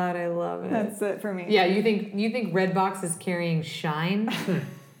God, I love it. That's it for me. Yeah, you think Redbox is carrying Shine?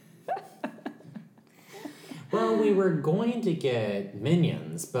 Well, we were going to get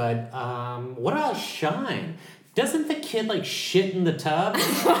Minions, but what about Shine? Doesn't the kid like shit in the tub?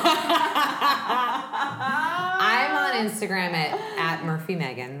 I'm on Instagram at Murphy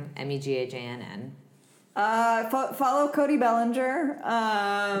Megan, MEGHANN. Follow Cody Bellinger.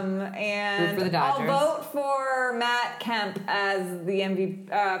 And Root for the Dodgers. I'll vote for Matt Kemp as the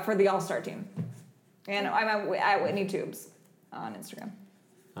MVP for the All-Star team. And I'm at Whitney Tubes on Instagram.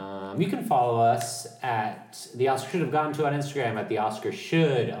 You can follow us at The Oscar Should Have Gone To on Instagram, at The Oscar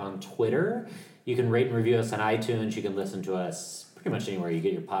Should on Twitter. You can rate and review us on iTunes. You can listen to us pretty much anywhere you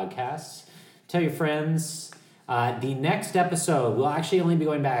get your podcasts. Tell your friends. The next episode, we'll actually only be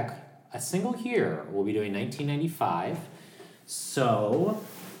going back a single year. We'll be doing 1995. So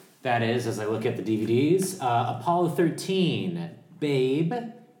That is, as I look at the DVDs, Apollo 13, Babe,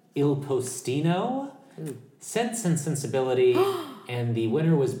 Il Postino, Sense and Sensibility, and the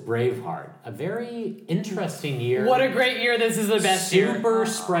winner was Braveheart. A very interesting year. What a great year. This is the best year. Super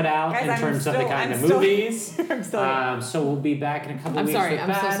spread out Guys, in terms of the kind of I'm still- movies. I'm still So we'll be back in a couple I'm weeks sorry. with I'm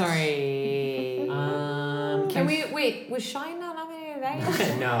that. so sorry. Can we wait? Was Shine not nominated that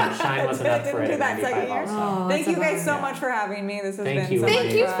year? No, Shine wasn't up for Didn't it do in that 95 second year. also. Oh, Thank that's you a guys so bummer. much for having me. This has Thank been you, so Whitney. much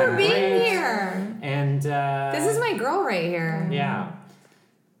Thank you fun. for been being great. here. And This is my girl right here. yeah.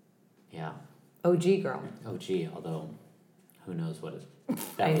 Yeah. OG girl. Oh, gee, although, who knows what is I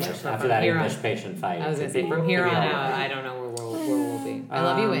that know, was, from after that here on- English patient fight. I was it gonna could say, be- from here could be on all out, over. I don't know where we'll be. I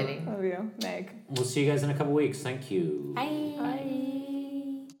love you, Whitney. Love you, Meg. We'll see you guys in a couple weeks. Thank you. Bye.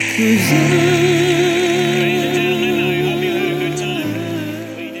 Bye.